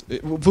last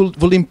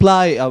will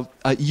imply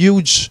a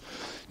huge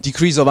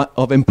decrease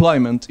of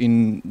employment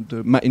in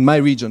my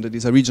region. That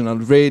is a region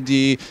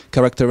already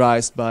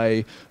characterized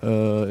by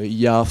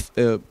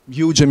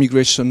huge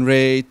immigration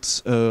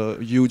rates,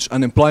 huge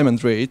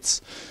unemployment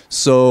rates.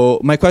 So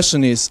my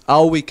question is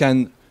how we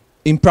can,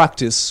 in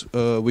practice,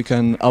 we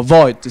can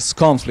avoid this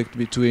conflict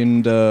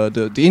between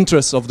the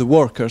interests of the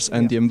workers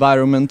and the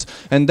environment,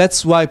 and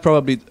that's why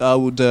probably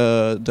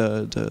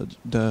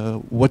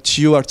what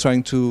you are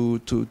trying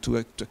to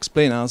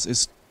explain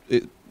us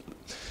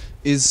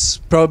is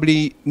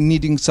probably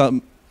needing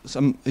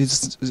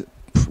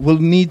will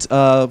need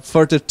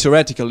further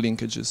theoretical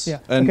linkages,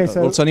 and okay,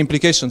 so also an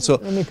implication. So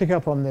let me pick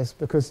up on this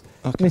because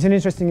I mean, it's an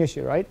interesting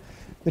issue, right?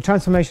 The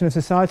transformation of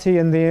society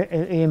and the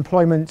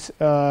employment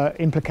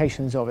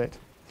implications of it.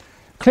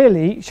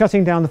 Clearly,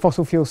 shutting down the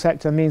fossil fuel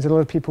sector means a lot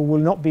of people will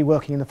not be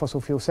working in the fossil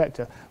fuel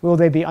sector. Will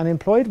they be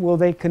unemployed? Well,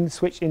 they can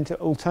switch into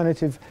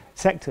alternative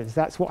sectors.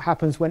 That's what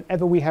happens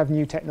whenever we have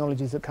new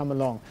technologies that come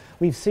along.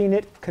 We've seen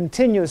it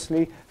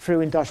continuously through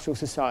industrial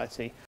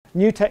society.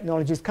 New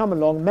technologies come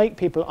along, make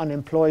people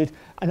unemployed.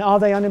 And are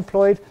they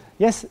unemployed?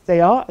 Yes, they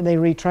are, and they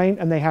retrain,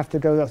 and they have to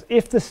go else.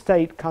 If the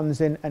state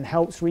comes in and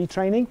helps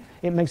retraining,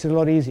 it makes it a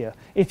lot easier.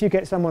 If you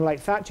get someone like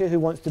Thatcher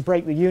who wants to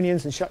break the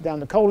unions and shut down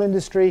the coal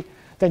industry,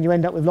 then you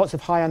end up with lots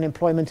of high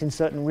unemployment in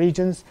certain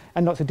regions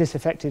and lots of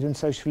disaffected and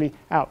socially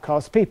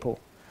outcast people.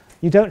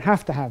 You don't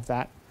have to have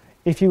that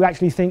if you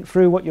actually think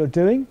through what you're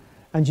doing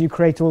and you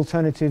create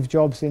alternative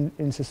jobs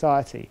in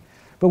society.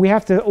 But we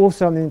have to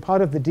also, I mean,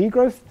 part of the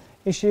degrowth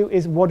issue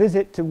is what is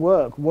it to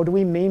work? What do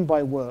we mean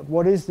by work?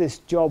 What is this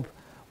job?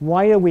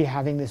 Why are we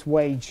having this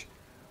wage?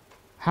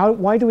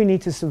 Why do we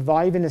need to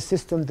survive in a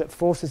system that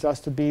forces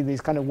us to be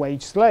these kind of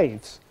wage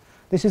slaves?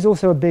 This is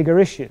also a bigger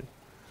issue.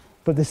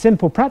 But the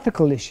simple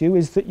practical issue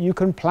is that you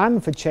can plan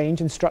for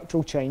change and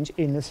structural change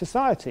in the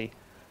society.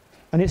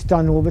 And it's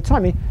done all the time. I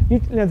mean, you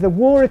know, the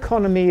war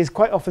economy is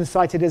quite often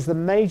cited as the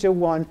major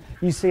one.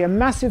 You see a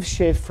massive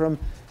shift from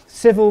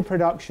civil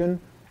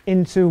production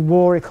into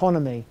war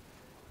economy.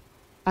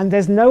 And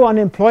there's no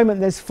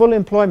unemployment, there's full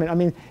employment. I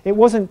mean, it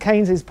wasn't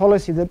Keynes's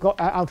policy that got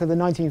out of the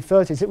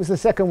 1930s, it was the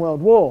Second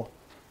World War.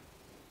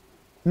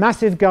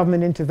 Massive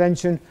government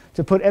intervention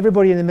to put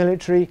everybody in the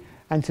military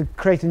and to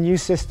create a new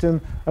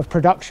system of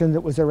production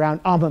that was around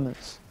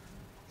armaments.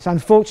 It's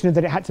unfortunate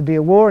that it had to be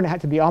a war and it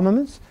had to be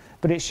armaments,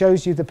 but it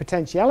shows you the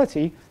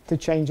potentiality to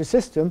change a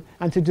system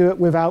and to do it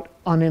without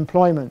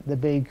unemployment, the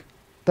big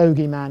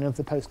bogeyman of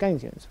the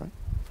post-Keynesians, right?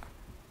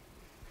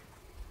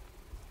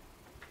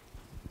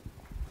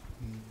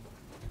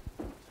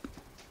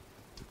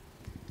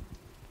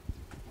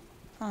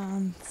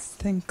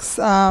 Thanks.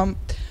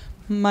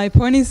 My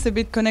point is a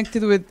bit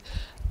connected with,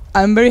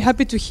 I'm very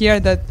happy to hear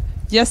that,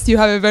 yes, you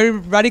have a very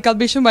radical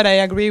vision, but I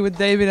agree with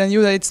David and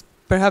you that it's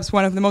perhaps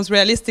one of the most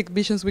realistic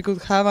visions we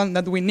could have and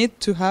that we need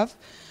to have.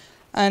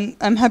 And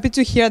I'm happy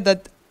to hear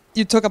that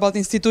you talk about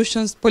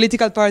institutions,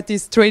 political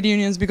parties, trade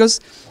unions, because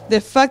the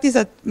fact is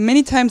that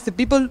many times the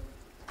people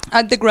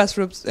at the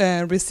grassroots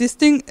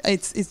resisting,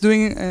 it's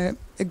doing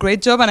a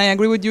great job, and I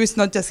agree with you, it's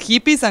not just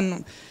hippies,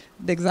 and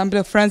the example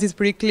of France is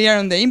pretty clear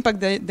on the impact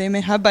they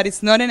may have, but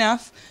it's not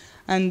enough.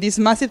 And this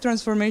massive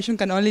transformation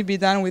can only be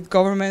done with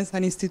governments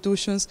and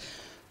institutions.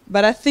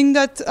 But I think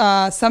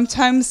that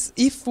sometimes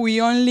if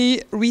we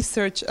only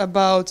research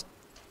about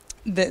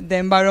the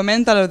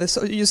environmental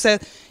or you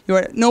said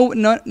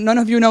none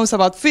of you knows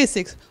about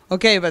physics,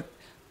 okay, but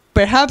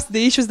perhaps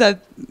the issues that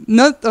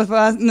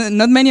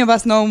not many of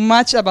us know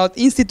much about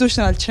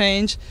institutional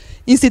change,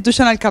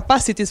 institutional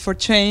capacities for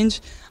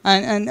change,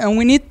 and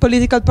we need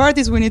political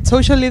parties, we need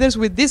social leaders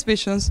with these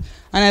visions,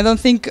 and I don't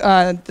think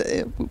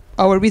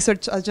our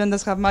research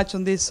agendas have much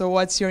on this. So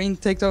what's your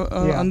intake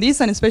on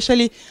this? And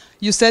especially,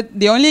 you said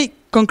the only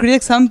concrete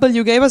example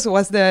you gave us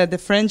was the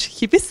French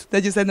hippies,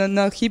 that you said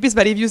not hippies,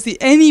 but if you see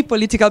any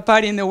political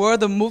party in the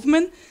world or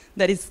movement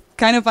that is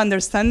kind of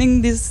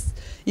understanding this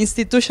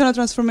institutional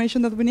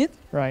transformation that we need?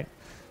 Right.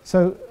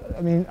 So,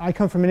 I mean, I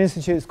come from an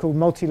institute that's called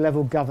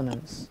multi-level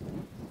governance,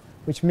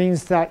 which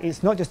means that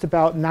it's not just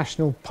about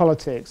national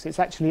politics, it's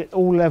actually at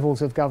all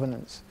levels of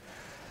governance.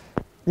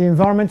 The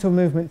environmental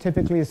movement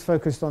typically is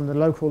focused on the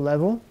local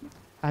level,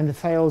 and it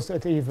fails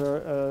at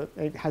either,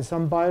 it has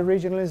some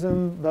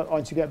bioregionalism, but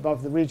once you get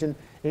above the region,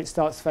 it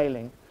starts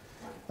failing.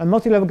 And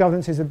multi-level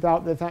governance is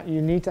about the fact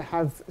you need to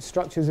have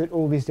structures at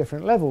all these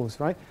different levels,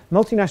 right?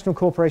 Multinational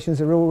corporations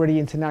are already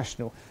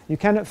international. You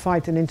cannot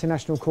fight an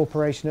international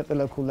corporation at the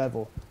local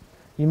level.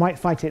 You might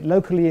fight it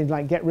locally and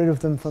like get rid of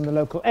them from the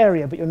local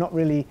area, but you're not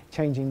really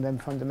changing them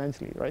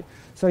fundamentally, right?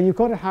 So you've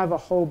got to have a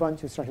whole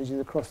bunch of strategies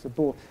across the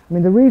board. I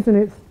mean, the reason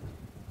it's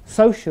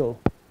social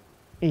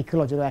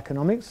ecological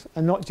economics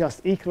and not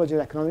just ecological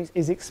economics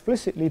is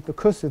explicitly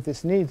because of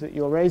this need that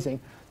you're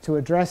raising to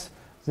address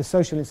the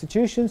social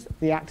institutions,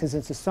 the actors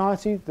in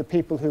society, the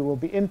people who will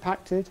be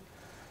impacted.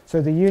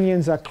 So the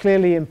unions are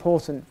clearly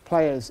important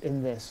players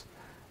in this,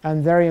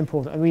 and very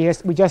important. And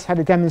we just had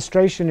a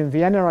demonstration in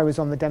Vienna. I was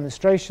on the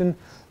demonstration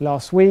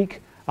last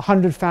week.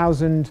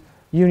 100,000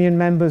 union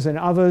members and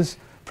others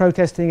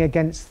protesting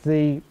against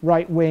the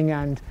right-wing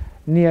and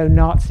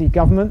neo-Nazi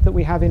government that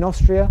we have in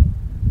Austria.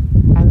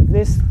 And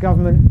this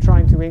government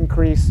trying to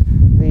increase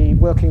the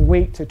working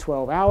week to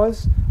 12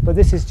 hours, but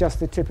this is just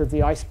the tip of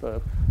the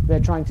iceberg. They're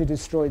trying to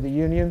destroy the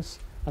unions,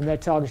 and they're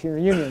targeting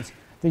the unions.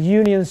 The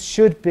unions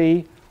should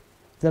be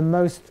the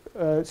most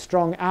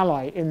strong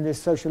ally in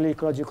this social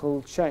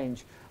ecological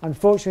change.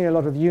 Unfortunately, a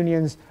lot of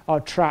unions are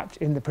trapped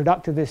in the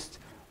productivist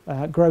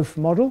growth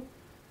model,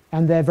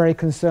 and they're very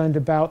concerned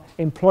about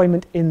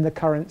employment in the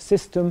current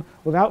system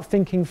without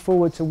thinking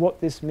forward to what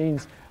this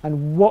means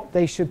and what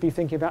they should be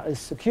thinking about as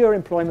secure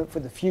employment for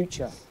the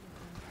future.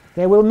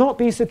 There will not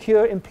be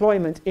secure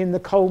employment in the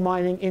coal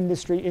mining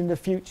industry in the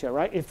future,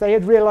 right? If they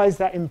had realized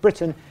that in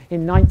Britain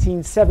in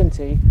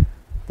 1970,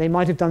 they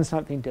might have done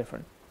something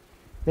different.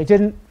 They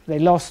didn't, they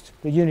lost,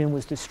 the union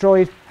was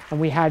destroyed, and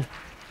we had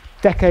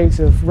decades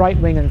of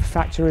right-wing and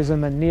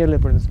Thatcherism and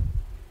neoliberalism.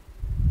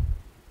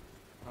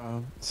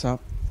 So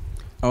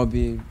I'll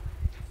be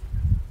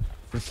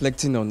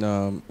reflecting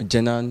on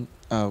Jenan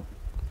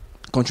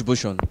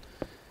contribution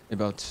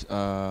about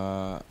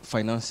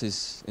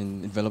finances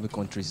in developing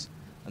countries.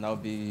 And I'll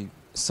be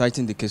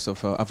citing the case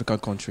of African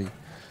country.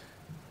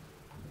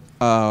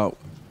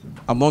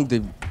 Among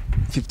the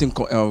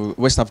 15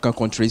 West African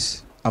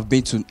countries, I've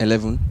been to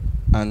 11,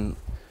 and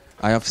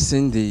I have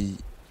seen the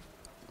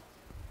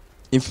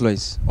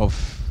influence of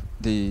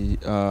the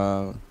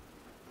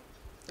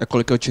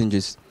ecological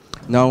changes.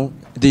 Now,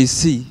 the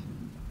sea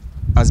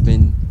has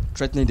been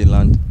threatening the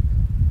land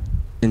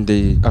in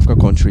the African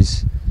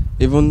countries.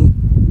 Even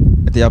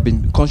there have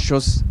been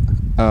conscious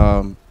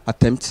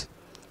attempts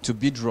to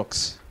build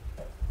rocks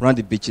around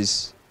the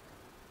beaches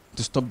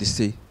to stop the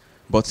sea,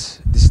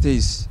 but the sea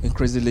is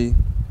increasingly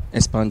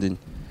expanding.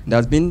 There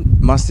has been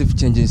massive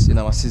changes in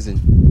our season.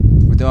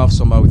 We don't have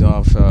summer, we don't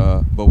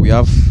have, but we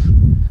have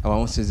our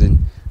own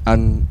season,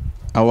 and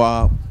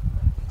our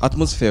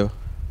atmosphere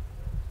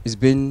is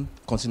being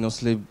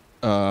continuously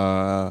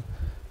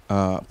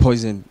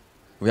poisoned.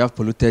 We have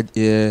polluted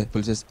air,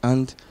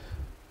 and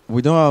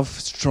we don't have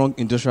strong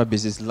industrial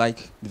bases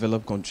like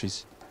developed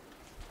countries.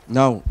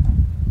 Now,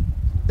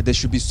 there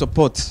should be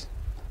support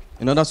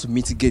in order to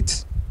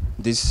mitigate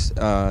this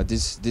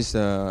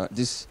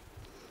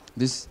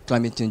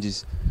climate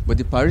changes. But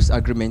the Paris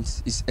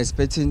Agreement is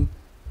expecting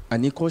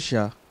an equal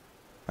share,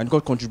 an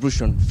equal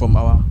contribution from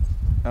our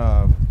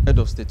head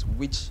of state,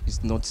 which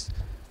is not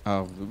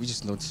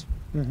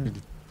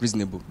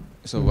reasonable.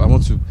 So I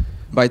want to,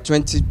 by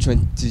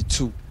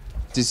 2022,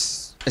 it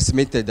is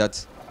estimated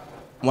that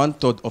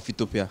 1/3 of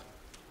Ethiopia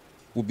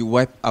will be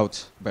wiped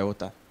out by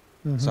water.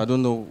 So I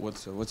don't know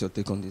what's your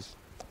take on this.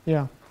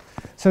 Yeah.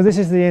 So this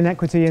is the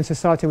inequity in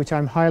society which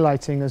I'm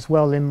highlighting as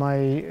well in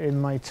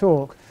my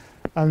talk,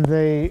 and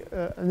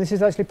this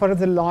is actually part of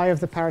the lie of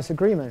the Paris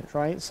Agreement,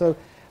 right? So,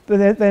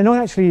 but they're not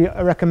actually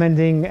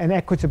recommending an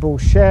equitable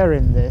share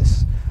in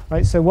this,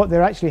 right? So what they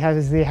actually have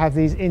is they have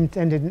these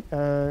intended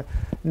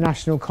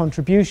national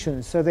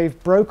contributions. So they've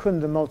broken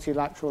the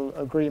multilateral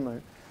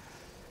agreement.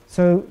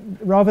 So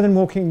rather than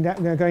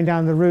going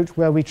down the route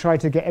where we try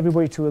to get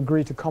everybody to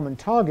agree to common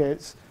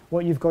targets,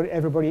 what you've got,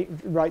 everybody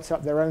writes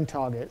up their own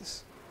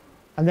targets.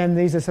 And then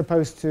these are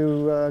supposed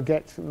to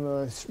get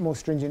more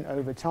stringent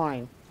over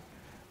time.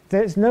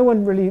 There's no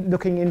one really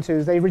looking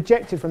into, they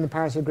rejected from the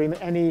Paris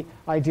Agreement any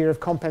idea of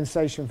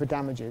compensation for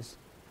damages.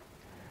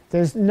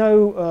 There's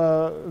no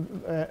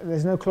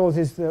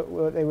clauses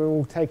that they were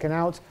all taken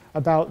out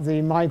about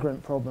the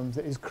migrant problem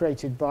that is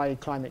created by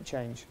climate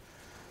change.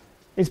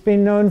 It's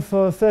been known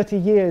for 30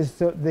 years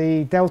that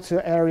the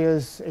delta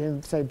areas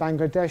in, say,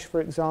 Bangladesh, for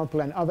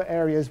example, and other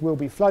areas will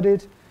be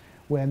flooded,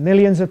 where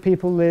millions of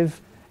people live,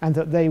 and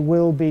that they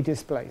will be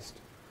displaced.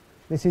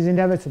 This is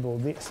inevitable.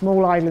 The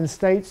small island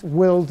states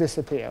will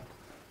disappear.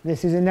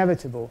 This is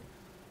inevitable.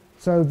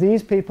 So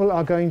these people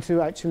are going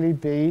to actually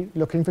be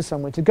looking for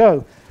somewhere to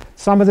go.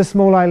 Some of the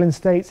small island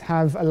states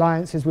have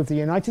alliances with the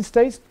United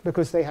States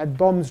because they had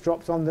bombs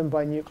dropped on them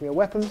by nuclear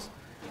weapons,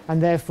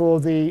 and therefore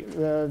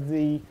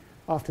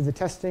after the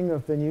testing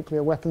of the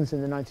nuclear weapons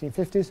in the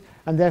 1950s,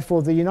 and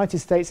therefore the United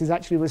States is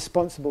actually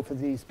responsible for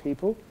these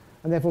people,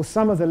 and therefore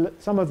some of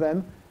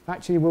them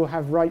actually will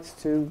have rights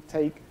to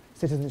take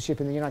citizenship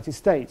in the United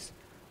States.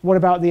 What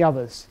about the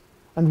others?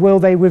 And will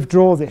they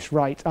withdraw this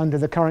right under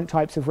the current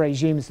types of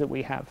regimes that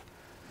we have?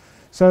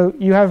 So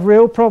you have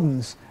real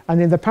problems,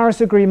 and in the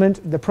Paris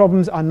Agreement, the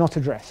problems are not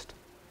addressed.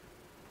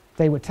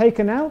 They were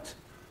taken out,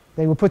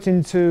 they were put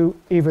into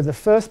either the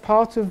first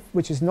part of,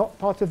 which is not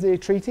part of the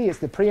treaty, it's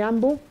the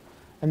preamble,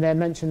 and they're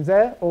mentioned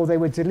there, or they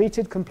were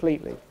deleted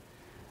completely.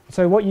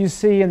 So what you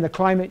see in the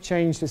climate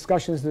change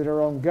discussions that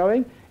are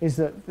ongoing is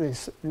that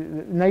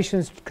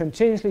nations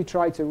continuously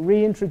try to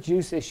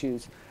reintroduce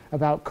issues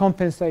about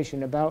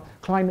compensation, about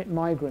climate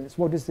migrants.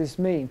 What does this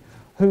mean?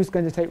 Who's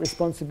going to take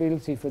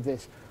responsibility for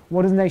this?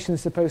 What are the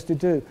nations supposed to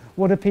do?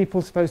 What are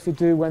people supposed to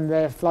do when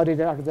they're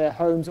flooded out of their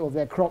homes or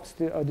their crops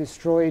are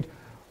destroyed?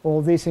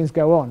 All these things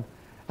go on.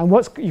 And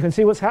you can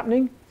see what's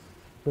happening.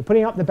 We're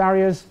putting up the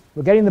barriers.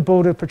 We're getting the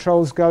border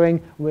patrols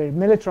going. We're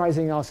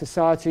militarizing our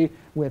society.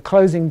 We're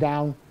closing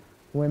down.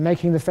 We're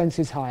making the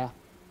fences higher.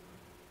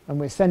 And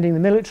we're sending the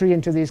military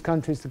into these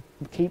countries to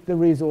keep the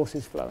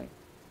resources flowing.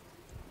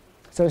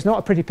 So it's not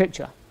a pretty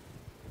picture.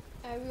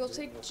 We will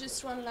take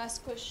just one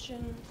last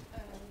question.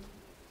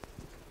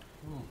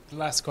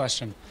 Last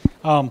question.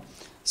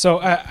 So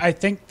I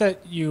think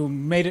that you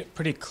made it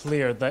pretty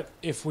clear that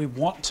if we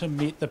want to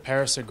meet the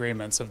Paris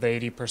agreements of the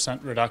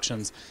 80%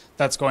 reductions,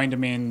 that's going to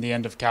mean the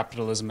end of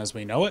capitalism as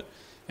we know it.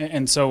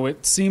 And so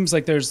it seems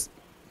like there's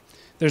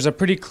a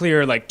pretty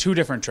clear, like, two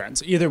different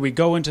trends. Either we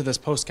go into this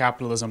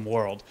post-capitalism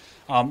world,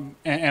 and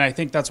I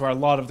think that's where a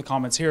lot of the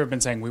comments here have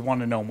been saying we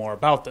want to know more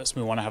about this,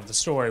 we want to have the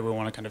story, we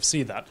want to kind of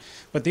see that.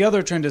 But the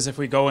other trend is if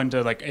we go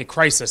into, like, a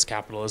crisis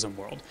capitalism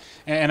world.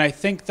 And I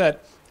think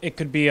that it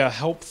could be a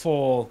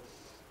helpful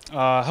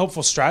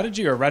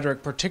strategy or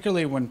rhetoric,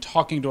 particularly when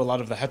talking to a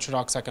lot of the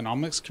heterodox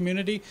economics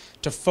community,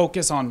 to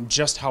focus on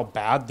just how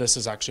bad this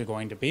is actually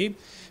going to be.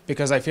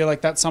 Because I feel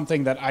like that's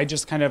something that I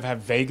just kind of have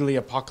vaguely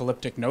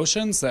apocalyptic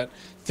notions that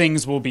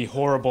things will be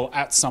horrible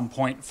at some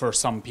point for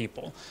some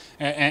people.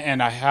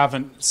 And I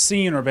haven't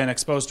seen or been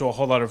exposed to a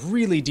whole lot of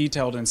really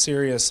detailed and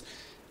serious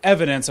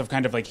evidence of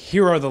kind of like,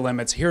 here are the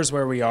limits, here's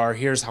where we are,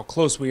 here's how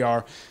close we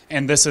are,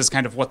 and this is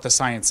kind of what the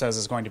science says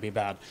is going to be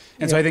bad.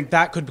 And so I think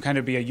that could kind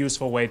of be a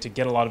useful way to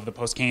get a lot of the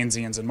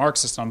post-Keynesians and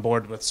Marxists on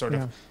board with sort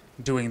of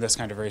doing this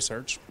kind of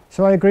research.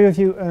 So I agree with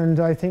you, and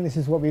I think this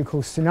is what we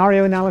call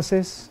scenario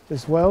analysis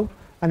as well.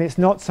 And it's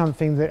not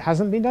something that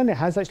hasn't been done. It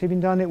has actually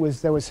been done. There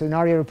was a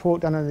scenario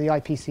report done on the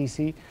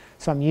IPCC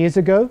some years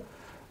ago.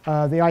 The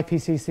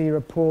IPCC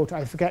report,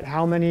 I forget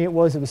how many it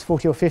was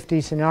 40 or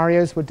 50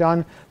 scenarios were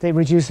done. They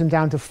reduced them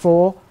down to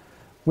 4,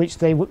 which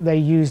they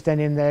used then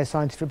in their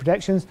scientific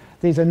predictions.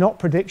 These are not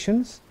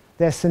predictions,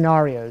 they're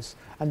scenarios.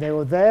 And they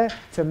were there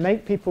to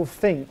make people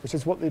think, which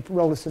is what the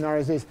role of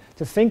scenarios is,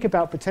 to think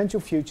about potential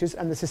futures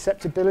and the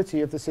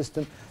susceptibility of the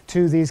system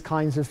to these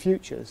kinds of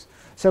futures.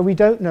 So we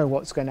don't know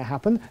what's going to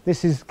happen.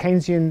 This is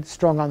Keynesian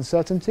strong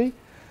uncertainty.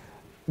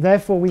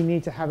 Therefore, we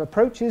need to have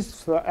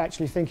approaches for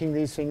actually thinking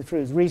these things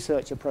through,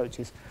 research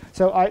approaches.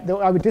 So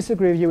I would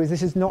disagree with you, is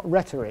this is not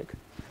rhetoric.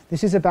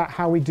 This is about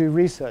how we do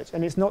research,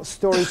 and it's not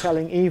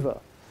storytelling either.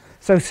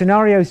 So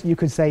scenarios, you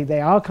could say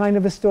they are kind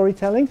of a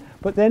storytelling,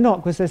 but they're not,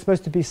 because they're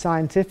supposed to be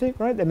scientific,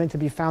 right? They're meant to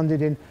be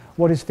founded in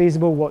what is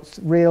feasible, what's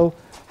real,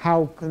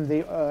 how can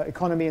the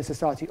economy and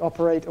society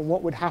operate, and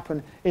what would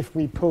happen if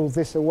we pull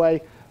this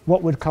away,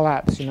 what would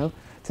collapse, you know?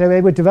 So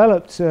they were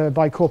developed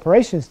by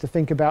corporations to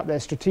think about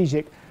their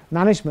strategic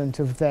management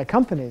of their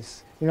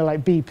companies, you know,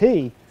 like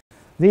BP.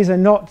 These are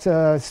not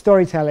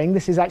storytelling.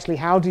 This is actually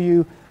how do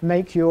you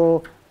make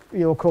your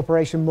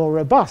corporation more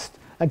robust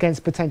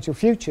against potential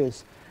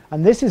futures.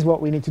 And this is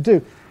what we need to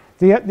do.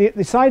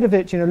 The side of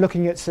it, you know,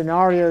 looking at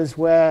scenarios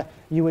where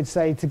you would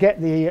say to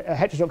get the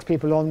heterodox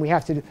people on, we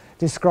have to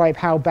describe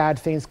how bad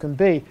things can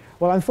be.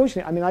 Well,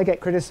 unfortunately, I mean, I get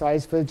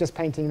criticized for just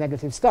painting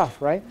negative stuff,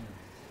 right?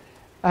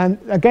 And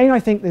again, I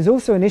think there's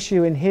also an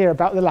issue in here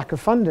about the lack of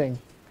funding.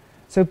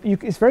 So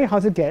it's very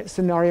hard to get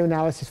scenario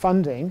analysis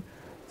funding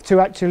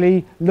to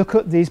actually look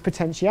at these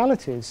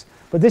potentialities.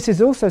 But this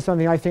is also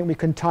something I think we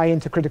can tie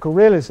into critical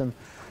realism.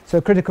 So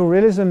critical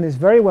realism is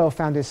very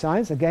well-founded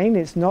science. Again,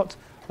 it's not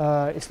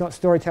It's not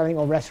storytelling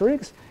or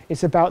rhetorics.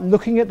 It's about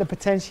looking at the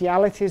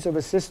potentialities of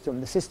a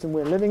system, the system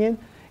we're living in,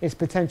 its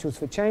potentials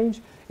for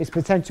change, its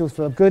potentials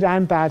for good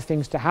and bad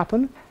things to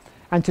happen,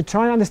 and to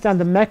try and understand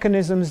the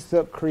mechanisms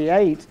that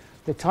create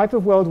the type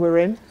of world we're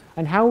in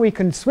and how we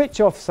can switch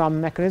off some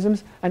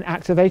mechanisms and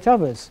activate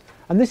others.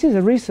 And this is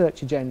a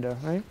research agenda,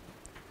 right?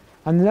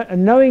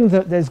 And knowing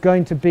that there's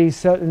going to be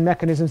certain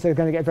mechanisms that are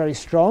going to get very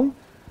strong,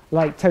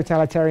 like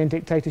totalitarian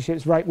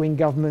dictatorships, right-wing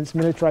governments,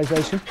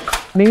 militarization,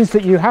 means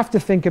that you have to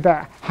think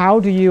about how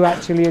do you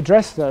actually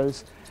address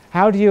those?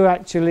 How do you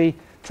actually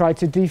try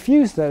to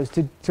defuse those,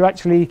 to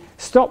actually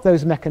stop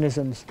those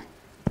mechanisms?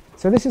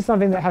 So this is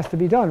something that has to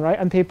be done, right?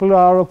 And people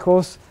are, of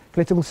course,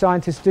 political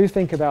scientists do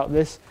think about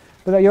this,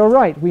 but you're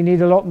right, we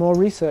need a lot more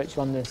research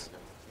on this.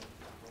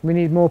 We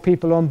need more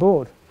people on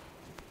board.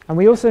 And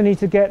we also need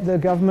to get the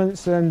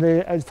governments and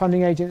the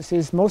funding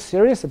agencies more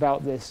serious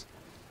about this,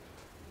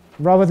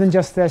 rather than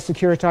just their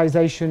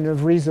securitization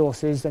of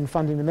resources and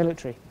funding the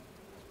military.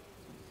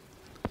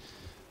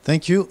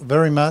 Thank you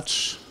very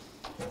much.